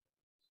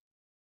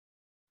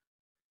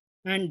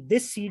 And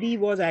this CD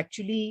was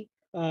actually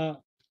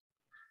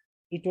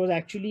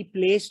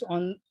placed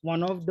on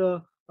one of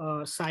the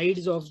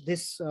sides of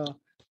this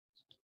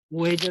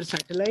Voyager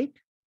satellite.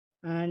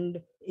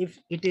 And if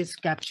it is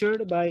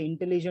captured by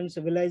intelligent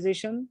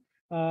civilization,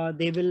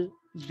 they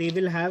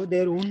will have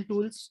their own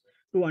tools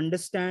to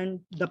understand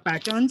the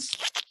patterns,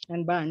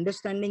 and by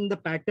understanding the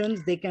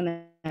patterns they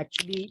can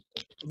actually,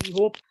 we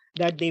hope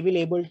that they will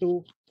able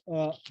to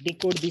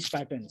decode these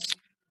patterns.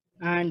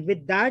 And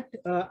with that,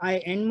 I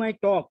end my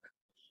talk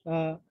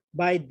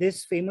by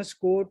this famous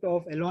quote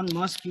of Elon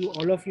Musk.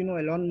 All of you know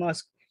Elon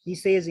Musk. He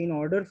says, in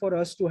order for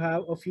us to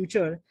have a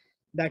future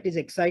that is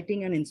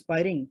exciting and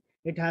inspiring,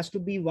 it has to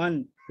be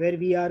one where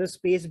we are a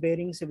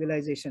space-bearing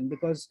civilization,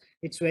 because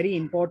it's very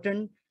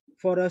important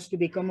for us to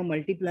become a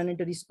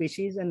multiplanetary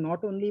species, and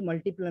not only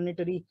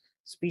multiplanetary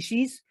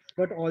species,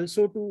 but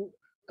also to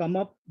come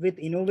up with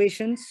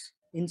innovations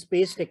in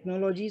space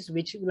technologies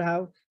which will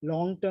have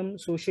long-term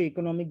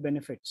socio-economic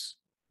benefits.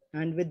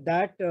 And with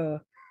that,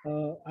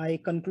 I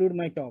conclude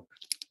my talk.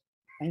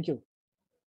 Thank you.